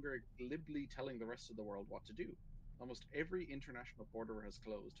no longer glibly telling the rest of the world what to do. Almost every international border has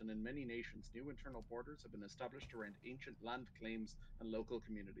closed, and in many nations, new internal borders have been established around ancient land claims and local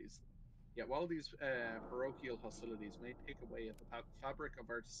communities. Yet while these parochial hostilities may pick away at the fabric of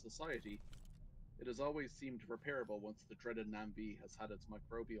our society, it has always seemed repairable once the dreaded Nambi has had its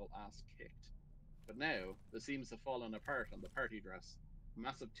microbial ass kicked. But now, the seams have fallen apart on the party dress. A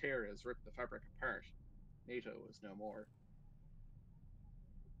massive tear has ripped the fabric apart. NATO is no more.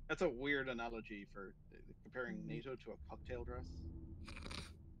 That's a weird analogy for comparing NATO to a cocktail dress.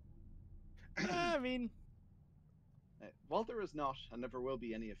 Yeah, I mean, While there is not and never will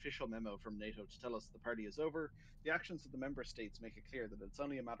be any official memo from NATO to tell us the party is over, the actions of the member states make it clear that it's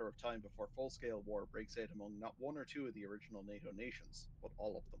only a matter of time before full-scale war breaks out among not one or two of the original NATO nations, but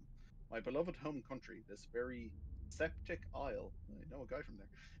all of them. My beloved home country, this very septic isle, I know a guy from there,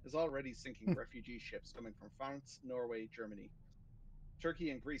 is already sinking refugee ships coming from France, Norway, Germany.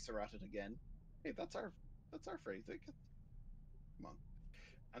 Turkey and Greece are at it again. Hey, that's our phrase. Come on.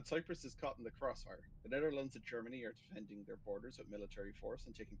 And Cyprus is caught in the crossfire. The Netherlands and Germany are defending their borders with military force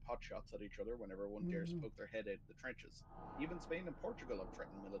and taking pot shots at each other whenever one dares poke their head out of the trenches. Even Spain and Portugal have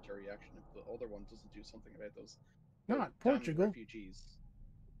threatened military action if the other one doesn't do something about those Not damned Portugal. refugees.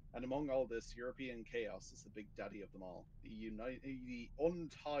 And among all this, European chaos is the big daddy of them all. The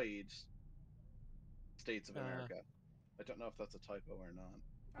untied States of America. I don't know if that's a typo or not.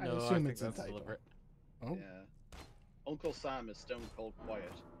 I no, assume I think it's a that's typo. deliberate. Oh, Yeah. Uncle Sam is stone cold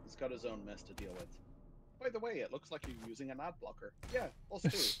quiet. He's got his own mess to deal with. By the way, it looks like you're using an ad blocker. Yeah, us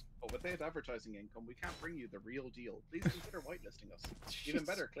too. But without advertising income, we can't bring you the real deal. Please consider whitelisting us. Even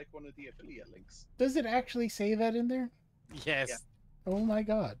better, click one of the affiliate links. Does it actually say that in there? Yes. Oh my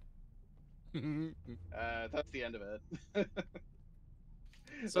god. That's the end of it.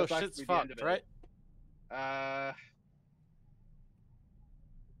 So That's shit's actually the end of fucked, it. right?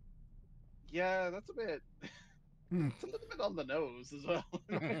 Yeah, that's a bit. It's a little bit on the nose as well.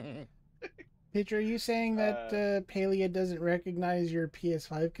 Pitcher, are you saying that Palia doesn't recognize your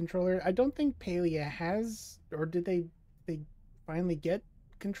PS5 controller? I don't think Palia has, or did they finally get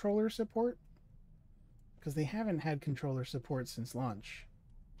controller support? Because they haven't had controller support since launch.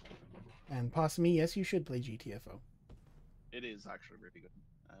 And possibly, yes, you should play GTFO. It is actually really good.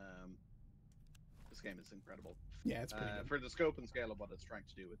 This game is incredible. Yeah, it's pretty good. For the scope and scale of what it's trying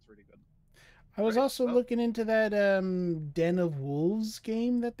to do, it's really good. I was Right, also well- looking into that Den of Wolves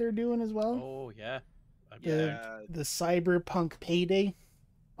game that they're doing as well. Oh yeah. Yeah, The Cyberpunk Payday.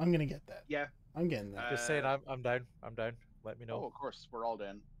 I'm gonna get that. yeah. I'm getting that. Just saying, I'm down. I'm down. Let me Oh, know. of course, we're all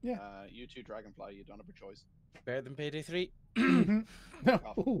down. Yeah. You two, Dragonfly, you don't have a choice. Better than Payday 3. Mhm. No.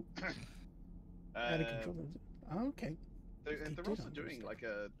 off. Ooh, Uh, out of control. Oh, okay. they're, They they're did also on doing Thursday. like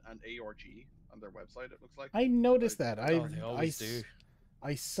an ARG on their website. It looks like. I noticed that. Oh, they always do.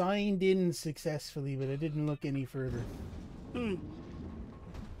 I signed in successfully, but I didn't look any further.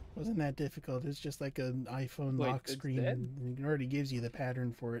 Wasn't that difficult? It's just like an iPhone Wait, lock it's screen, dead? and it already gives you the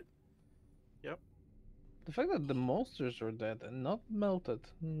pattern for it. The fact that the monsters are dead and not melted.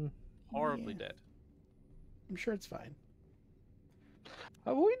 Horribly Yeah. dead. I'm sure it's fine.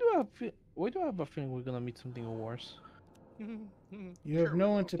 We do have a feeling we're gonna meet something worse. You Sure have we no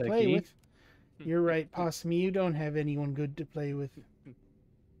will. one to Becky? play with. You're right, Possum. You don't have anyone good to play with.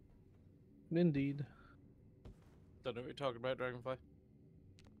 Indeed. Don't know what you're talking about, Dragonfly.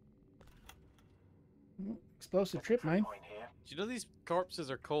 Explosive trip mine. Point here. Do you know these corpses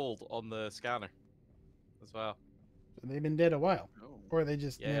are cold on the scanner as well? So they've been dead a while, Oh. or they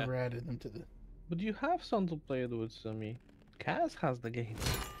just Yeah. never added them to the. But you have some to play it with, Sumi. Kaz has the game.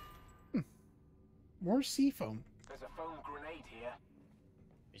 More seafoam. There's a foam grenade here.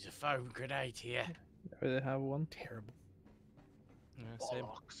 There's a foam grenade here. I already have one. Terrible. Yeah, same.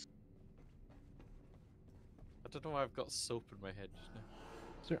 Bollocks. I don't know why I've got soap in my head just now.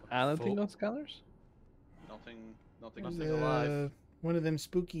 Is there anything Full. on scanners? Nothing. Nothing Was, alive. One of them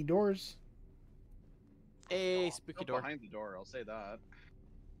spooky doors. Hey, spooky Not door. behind the door. I'll say that.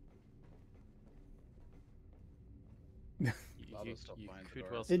 You, lot of you- stuff you behind the could door.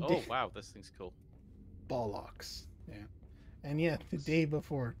 well It oh did. wow, this thing's cool. Bollocks. Yeah. And yeah, the day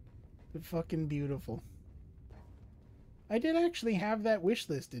before. Fucking beautiful. I did actually have that wish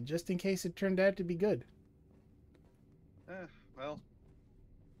listed just in case it turned out to be good. Well.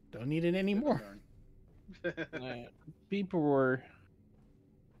 Don't need it anymore. People were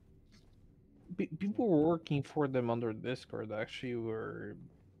people were working for them under Discord. Actually, were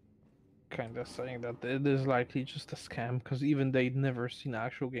kind of saying that it is likely just a scam because even they'd never seen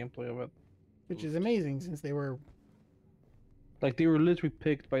actual gameplay of it. Which is amazing since they were. Like they were literally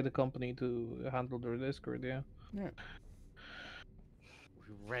picked by the company to handle their Discord. Yeah.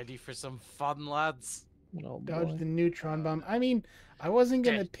 We ready for some fun, lads? No. Dodge the neutron bomb. I mean, I wasn't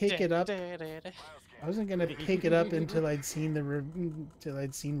gonna pick it up. I wasn't gonna pick it up until I'd seen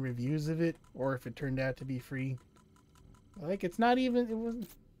seen reviews of it, or if it turned out to be free. Like it's not even. It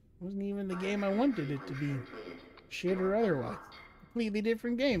wasn't even the game I wanted it to be. Shit or otherwise. Completely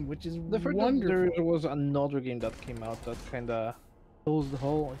different game, which is The fact that wonderful. there was another game that came out that kind of closed the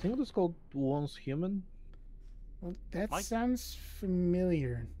whole. I think it was called Once Human. Well, that Mike? sounds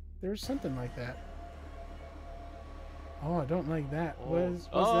familiar. There's something like that. Oh, I don't like that. Oh. What's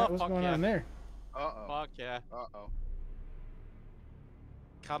Oh, that? What's fuck going yeah. on there? Uh-oh. Fuck yeah. Uh-oh.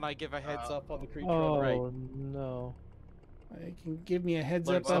 Can I give a heads up on the creature on the right? Oh no. You can give me a heads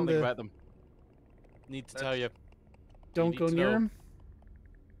Learn up on something the. about them. Need to tell you. Don't need go to near know.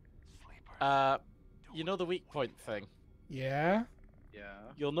 him. You know the weak point thing? Yeah. Yeah.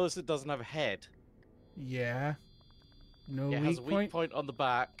 You'll notice it doesn't have a head. Yeah. No It weak has a weak point. point on the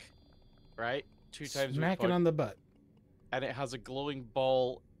back, right? 2 times weak Smack it point. on the butt. And it has a glowing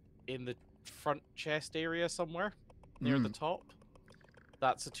ball in the front chest area somewhere near the top.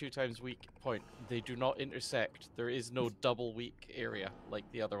 That's a 2 times weak point. They do not intersect. There is no double weak area like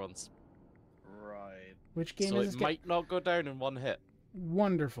the other ones. Right. Which game So is it this? might not go down in one hit.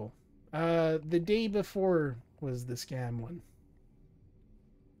 Wonderful. The day before was the scam one.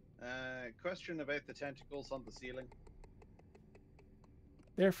 Question about the tentacles on the ceiling.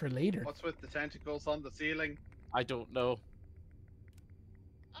 There for later. What's with the tentacles on the ceiling? I don't know.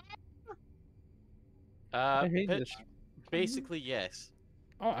 I hate Pitch? this. Basically, yes.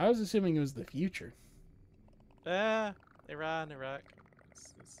 Oh, I was assuming it was the future. Iran, Iraq.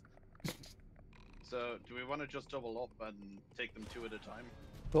 It's- So, do we want to just double up and take them 2 at a time?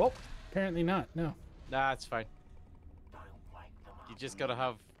 Oh, Apparently not. No. Nah, it's fine. You just gotta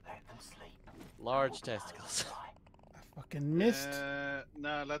have large testicles. I fucking missed.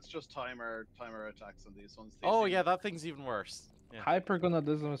 No, let's just time our attacks on these ones. They Oh seem- yeah, that thing's even worse. Yeah.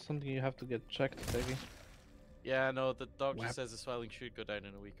 hypergonadism is something you have to get checked, baby. Yeah, no, the doctor Whap. says the swelling should go down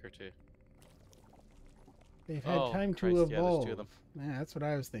in a week or 2. They've had Oh, time Christ, to yeah, there's evolve. 2 of them. Yeah, that's what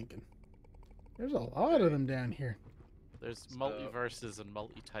I was thinking. There's a lot of them down here. There's So- multiverses and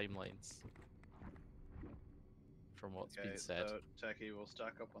multi-timelines. From what's Okay, been said. so Techie will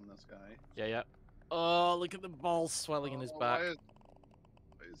stack up on this guy. Yeah, yeah. Oh, look at the balls swelling in his Oh, back.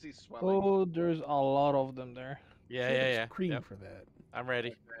 why is he swelling? Oh, there's a lot of them there. Yeah, Sure, yeah, there's yeah. cream Yep, for that. I'm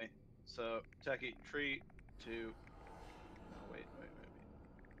ready. Okay, so Techie, 3, 2. Oh, wait.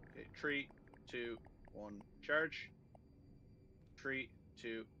 Okay, 3, 2, 1, charge. 3,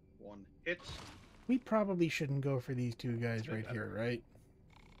 2, 1, hit. We probably shouldn't go for these 2 guys right here, right?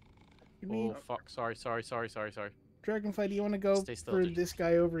 Oh, fuck. Sorry. Dragonfly, do you want to go Stay still, for dude. this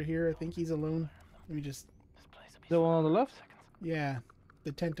guy over here? I think he's alone. Let me just... The one on the left? Yeah,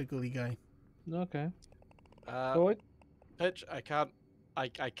 the tentacle-y guy. Okay. Oh, Wait. Pitch, I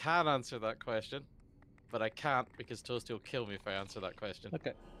can answer that question, but I can't because Toasty will kill me if I answer that question.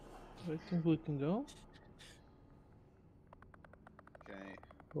 Okay. I think we can go. Okay,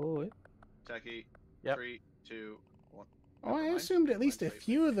 Oh, wait. Techie, Yep. 3, 2, 1. Oh, I Never mind. assumed at least a Wait.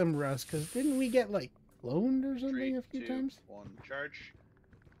 few of them, Russ, because didn't we get, like, cloned or something 3, a few 2, times? 1, charge.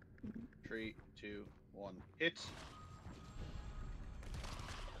 3, 2, 1, hit.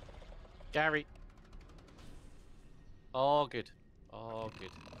 Gary. Oh, good. Oh, good.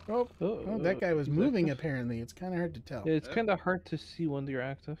 Oh, oh, that guy was he's moving, active. apparently. It's kind of hard to tell. Yeah, it's Yep. kind of hard to see when they're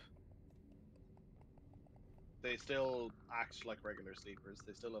active. They still act like regular sleepers.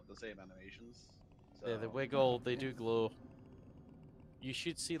 They still have the same animations. So... Yeah, they wiggle, they do glow. You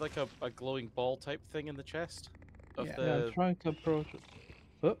should see like a glowing ball type thing in the chest of Yeah. the. Yeah, I'm trying to approach it.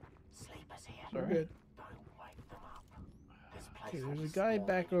 Oh, We're sorry. good. Okay, there's a guy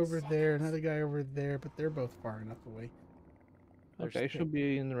back over there, another guy over there, but they're both far enough away. There's Okay, should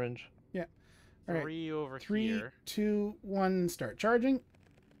be in range. All right, 3 over 3, here. 2, 1, start charging.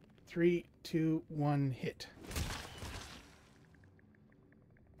 3, 2, 1, hit.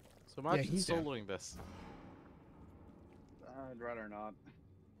 So imagine he's down. soloing this. I'd rather not.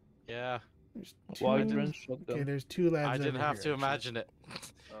 Yeah, There's Wide 2. range shotgun. Okay, there's 2 lads I didn't over have here, to actually. imagine it.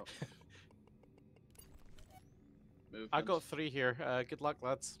 Oh. Movement. I got 3 here. Good luck,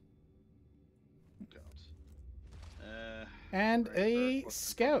 lads. God. And right, a what's in front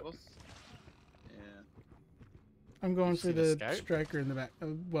scout. of us? Yeah. I'm going You for see the the scout? striker in the back.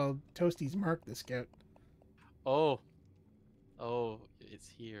 Well, Toasty's marked the scout. Oh. Oh, it's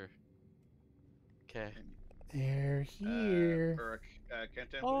here. Okay. They're here. Burke, count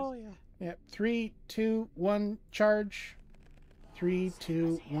down, Oh, please. yeah. Yep. 3, 2, 1, charge. 3,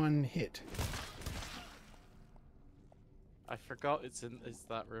 2, 1, hit. I forgot it's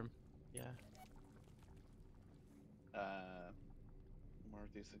that room. Yeah. More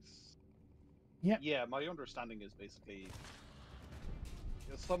D6. Yep. Yeah, my understanding is basically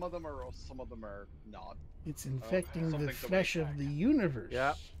some of them are us, some of them are not. It's infecting something the to flesh wait of back. the universe.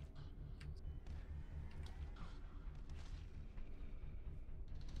 Yeah.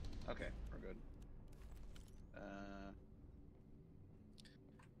 Okay, we're good.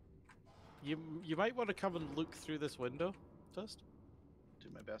 You might want to come and look through this window, Dust. Do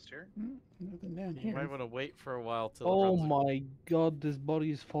my best here. Nothing down You here. might want to wait for a while till. Oh it runs my god, this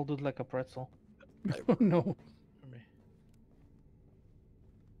body is folded like a pretzel. Oh no. over me.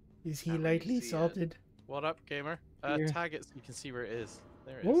 Is he Can't really lightly see it. salted? What up, gamer? Here. Tag it so you can see where it is.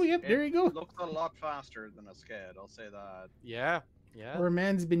 There it is. Oh, yep, there you go. It looks a lot faster than a sked, I'll say that. Yeah. Yeah. Or a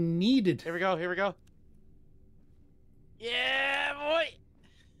man's been needed. Here we go. Here we go. Yeah, boy.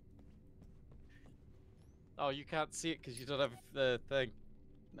 Oh, you can't see it because you don't have the thing.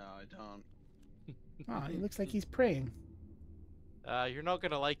 No, I don't. Ah, he looks like he's praying. You're not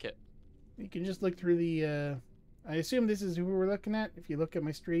gonna like it. You can just look through the, I assume this is who we're looking at, if you look at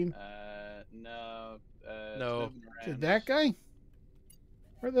my stream. No. It's No. moving Is around. it that guy?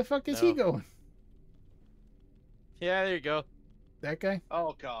 Where the fuck is No. he going? Yeah, there you go. That guy?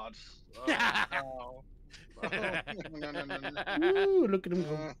 Oh god. Oh, no. Oh, no. Ooh, look at him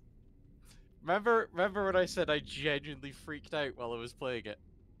go. Remember when I said I genuinely freaked out while I was playing it?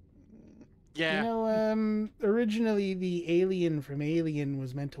 Yeah. You know, originally the alien from Alien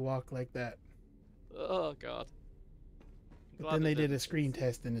was meant to walk like that. Oh god. But Glad then it they did a didn't. screen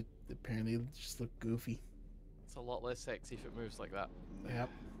test and it apparently just looked goofy. It's a lot less sexy if it moves like that. Yep.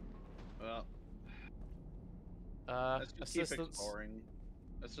 Well, let's just keep Assistance. exploring.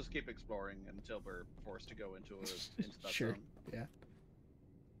 Let's just keep exploring until we're forced to go into that Sure. zone. Yeah.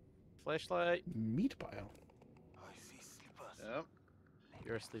 Flashlight. Meat pile. Yep.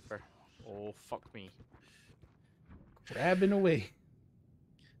 You're a sleeper. Oh fuck me. Grabbing away.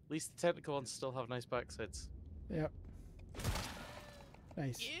 At least the technical ones still have nice backsides. Yep.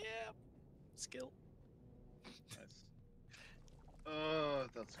 Nice. Yeah. Skill. Nice. Oh,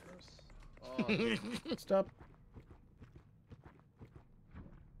 that's gross. Oh, Stop.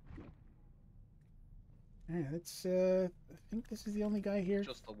 Yeah, that's, I think this is the only guy here.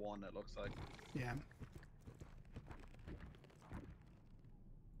 just the one, it looks like. Yeah.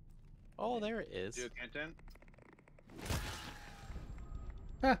 Oh, there it is. Do a countdown.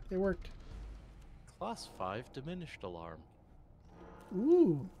 Ah, it worked. Class 5 diminished alarm.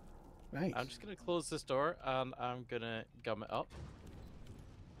 Ooh. Nice. I'm just gonna close this door and I'm gonna gum it up.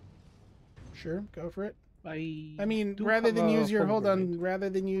 Sure, go for it. I mean, do rather have than a use your, foam hold grenade. on, rather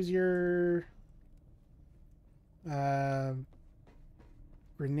than use your,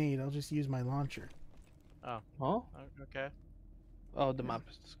 grenade, I'll just use my launcher. Huh? Oh, okay. Oh, the map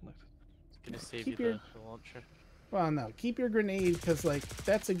is disconnected. It's gonna save Keep you your- the launcher. Well, no, keep your grenade, because, like,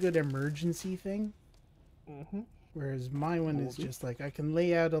 that's a good emergency thing. Mm-hmm. Whereas my one is Will do. just like, I can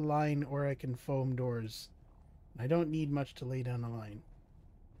lay out a line or I can foam doors. I don't need much to lay down a line.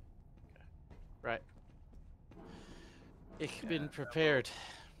 Right. Ich bin Yeah, prepared.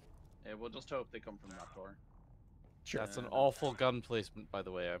 Yeah, we'll just hope they come from that door. Sure. That's an awful gun placement, by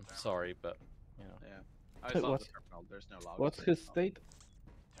the way. I'm sorry, but you know, Yeah. I saw What? the terminal. There's no log. What's his state?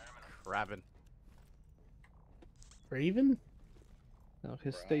 crabbing. Raven? No,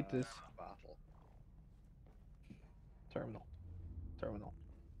 his state is Battle. terminal. Terminal.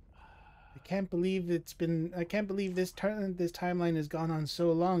 I can't believe I can't believe this timeline has gone on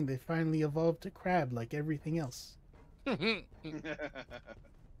so long. They finally evolved to crab like everything else. God.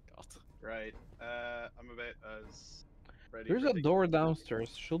 Right. I'm about as ready. There's for a taking door control.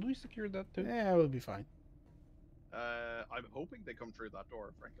 downstairs. Should we secure that too? Yeah, we'll be fine. I'm hoping they come through that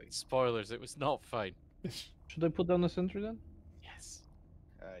door, frankly. Spoilers, it was not fine. Should I put down the sentry then? Yes.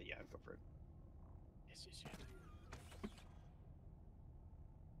 Yeah, go for it. Yes, you should.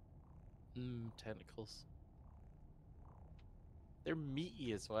 Tentacles. They're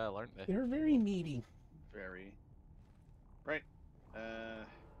meaty as well, aren't they? They're very meaty. Very. Right.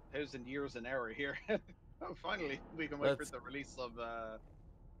 How's in years an hour here? Oh, finally, we can wait Let's- for the release of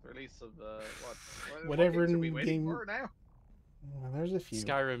what Whatever games are we waiting game- for now? Well, there's a few.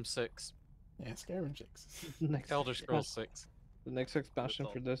 Skyrim 6. Yeah, Skyrim 6. Next Elder Scrolls 6. The next expansion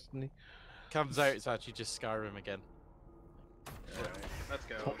all. for Destiny. Comes out, it's actually just Skyrim again. Alright, let's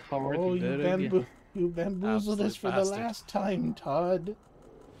go. Howard, Oh, you you, did it again. you bamboozled us Absolute for bastard. the last time, Todd.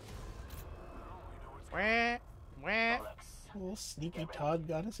 Wah, wah. Oh, sneaky Todd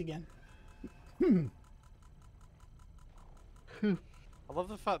got us again. Hmm. I love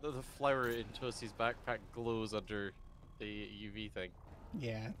the fact that the flower in Tosi's backpack glows under the UV thing.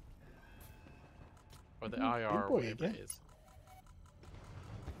 Yeah. Or the Mhm, IR, good or boy whatever again. it is.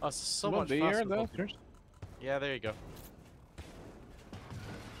 Oh, it's so Well, much the faster. air with all- downstairs. Yeah, there you go.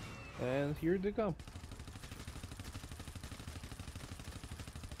 And here they come.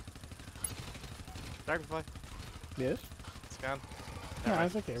 Dragonfly, Yes. scan. No,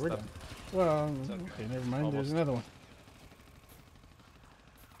 Alright, that's okay. We're stop. done. Well, It's okay. okay, never mind. Almost. There's another one.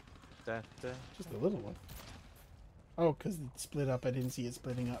 Da, da. Just a little one. Oh, because it split up. I didn't see it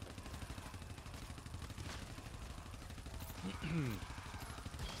splitting up.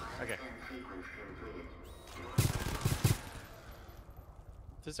 Okay.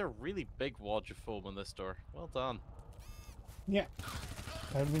 There's a really big wad of foam on this door. Well done. Yeah.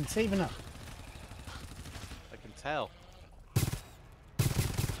 I've been saving up. I can tell.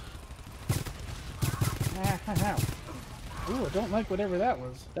 Ah, ha, ha. Ooh, I don't like whatever that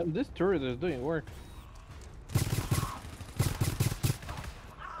was. Damn, this turret is doing work.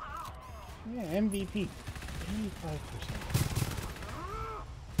 Yeah, MVP.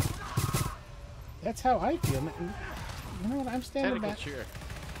 85%. That's how I feel, man. You know what? I'm standing Technical back. shooter.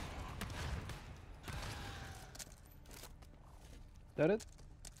 Is that it?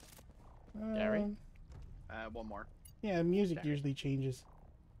 Gary? One more. Yeah, music Gary. usually changes.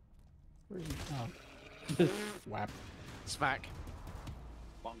 Where's he? Oh. Whap. Smack.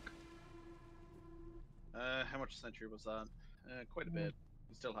 Bonk. How much century was that? Quite a bit.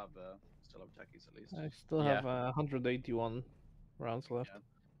 We still have techies at least. I still Yeah. have 181 rounds left.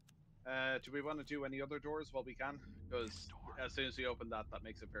 Do we want to do any other doors while we can? Because as soon as we open that, that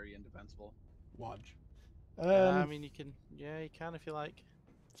makes it very indefensible. Watch. I mean, you can. Yeah, you can if you like.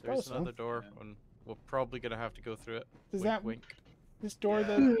 There's suppose so. another door, Yeah. and we're probably gonna have to go through it. Does wink, that wink. this door Yeah.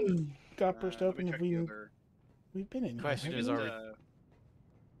 that got burst Let me open? check Have the we? other. We've been in. here, Question haven't is, we? are we?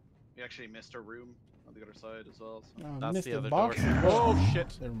 We actually missed a room on the other side as well. So. Oh, That's missed the a other box. door. Oh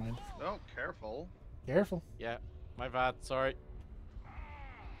shit! Never mind. Oh, careful. Careful. Yeah, my bad. Sorry.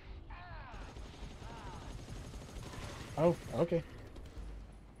 Oh, okay.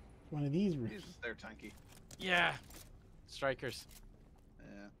 One of these rooms. Jesus, they're tanky. Yeah. Strikers.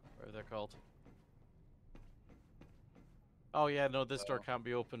 Yeah. Whatever they're called. Oh yeah, no, this door Oh. can't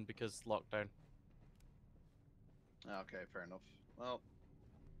be opened because lockdown. Okay, fair enough. Well.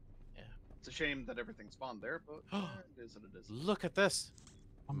 Yeah. It's a shame that everything spawned there, but it is what it is. Look at this.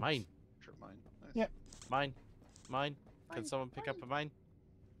 Mine. Sure, mine. Nice. Yep. Mine. Mine. Can Mine, someone pick up a mine?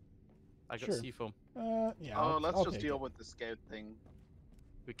 I got Sure. seafoam. Yeah. Oh, I'll let's just take deal it. with the scout thing.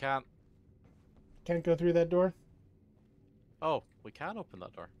 We can't. Can't go through that door. Oh, we can open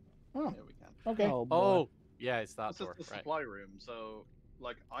that door. Oh, Yeah, we can. okay. Oh, boy. Oh, yeah, it's that This door. is the Right. supply room, so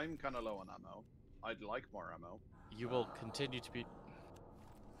like I'm kind of low on ammo. I'd like more ammo. You will continue to be.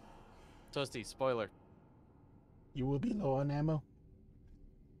 Toasty, spoiler. You will be low on ammo.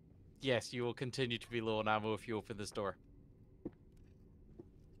 Yes, you will continue to be low on ammo if you open this door.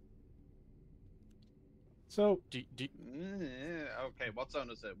 So, Okay, what zone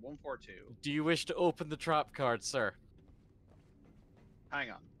is it? 142. Do you wish to open the trap card, sir?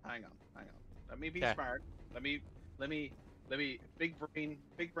 Hang on. Let me be 'Kay. smart. Let me.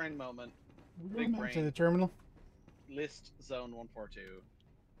 Big brain moment. we're Big going back to brain. the terminal. List zone 142.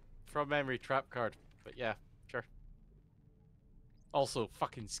 From memory, trap card. But yeah, sure. Also,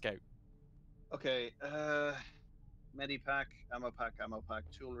 fucking scout. Okay. Medipack, ammo pack,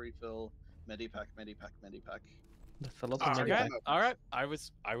 tool refill, medipack. That's a lot Ah, of okay. money. Okay, all right. I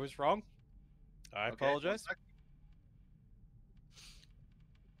was wrong. I Okay, apologize.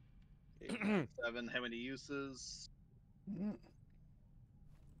 7. How many uses? Mm,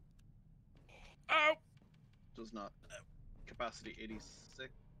 Oh, Does not. Capacity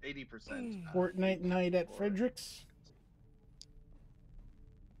 80%. Fortnite night at Or- Fredericks.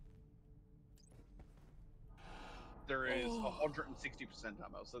 There is 160%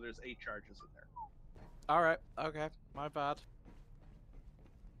 ammo, so there's 8 charges in there. all right. Okay, my bad.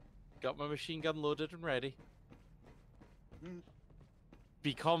 Got my machine gun loaded and ready. Mm.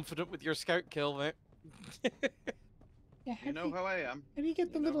 Be confident with your scout kill, mate. Yeah, You know how I am. how do you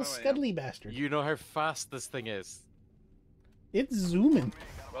get the you know little how I am. scuddly bastard? You know how fast this thing is. It's zooming.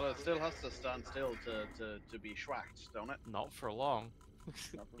 Well, it still has to stand still to be schwacked, don't it? Not for long.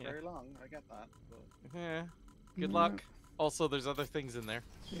 Not for Yeah. very long, I get that. But... Yeah. Good Mm. luck. Also, there's other things in there.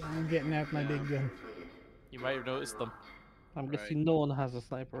 Yeah, I'm getting out my big gun. You might have noticed them. I'm Right. guessing no one has a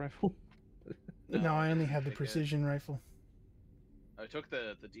sniper rifle. No, I only have the take it. precision rifle. I took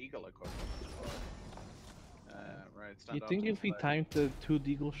the deagle equipment. Right. You Stand think off to if we the side. timed the 2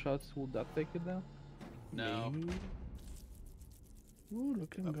 deagle shots, would that take it down? No. Ooh,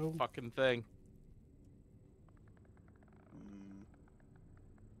 look at him That go. fucking thing. Mm,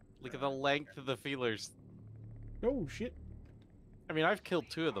 Look at the length of the feelers. Oh, shit. I mean, I've killed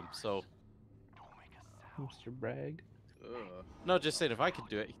 2 of them, so. Mr. Bragg. ugh. No, just saying, if I could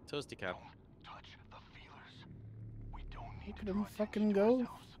do it, Toasty can. Touch the feelers. We don't need Look to at do him attention fucking to go.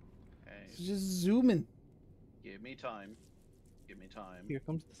 ourselves. Okay. It's just zooming. Give me time. Give me time. Here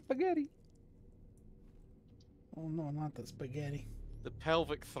comes the spaghetti. Oh, no, not the spaghetti. The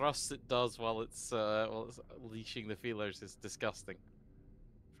pelvic thrusts it does while it's leashing the feelers is disgusting,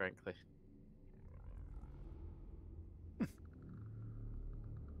 frankly.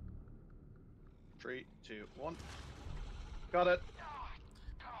 Three, two, one. Got it.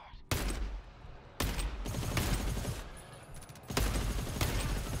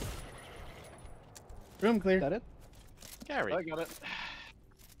 Room clear. Is that it? Gary, I got it.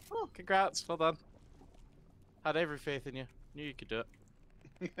 oh, congrats, well done. Had every faith in you. Knew you could do it.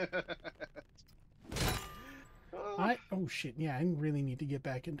 Oh shit, yeah, I really need to get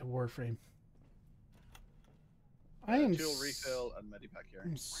back into Warframe. I am Tool refill and medipack here.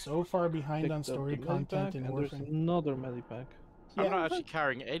 I'm so far behind on Picked up story the content medipack, in and there's Warframe. another medipack. Yeah, I'm not actually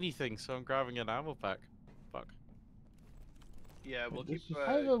carrying anything, so I'm grabbing an ammo pack. Fuck. Yeah, we'll This keep is-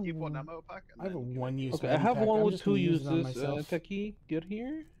 I have keep a- one ammo pack. And I have a then give it- one-use Okay, I have medipack. one I'm with just two gonna use it on uses. myself. Techie, get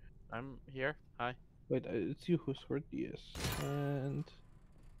here. I'm here. Hi. Wait, it's you who's hurt. Yes. And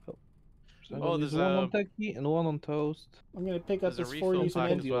oh, so I'm Oh, gonna use there's one on a- Techie and one on Toast. I'm gonna pick up There's a this refill four-use pack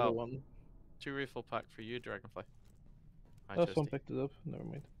Hold as med. the other well. one. 2 refill pack for you, Dragonfly. Hi, Oh, someone Toasty. picked it up. Never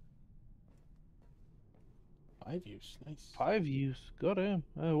mind. 5-use, nice. 5 use. Got him.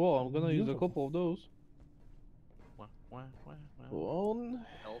 Well, I'm gonna use a Beautiful. couple of those. Wah, wah, wah, wah. One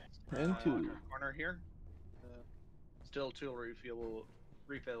health and two. corner here. Still tool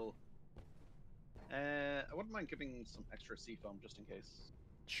refill. I wouldn't mind giving some extra sea foam just in case.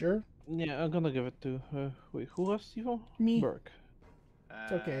 Sure, Yeah, I'm gonna give it to. Wait, who has Steve? Me. Burke.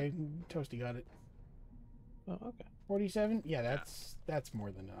 it's okay. Toasty got it. Oh, okay. 47? Yeah, that's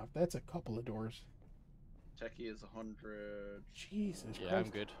more than enough. That's a couple of doors. Techie is 100. Jesus Yeah, Christ. I'm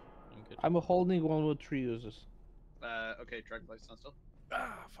good. I'm good. I'm holding one with 3 uses. Okay, Dragonfly stand still.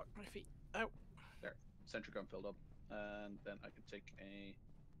 Ah, fuck my feet. Ow. Sentry gun filled up, and then I can take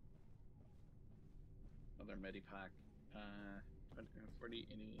another medipack. 20, 40,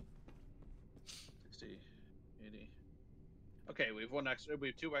 80, 60, 80. Okay, we have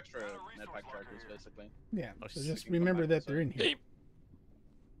 2 extra medpack charges basically. Yeah, Oh, so so just we can come remember back that this they're way. in here.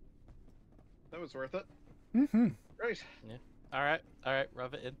 That was worth it. Mm-hmm. Great. All right,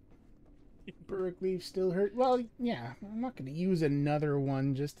 rub it in. Berkeley still hurt. Well, yeah, I'm not going to use another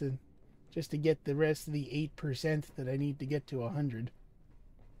one just to get the rest of the 8% that I need to get to 100.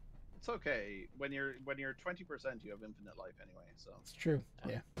 It's okay. When you're 20%, you have infinite life anyway. So It's true.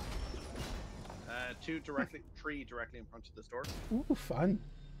 Yeah. 3 directly in front of this door. Ooh, fun.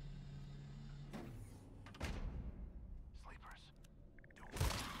 Sleepers.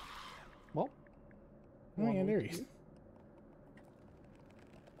 Well. Oh yeah, one there with he is. two.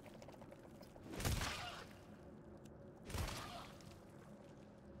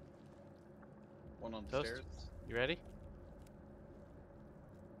 One on the Toast. stairs. You ready?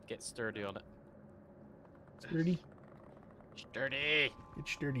 Get sturdy on it. Sturdy. Sturdy. Get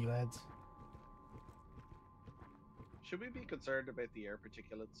sturdy, lads. Should we be concerned about the air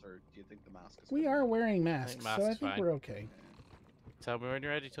particulates, or do you think the mask is? We good? are wearing masks, mask so I is think fine. we're okay. Tell me when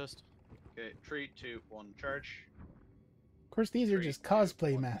you're ready, Toast. Okay, 3, 2, 1, charge. Of course, these are 3, just 2,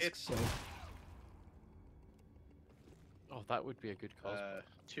 cosplay 1, masks, hit. so Oh, that would be a good cause.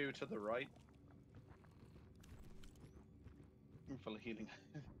 2 to the right. I'm full of healing.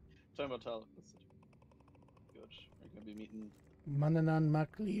 Time will tell. That's it. Good. We're going to be meeting. Mananan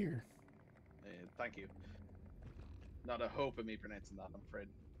Maclear. Thank you. Not a hope of me pronouncing that, I'm afraid.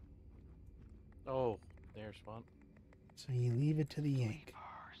 Oh, there's one. So you leave it to the yank.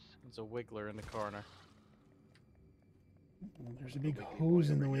 There's a wiggler in the corner. Well, there's a big wiggly hose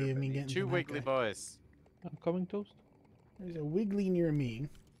boy in the over way here, of me Benny. getting to 2 that wiggly guy. boys. I'm coming, Toast. There's a wiggly near me.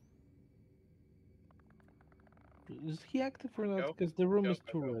 Is he active or Go. not? Because the room Go, is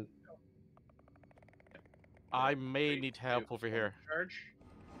go, too go. red. I may 3, need help 2, over 1, here. Charge.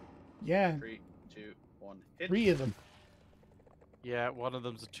 Yeah, 3, 2, 1, hit. 3 of them Yeah, one of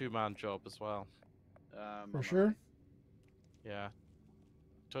them's a 2-man job as well. I'm for on sure. Yeah.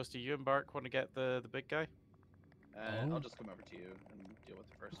 Toasty, you and Bark want to get the big guy? Oh. I'll just come over to you and deal with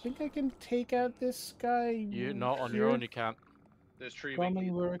it I first. think I can take out this guy. You not on your here. own. You can't. There's 3 Coming,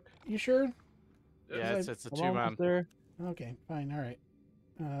 wiggly. work. You sure? Yeah, Is it's a I'm almost 2-man. there. Okay, fine. All right.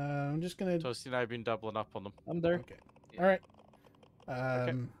 I'm just gonna. Toasty and I have been doubling up on them. I'm there. Okay. Yeah. All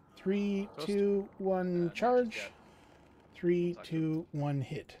right. 3, Toast. 2, 1, No, just charge. yet. 3, Exactly. 2, 1,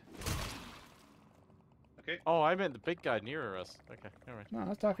 hit. Okay. Oh, I meant the big guy nearer us. Okay, alright. No, I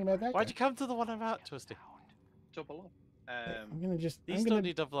was talking about that Why'd guy. you come to the one I'm at, Toasty? Double up. Okay, I'm gonna just. These I'm don't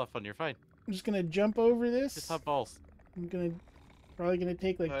need double up on. You're fine. just gonna jump over this. Just have balls. I'm gonna probably gonna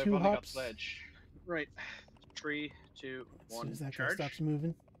take like I've 2 only got hops. sledge. Right. 3, 2, As soon 1, as that guy charge. stops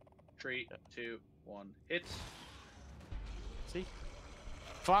moving. 3, 2, 1, hit. See?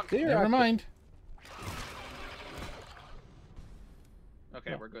 Fuck. They're Never active. mind.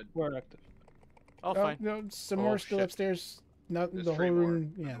 Okay, No, we're good. We're active. Oh, Oh, fine. no, some Oh, more still shit. upstairs. Not There's the three whole more,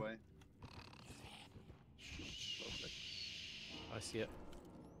 room. by Yeah. the way. Lovely. I see it.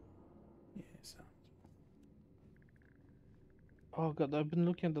 Yeah, so. Oh god, I've been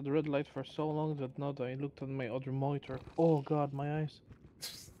looking at the red light for so long that now that I looked at my other monitor. Oh god, my eyes.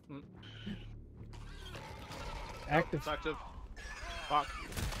 Active. It's active. Fuck.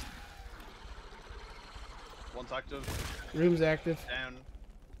 One's active. Room's active. Down.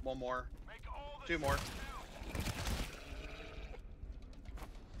 One more. Two more.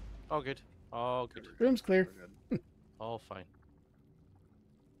 Oh, good. Oh, good. Room's clear. We're good. All fine.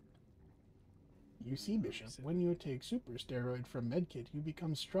 You see, Bishop, when you take super steroid from Medkit, you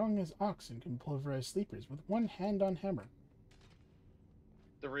become strong as ox and can pulverize sleepers with one hand on hammer.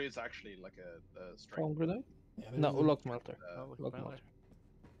 There is actually like a Phone strength. grenade? Yeah, No, there's a- lock melter. Uh, look Lock better. melter.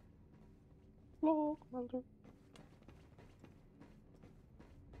 Lock melter.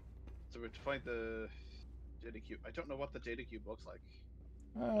 So we have to find the data cube. I don't know what the data cube looks like.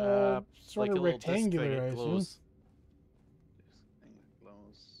 Sort like of a little disc thing, rectangular, I it assume. glows. This thing that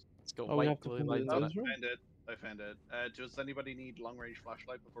glows. It's got Oh, we white have to glowing put it lights Oh, on I it. Room? found it. I found it. Does anybody need long range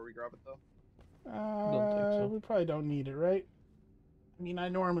flashlight before we grab it though? Don't think so. We probably don't need it, right? I mean, I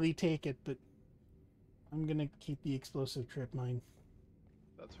normally take it, but I'm gonna keep the explosive trip mine.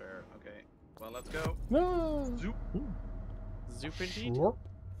 That's fair. Okay. Well, let's go. No. Zoop. Zoop indeed. Slurp.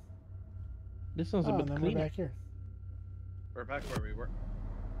 This one's a Oh, bit and then cleaner. we're back here. We're back where we were.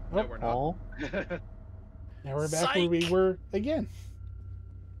 Oh. No, we're not. Oh, Now we're back where we Psych! were again.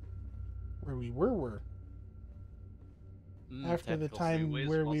 Where we were. After the Technical. time Whiz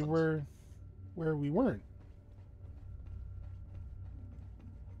where we wasn't. were, where we weren't.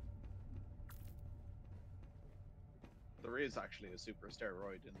 There is actually a super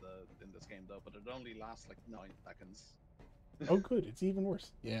steroid in this game though, but it only lasts like 9 seconds. Oh, good. It's even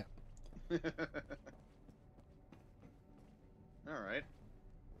worse. Yeah. All right.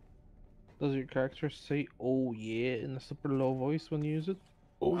 does your character say "oh yeah" in a super low voice when you use it?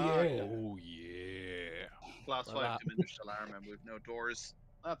 Oh Ah, yeah. yeah. Oh yeah. Class Well, 5 that- diminished alarm and we've no doors.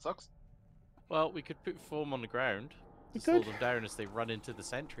 That sucks. Well, we could put foam on the ground We to slow could. them down as they run into the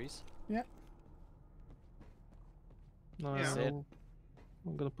sentries. No, Yeah. Said.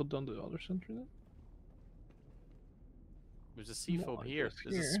 I'm gonna put down the other sentry then. There's a seafoam I here. guess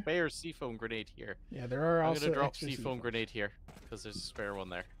There's a here. spare seafoam grenade here. Yeah, there are I'm also gonna drop extra seafoam seafoams. grenade here because there's a spare one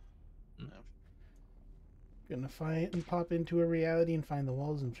there. Gonna find and pop into a reality and find the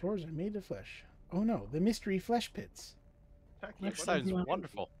walls and floors are made of flesh. Oh no, the mystery flesh pits. Heck, That what sounds is-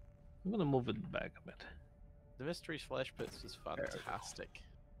 wonderful. I'm gonna move it back a bit. The Mysteries Flesh Pits was we go. fantastic.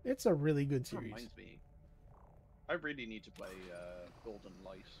 It's a really good That series. reminds me. I really need to play Golden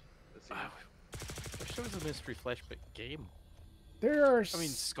Light this year. Wow. Wish there was a Mystery Flesh Pit game. There are. I mean,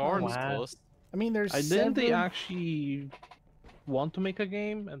 Scorn's Wow. close. I mean, there's. Didn't they several- actually want to make a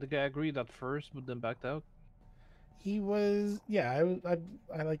game, and the guy agreed at first, but then backed out? He was, yeah.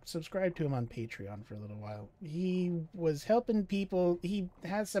 I like subscribed to him on Patreon for a little while. He was helping people. He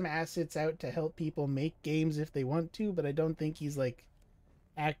has some assets out to help people make games if they want to, but I don't think he's like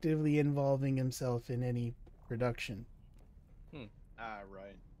actively involving himself in any production. Ah,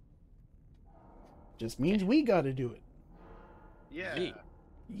 right. Just means we got to do it. Yeah. Me.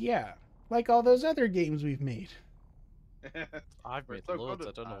 Yeah, like all those other games we've made. I've We're made so good loads. I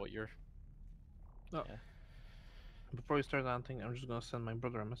at don't know that. what you're. Before you start anything, I'm just gonna send my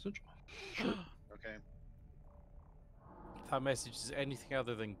brother a message. Okay. That message is anything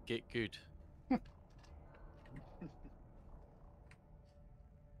other than get good.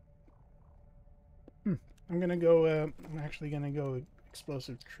 I'm gonna go. I'm actually gonna go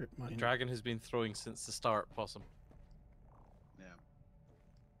explosive trip The mine. dragon has been throwing since the start, Possum. Yeah.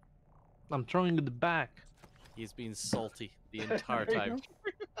 I'm throwing it back. He's been salty the entire There you time.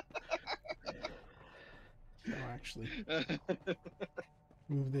 go. I'll actually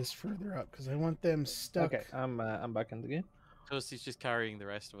move this further up because I want them stuck. Okay, I'm back in the game. Toasty's just carrying the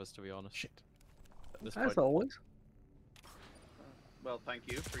rest of us, to be honest. Shit. At this As point. always. Well,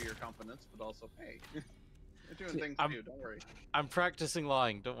 thank you for your confidence, but also, hey, you're doing See, things I'm- too. Don't worry. I'm practicing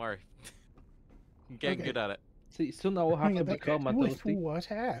lying. Don't worry. I'm getting Okay. good at it. See, soon I will have Bring to it back become a with toasty.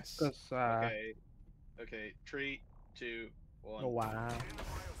 what ass? Because, Okay. Okay. 3, 2, 1. oh wow.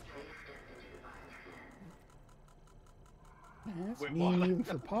 That's Wait, mean what? even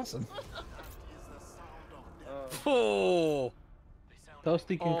for possum. Oh!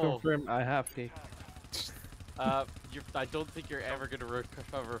 Toasty can Oh. confirm I have cake. I don't think you're ever gonna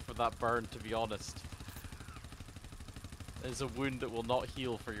recover from that burn, to be honest. is a wound that will not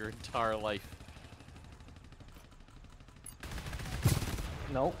heal for your entire life.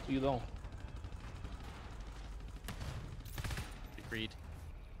 No, you don't. Agreed.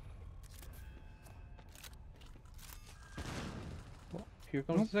 Well, here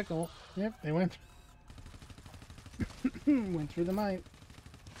comes the second one. Yep, they went. Went through the mine.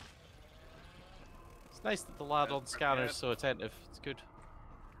 It's nice that the lad on scanner is so attentive. It's good.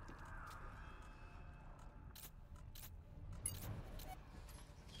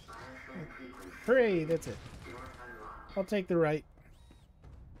 Hooray, that's it. I'll take the right.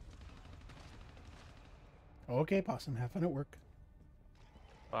 Okay, Possum, have fun at work.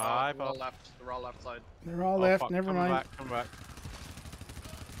 Bye, They're all Bob. left. They're all left side. They're all Oh, left, fuck, never coming mind. Back, coming back.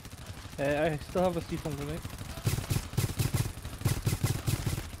 I still have a C4 grenade.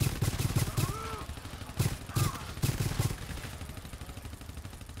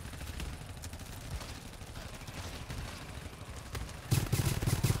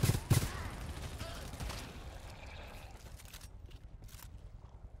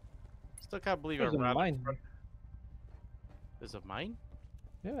 Still can't believe There's I a ran. mine. There's a mine?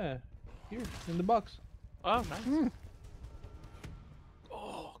 Yeah, here in the box. Oh, nice. Hmm,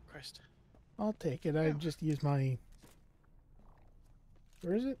 Oh, Christ. I'll take it. I just use my...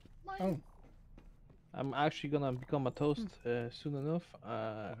 Where is it? Oh, I'm actually gonna become a toast soon enough.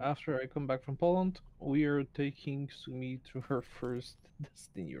 After I come back from Poland, we are taking Sumi to her first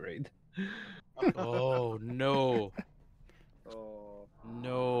Destiny raid. Oh, no. Oh,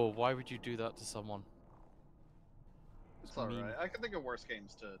 No. Why would you do that to someone? it's mean. alright. I can think of worse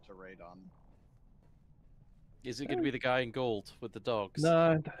games to raid on. Is it going to be the guy in gold with the dogs?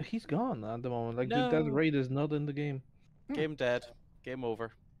 Nah, he's gone at the moment. Like that No. raid is not in the game. Game dead. Game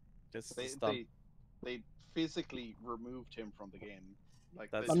over. This is done. They physically removed him from the game.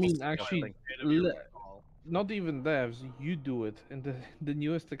 Like That's they I mean, just actually, made him your recall. not even devs. You do it in the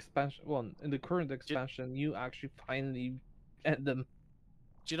newest expansion. One in the current expansion, you actually finally end them.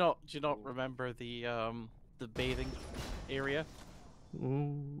 Do you not remember the bathing area?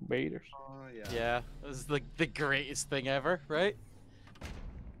 Raiders. Oh yeah. Yeah, it was the greatest thing ever, right?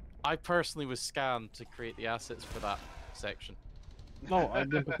 I personally was scanned to create the assets for that section. No, I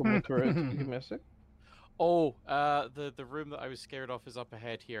didn't pick up my turret. Give me a sec. Oh, the room that I was scared of is up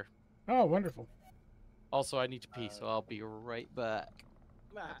ahead here. oh, wonderful. Also, I need to pee, so I'll be right back.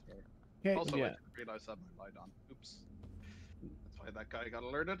 That's fair. Okay, Also, I Yeah. didn't realize I had my light on. Oops. That's why that guy got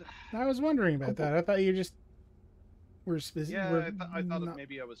alerted. I was wondering about that. I thought you just were specific. Yeah, I thought not...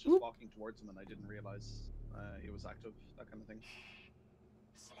 maybe I was just Oop. walking towards him and I didn't realize he was active. That kind of thing.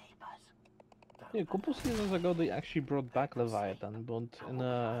 Yeah, a couple seasons ago, they actually brought back Leviathan, but in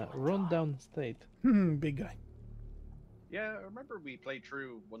a rundown state. Big guy. Yeah, I remember we played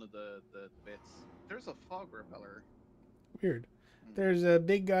through one of the bits. There's a fog repeller. Weird. There's a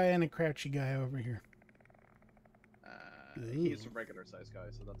big guy and a crouchy guy over here. He's a Ooh. regular sized guy,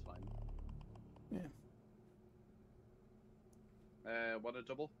 so that's fine. Yeah. Want a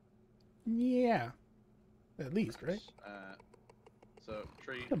double? Yeah. At least, right? So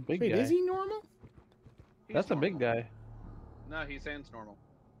 3. That's a big Wait, guy. is he normal? He's That's a big normal. guy. No, he sounds normal.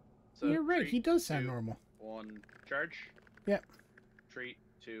 So You're right. 3, He does sound 2, normal. 1, charge. Yep. 3,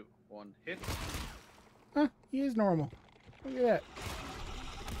 2, 1, hit. Huh? He is normal. Look at that.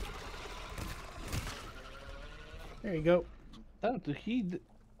 There you go. That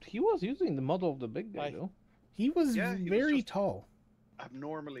he was using the model of the big guy Bye. though. He was Yeah, he was very just- tall.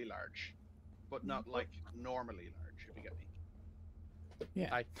 Abnormally large, but not like normally large. If you get me.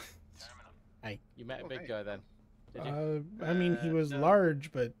 Yeah. You met a Okay. big guy then, did you? I mean, he was no.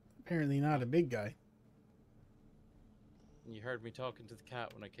 large, but apparently not a big guy. You heard me talking to the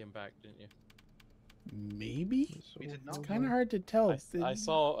cat when I came back, didn't you? Maybe? We did not. It's kind of hard to tell. I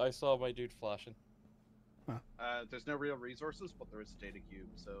saw my dude flashing. There's no real resources, but there is a data cube.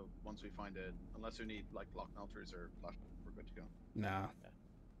 So once we find it, unless we need like block melters or flash, we're good to go. Nah.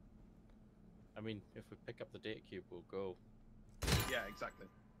 I mean, if we pick up the data cube, we'll go. Yeah, exactly.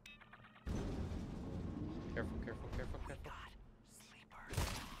 Careful, careful, careful, careful.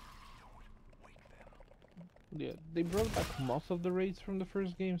 Yeah, they brought back most of the raids from the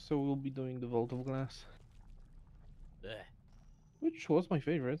first game, so we'll be doing the Vault of Glass, Ugh, which was my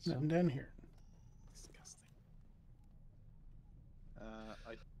favorite. So. Nothing down here. disgusting.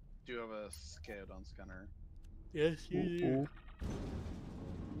 I do have a scout on scanner. Yes, Ooh, ooh.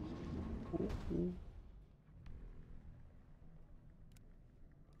 Ooh.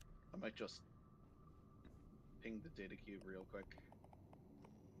 I might just ping the data cube real quick.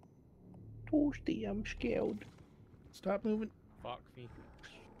 Toasty, I'm scared. Stop moving. Fuck me.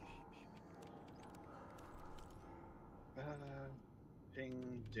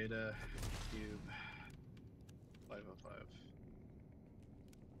 Ping data cube 505.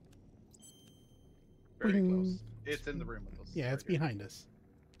 Very Bing. close. It's in the room with us. Yeah, right it's here. behind us.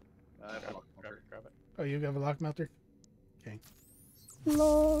 I have a lock Grab melter. it, grab it. Oh, you have a lock melter? Okay.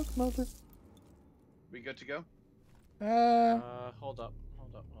 Lock melter. We good to go? Hold up,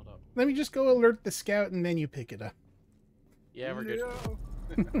 hold up, hold up. Let me just go alert the scout and then you pick it up. Yeah, we're good.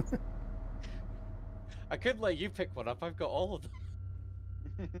 No. I could let you pick one up. I've got all of them.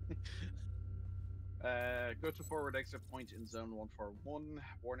 Go to forward exit point in zone 141.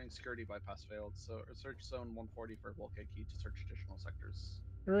 Warning, security bypass failed. So search zone 140 for bulkhead key to search additional sectors.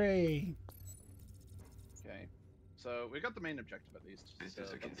 Hooray. Okay. So we got the main objective at least. This so is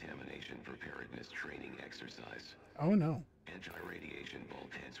a that's- contamination preparedness training exercise. Oh no. Anti-radiation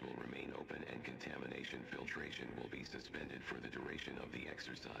bulkheads will remain open and contamination filtration will be suspended for the duration of the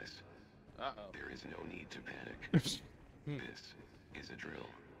exercise. Uh-oh. There is no need to panic. This is a drill.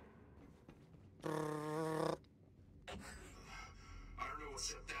 I don't know what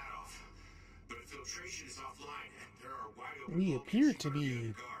set that off, but if filtration is offline, there are wide open We appear bulkheads to in front of be the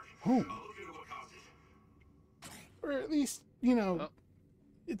other guard. home. I'll look into what caused it. Or at least, you know, Oh.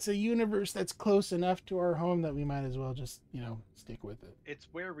 it's a universe that's close enough to our home that we might as well just, you know, stick with it. It's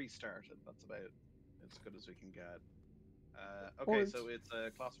where we started. That's about as good as we can get. Or Okay, it's- so it's a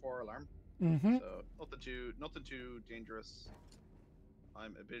class 4 alarm. Mm-hmm. So nothing too dangerous.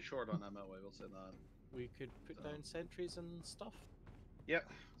 I'm a bit short on ammo, I will say that. We could put So- down sentries and stuff. Yep,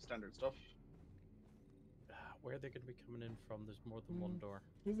 standard stuff. Where are they going to be coming in from? There's more than one door.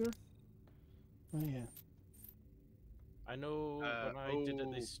 Is there? Oh yeah. I know when I did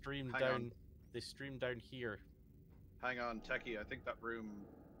it, they streamed hang down. on. They streamed down here. Hang on, Techie, I think that room...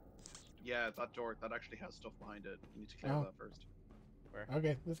 Yeah, that door, that actually has stuff behind it. You need to clear Oh. that first.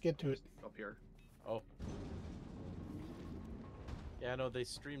 Okay, let's get to it. Up here. Oh. Yeah, no, they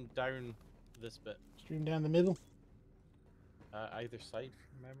streamed down this bit. Stream down the middle. Either side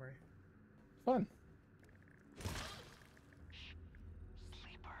from memory. Fun.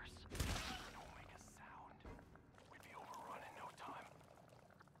 Sleepers. Don't make a sound. We'd be overrun in no time.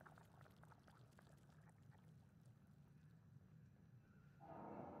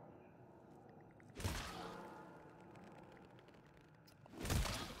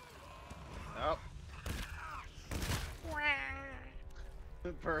 Oh.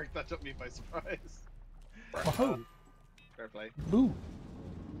 Burke, that took me by surprise. Oh, Fair play. boo.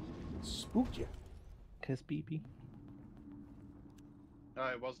 Spooked you. Kiss BB.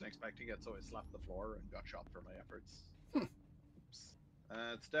 I wasn't expecting it, so I slapped the floor and got shot for my efforts. Oops.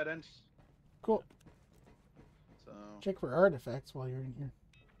 It's dead end. Cool. So. Check for artifacts while you're in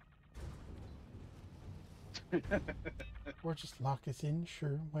here. Or just lock us in.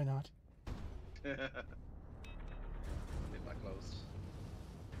 Sure, why not? Leave that closed.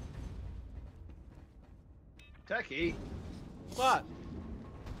 Techie, What?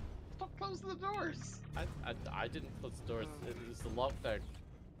 stop closing the doors. I didn't close the doors. It was the lockdown.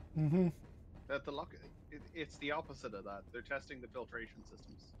 Mm-hmm. The lock. It's the opposite of that. They're testing the filtration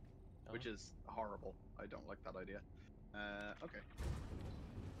systems, which is horrible. I don't like that idea. Okay.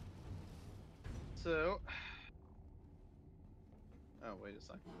 So. Oh, wait a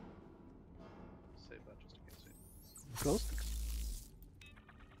second. Save that just in case. Ghost?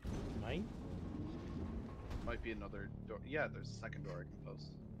 Mine? Might be another door. Yeah, there's a second door I can close.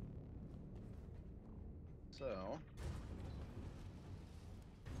 So.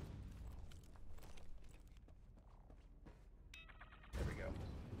 There we go.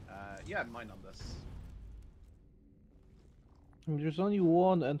 Yeah, mine on this. There's only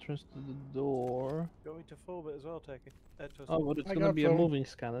one entrance to the door. Going to foam it as well, Techie. Oh, but it's I gonna got be a foam. moving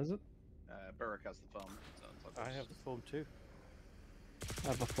scan, is it? Burrick has the phone. So it's all I good. have the foam too. I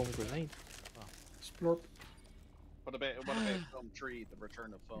have a foam grenade. Splorp. What about film 3, The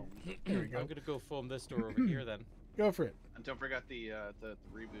Return of Foam? There we go. I'm gonna go foam this door over here then. Go for it. And don't forget the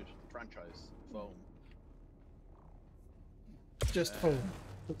reboot, the franchise, Foam. Just foam.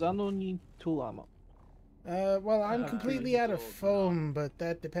 Does I don't need tool ammo? Well, I'm Uh, completely out of so not- foam, but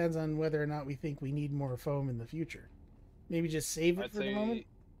that depends on whether or not we think we need more foam in the future. Maybe just save it I'd for the moment.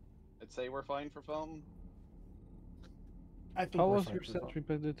 say we're fine for Foam. I think How we're was fine your for foam. sentry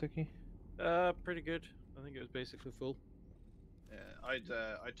by the Techie? Pretty good. I think it was basically full. Yeah,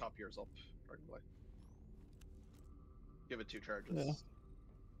 I'd top yours up, probably. Give it 2 charges. Yeah.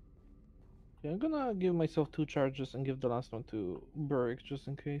 Yeah, I'm gonna give myself 2 charges and give the last one to Burrick just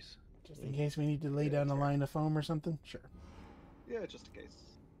in case. Just in case we need to lay Yeah, down a sure. line of foam or something. Sure. Yeah, just in case.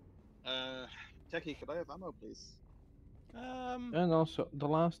 Techie, could I have ammo, please? And also the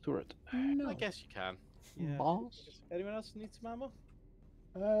last turret. No. I guess you can. Yeah. Boss? Anyone else need some ammo?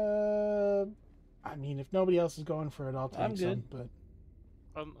 I mean, if nobody else is going for it, I'll I'm take good. some.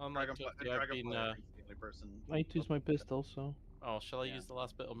 But Unlike Toasty, I've been. Dragonfly, I think, is the only person. I need to use my pistol, so. Oh, shall I Yeah. use the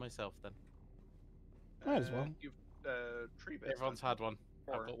last bit on myself then? might as well. You've tree bits. Everyone's haven't had one.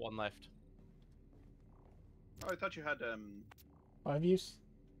 you? I've got one left. Oh, I thought you had 5 use.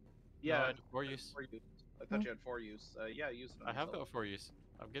 No, Yeah. I had 4 use. 4 use. I thought you had 4 use. Yeah, use it on I have got a yourself. 4 use.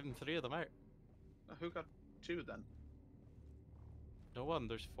 I've given 3 of them out. Who got 2 then? No one.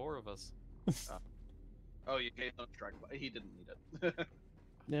 There's 4 of us. Oh, you gave him Dragonfly. He didn't need it.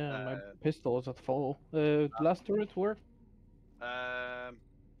 Yeah, my Uh, pistol is at full. Last turret where?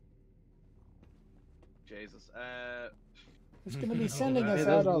 Jesus. It's gonna be sending Yeah, us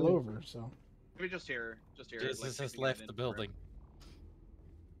that's out all good. over. So maybe just here. Just here. Jesus has facing left out the into room. building.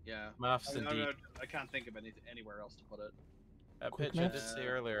 Yeah. Maths indeed. I can't think of anywhere else to put it. Quick Pitch, I did maths? say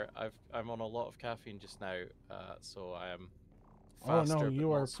earlier, I'm on a lot of caffeine just now, so I am oh faster. no, but you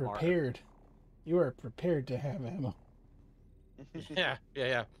not are smarter. prepared. You are prepared to have ammo.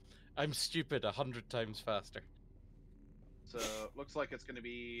 Yeah. I'm stupid 100 times faster. So looks like it's going to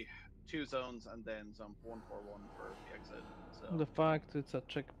be 2 zones and then zone 141 for the exit. So The fact it's a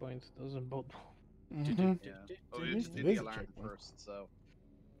checkpoint doesn't bode well. Mhm. yeah. At Oh, we least did it the is a alarm checkpoint. first. So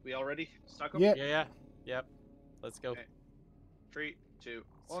we all ready? Stock up. Yep. Yep. Let's go. Okay. 3, 2,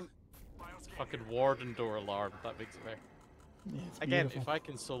 1. Fucking warden door alarm. That makes it fair. Yeah, it's Again, beautiful. if I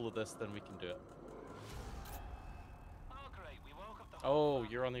can solo this, then we can do it. Oh, great. We woke up the Oh,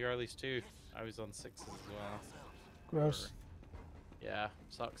 you're on the earlies too. I was on 6s as well. Gross. Yeah,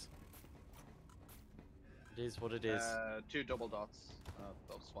 sucks. It is what it is. 2 double dots.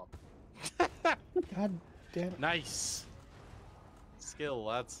 They'll swap. God damn it. Nice. Skill,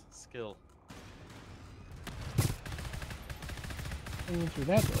 lads. Skill. Going through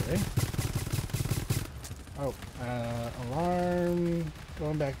that door, eh? Oh, alarm.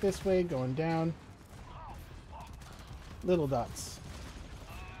 Going back this way, going down. Little dots.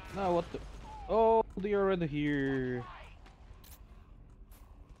 Now what the? Oh, they're already here.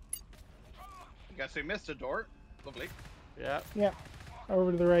 I guess we missed a door. Lovely. Yeah. Yep.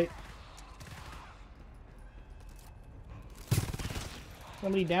 Over to the right.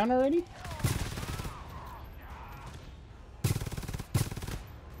 Somebody down already?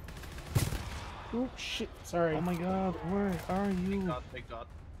 Oh shit! Sorry. Oh my god, where are Big you? dot, big dot.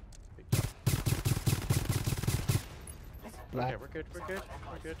 Black. Okay, we're good. We're good.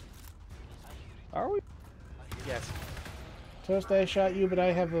 We're good. Are we? Yes. Toast, I shot you, but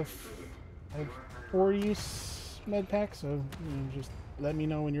I have a 4 use med pack, so just let me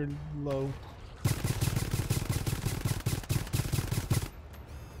know when you're low.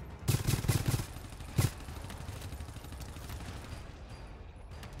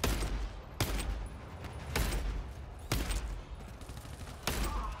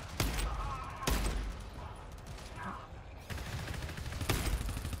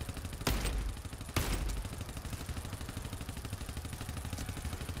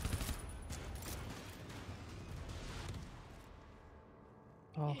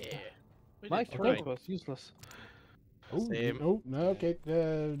 Oh, Yeah. We my did turret fine. was useless. Oh, Same. oh, no, okay.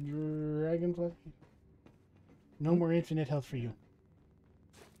 The dragonfly. No more infinite health for you.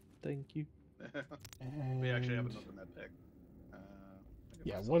 Thank you. And We actually have another med pick.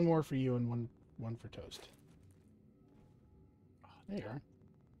 yeah, one more for you and one for Toast. There you are.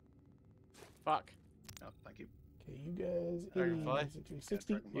 Fuck. Oh, thank you. Okay, you guys. Dragonfly?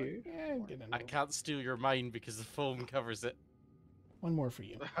 60. Dragonfly. Yeah, get I another. can't steal your mine because the foam covers it. One more for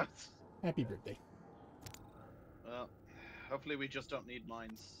you. Happy birthday. Well, hopefully we just don't need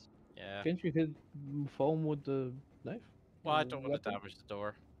mines. Yeah. Can't you hit foam with the knife? Well, I Or don't want to weapon? damage the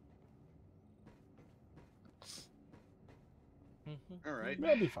door. All right.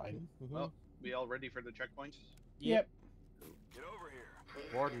 That'll be fine. Well, we all ready for the checkpoint? Yep. Get over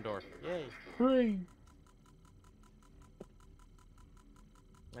here. Warden door. Yay. Hooray.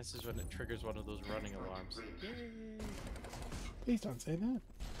 This is when it triggers one of those running alarms. Please don't say that.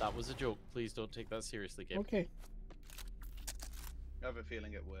 That was a joke. Please don't take that seriously, game. Okay. I have a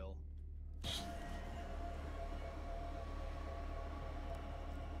feeling it will. I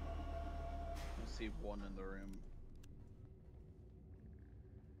see one in the room.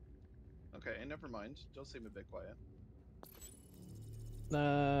 Okay, never mind. Does seem a bit quiet.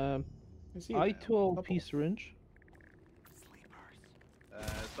 I see I it. 12 piece syringe.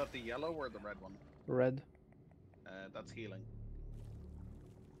 Is that the yellow or the red one? Red. That's healing.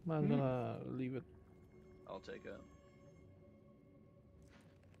 I'm gonna leave it. I'll take it.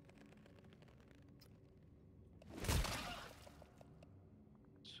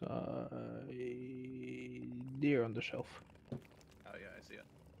 There on the shelf. Oh yeah, I see it.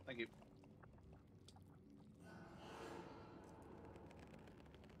 Thank you.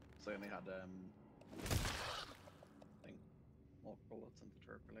 So I only had thing, more bullets in the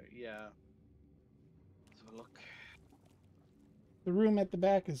turret. Yeah. Let's have a look. The room at the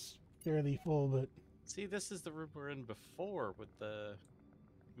back is fairly full, but See, this is the room we're in before with the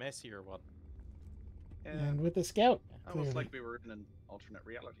messier one. Yeah. and with the scout, Almost clearly. like we were in an alternate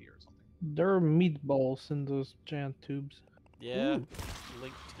reality or something. There are meatballs in those giant tubes. Yeah, Ooh.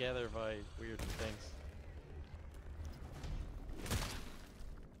 linked together by weird things.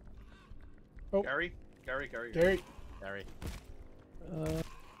 Oh. Gary. Gary, Gary.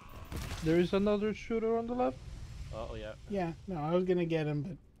 There is another shooter on the left. Oh yeah. yeah, no, I was gonna get him,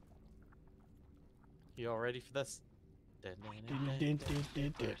 but You all ready for this?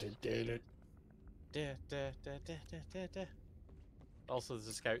 Also, there's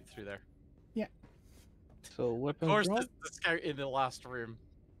a scout through there. So Of weapons course, drop. there's the scout in the last room.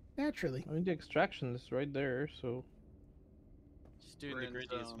 naturally. I mean, the extraction is right there, so Just doing We're the in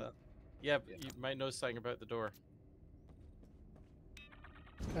gritty as zone. well. Yeah, but Yeah. you might know something about the door.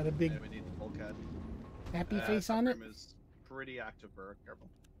 Got a big Yeah, we need the bulkhead. happy face that on it. room is pretty active, Burr. Careful.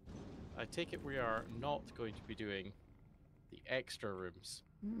 I take it we are not going to be doing the extra rooms.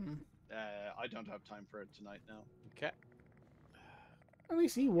 Hmm. I don't have time for it tonight now. Okay. I only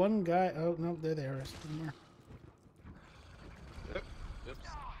see one guy. Oh no, they're there somewhere. Oops.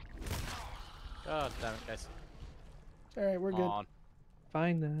 God damn it, guys. It's all right, we're good. On.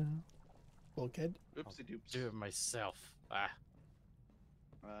 fine now. Bulkhead. Oopsie doops. Do it myself. Ah.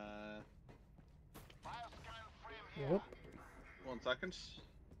 Whoop. 1 second.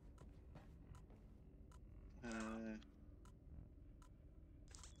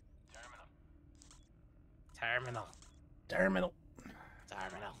 Terminal. Terminal.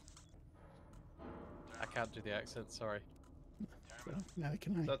 Terminal. I can't do the accent, sorry. Well, neither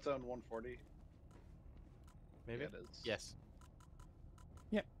can I. That's on 140. Maybe? Yeah, it is. Yes.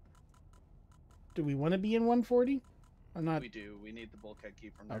 Do we want to be in 140? Or not? We do. We need the bulkhead key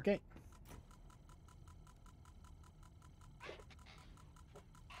from there. Okay.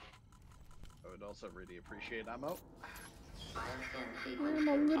 I would also really appreciate ammo. I'm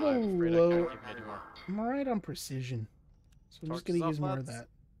a I'm little afraid I low. can't give you any more. I'm alright on precision. So I'm just Torch gonna us use off, more of lads. that.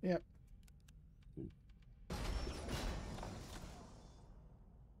 Yep.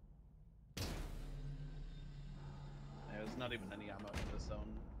 There's not even any ammo in this zone.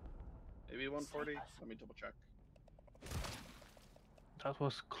 Maybe 140? Let me double check. That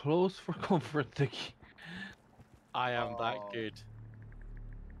was close for comfort, Dicky. I am that Oh. good.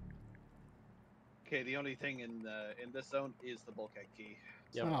 Okay, the only thing in this zone is the bulkhead key.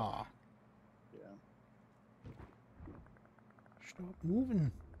 Yep. Aw. Yeah. Stop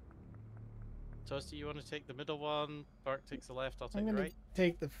moving. Toasty, you want to take the middle one? Bart takes the left, I'll take I'm the gonna right.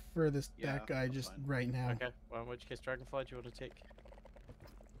 take the furthest Yeah, back guy that's just fine. right now. Okay, well, in which case, Dragonfly, do you want to take?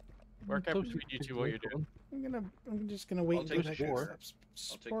 Work out Toasty between you takes two the what you're right doing. one. I'm just gonna wait I'll until take the that guy shooter.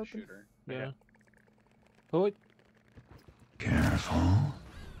 stops I'll take the sparping. shooter. Yeah. Oh wait. Careful.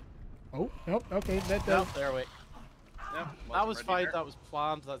 Oh, nope. Okay, that No, does. there we. Yeah, That was ready fine. there. That was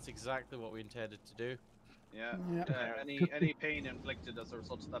planned. That's exactly what we intended to do. Yeah. Yeah. Any pain inflicted as a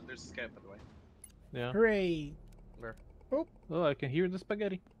result of that, there's a scout, by the way. Yeah. Hooray! Where? Oh, I can hear the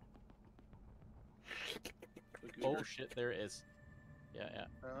spaghetti. Oh shit! There it is. Yeah, yeah.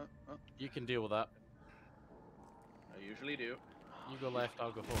 Oh, You can deal with that. I usually do. You go left.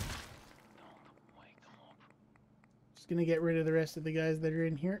 I'll go home. Just gonna get rid of the rest of the guys that are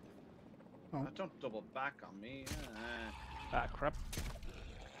in here. Oh. Don't double back on me. Ah, crap.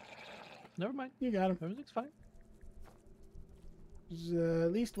 Never mind. You got him. Everything's fine. There's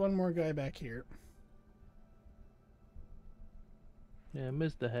at least one more guy back here. Yeah, I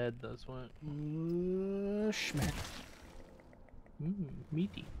missed the head. That's why. Schmack.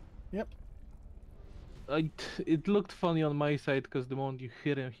 Meaty. Yep. It looked funny on my side because the moment you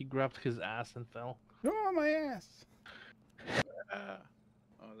hit him, he grabbed his ass and fell. Oh, my ass.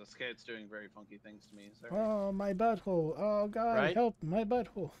 Oh, the scout's doing very funky things to me. Sorry. Oh, my butthole. Oh, God, Right. help my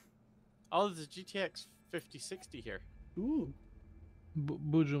butthole. Oh, there's a GTX 5060 here. Ooh.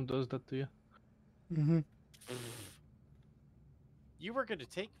 Boojum does that to you. Mm-hmm. You were going to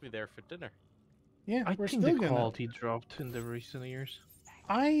take me there for dinner. Yeah, I we're think still the gonna. quality dropped in the recent years.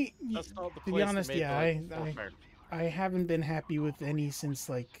 That's not the To be place honest, that made yeah, the £4. I haven't been happy with any since,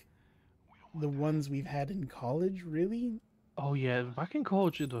 like, the ones we've had in college, really. Oh yeah, back in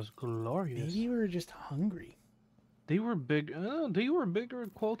college it was glorious. Maybe we were just hungry. They were big. They were bigger.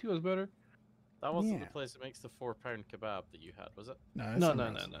 Quality was better. That wasn't Yeah. the place that makes the £4 kebab that you had, was it? No, that's No, somewhere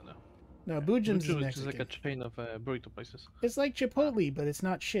no, no, else. no, no. No, Boojum's is Bujum is just like a Mexican. chain of burrito places. It's like Chipotle, but it's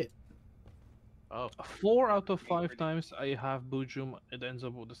not shit. Oh, 4 out of 5 times I have Bujum, it ends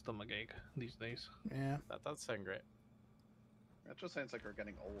up with a stomachache these days. Yeah, that does sound great. That just sounds like we're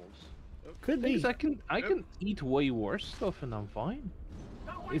getting old. Oh, could Thing is, be. I can eat way worse stuff and I'm fine.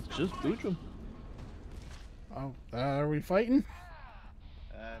 It's just Bujum. Oh, are we fighting?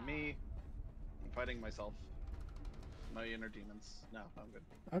 me. I'm fighting myself. My inner demons. No, I'm good.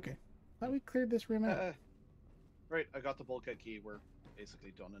 Okay. Thought we cleared this room out. Right, I got the bulkhead key. We're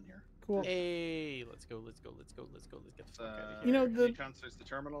basically done in here. Cool. Hey, let's go, let's go, let's go, let's go, let's get the fuck out of here. You know, Any chance there's the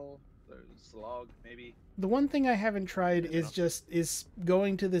terminal? There's the log, maybe. The one thing I haven't tried Yeah, is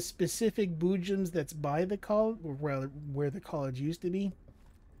going to the specific Boojums that's by the college, where the college used to be.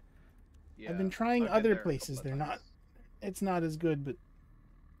 Yeah, I've been trying I've other there a couple places. of They're not. times. It's not as good, but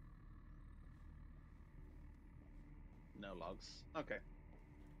No logs. Okay.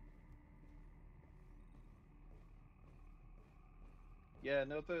 Yeah,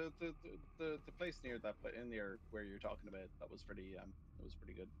 no, the place near that, but in there where you're talking about, that was pretty it was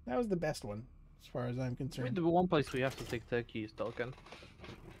pretty good. that was the best one, as far as I'm I mean, concerned. the one place we have to take the key is Token.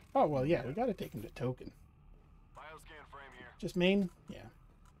 Oh well, yeah, we gotta take him to Token. Bioscan frame here. Just main, yeah.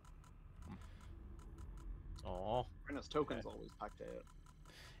 Aw, Brenna's token's always packed out.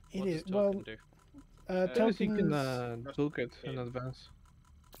 It what is does well. Token do? Because you can Tokens, book it in advance.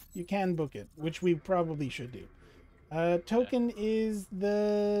 you can book it, which we probably should do. Token is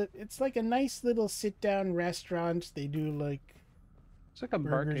it's like a nice little sit-down restaurant. They do like It's like a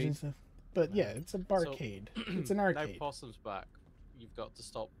burgers and barcade. stuff. But yeah, it's a barcade. It's an Now arcade. Possum's back. You've got to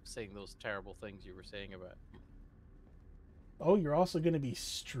stop saying those terrible things you were saying about. Oh, you're also going to be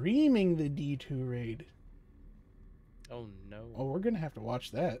streaming the D2 raid. Oh no. Oh, we're going to have to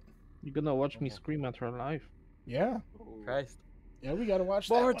watch that. You're gonna watch me scream at her live. Yeah. Christ. Yeah, we got to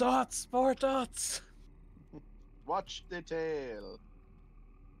watch More that one. dots! More dots! Watch the tail.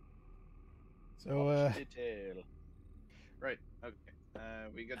 So, Watch the tail. Right. Okay.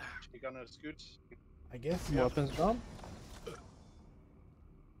 We got to take on a scoot. I guess Weapons gone?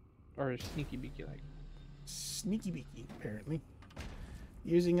 Or sneaky beaky like. Sneaky beaky, apparently.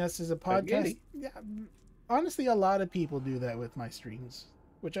 Using us as a Spaghetti. podcast. Yeah, honestly, a lot of people do that with my streams,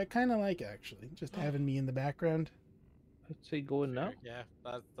 which I kind of like, actually. Just having me in the background. I'd say going now. Yeah,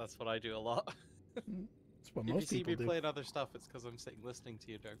 that's what I do a lot. That's what If you most see people me do. playing other stuff, it's because I'm sitting listening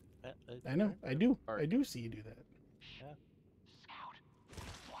to you, Doug. I know. I do. Or- I do see you do that. Scout.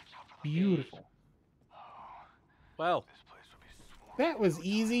 Watch out for the Beautiful. Oh, Well, this place would be swarming. That was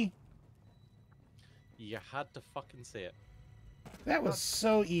easy. you had to fucking say it. That was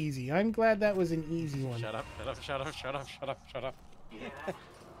so easy. I'm glad that was an easy one. Shut up, shut up, shut up, shut up, shut up, shut up. You hear that?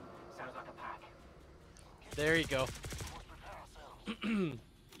 Sounds like a pack. There you go. Let's prepare ourselves.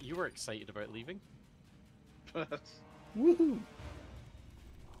 You were excited about leaving. Woohoo!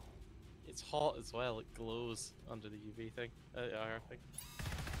 It's hot as well. It glows under the UV thing. IR thing.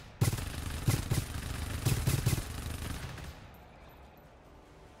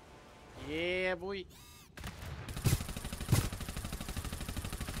 Yeah, boy.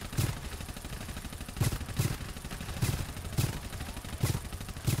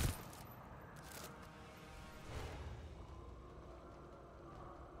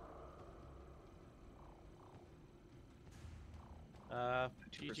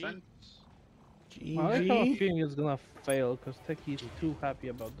 GG. 2%. I have a GG. feeling it's gonna fail because Techie is too happy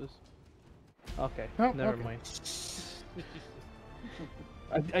about this. Okay, Oh, never okay. mind.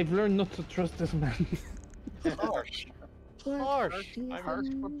 I've learned not to trust this man. Harsh. But Harsh. he's I'm harsh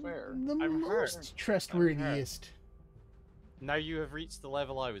the- but fair. The I'm most hurt. trustworthiest. Now you have reached the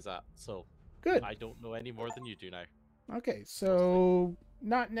level I was at, so Good. I don't know any more than you do now. Okay, so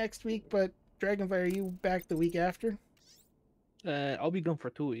not next week, but Dragonfire, are you back the week after? I'll be gone for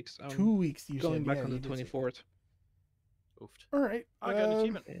 2 weeks. I'm 2 weeks, you going said. back Yeah, on the you did say. 24th. Oofed. All right. I got an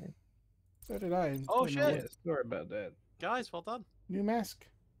achievement. Yeah. So did I. Oh, Wait a shit. minute. Yeah, sorry about that. Guys, well done. New mask.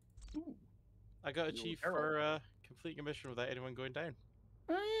 I got a Yo, chief arrow. for completing a mission without anyone going down.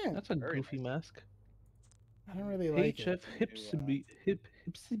 Oh, yeah. That's a Very goofy mask. I don't really Hey, like it. Chef It's a new,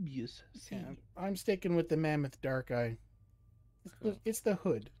 Hypsibius. Yeah, I'm sticking with the Mammoth Dark Eye. Cool. It's the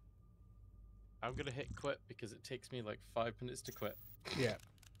hood. I'm gonna hit quit because it takes me like 5 minutes to quit. Yeah.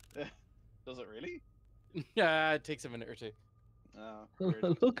 Does it really? Yeah, it takes a minute or two.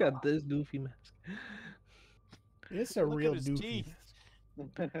 Weird. Look at this goofy mask. It's a Look at real his doofy. teeth.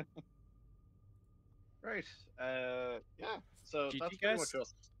 Right. Yeah. So GG, that's pretty guys. much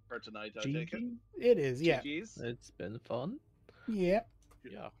us for tonight. I take it. GG. It is, yeah. GG's. It's been fun. Yeah.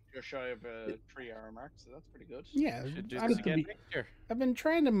 Yeah. Just shy of a 3-hour mark, so that's pretty good. Yeah, Should do I'm- this again next year. I've been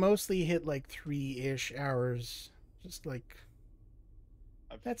trying to mostly hit like 3-ish hours. Just like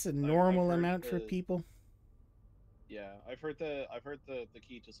that's a I've normal heard amount for the- people. Yeah, I've heard the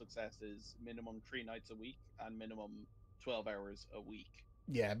key to success is minimum 3 nights a week and minimum 12 hours a week.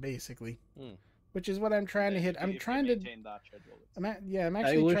 Yeah, basically. Hmm. Which is what I'm trying to Then hit. if I'm you trying to. maintain that schedule. I'm I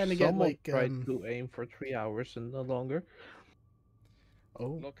actually wish trying to get someone like tried to aim for 3 hours and no longer.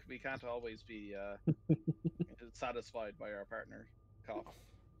 Oh, Look, we can't always be satisfied by our partner cough.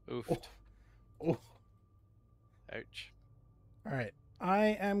 Oof. oh. Ouch. All right.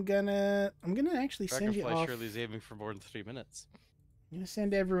 I'm gonna actually send you Dragonfly off. surely is aiming for more than 3 minutes. I'm gonna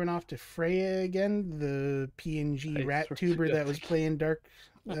send everyone off to Freya again, the PNG I rat swear to tuber God. that was playing Dark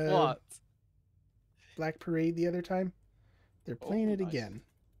What? Black Parade the other time. They're playing Oh, it nice. again.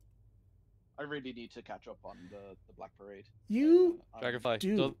 I really need to catch up on the Black Parade. You Dragonfly,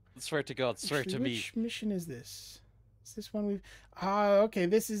 do. don't swear to God, swear Actually, to me. which mission is this? Is this one we've? Okay.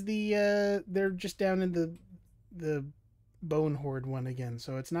 This is the. They're just down in the Bone Horde one again,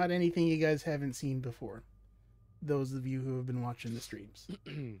 so it's not anything you guys haven't seen before. Those of you who have been watching the streams.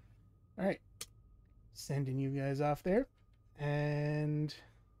 All right, sending you guys off there, and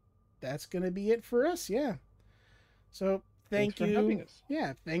that's gonna be it for us. Yeah. So Thanks thank for you. having us.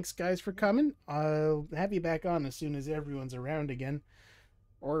 Yeah, thanks guys for coming. I'll have you back on as soon as everyone's around again,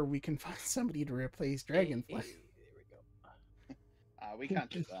 or we can find somebody to replace Dragonfly. There we go. We can't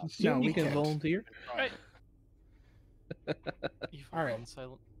do that. No, you we can can't. volunteer. Right. You've All right. gone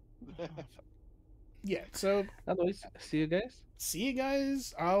silent. Yeah. So Otherwise, see you guys. see you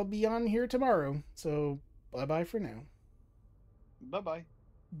guys. I'll be on here tomorrow. So bye bye for now. Bye bye.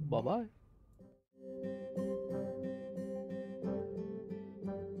 Bye bye.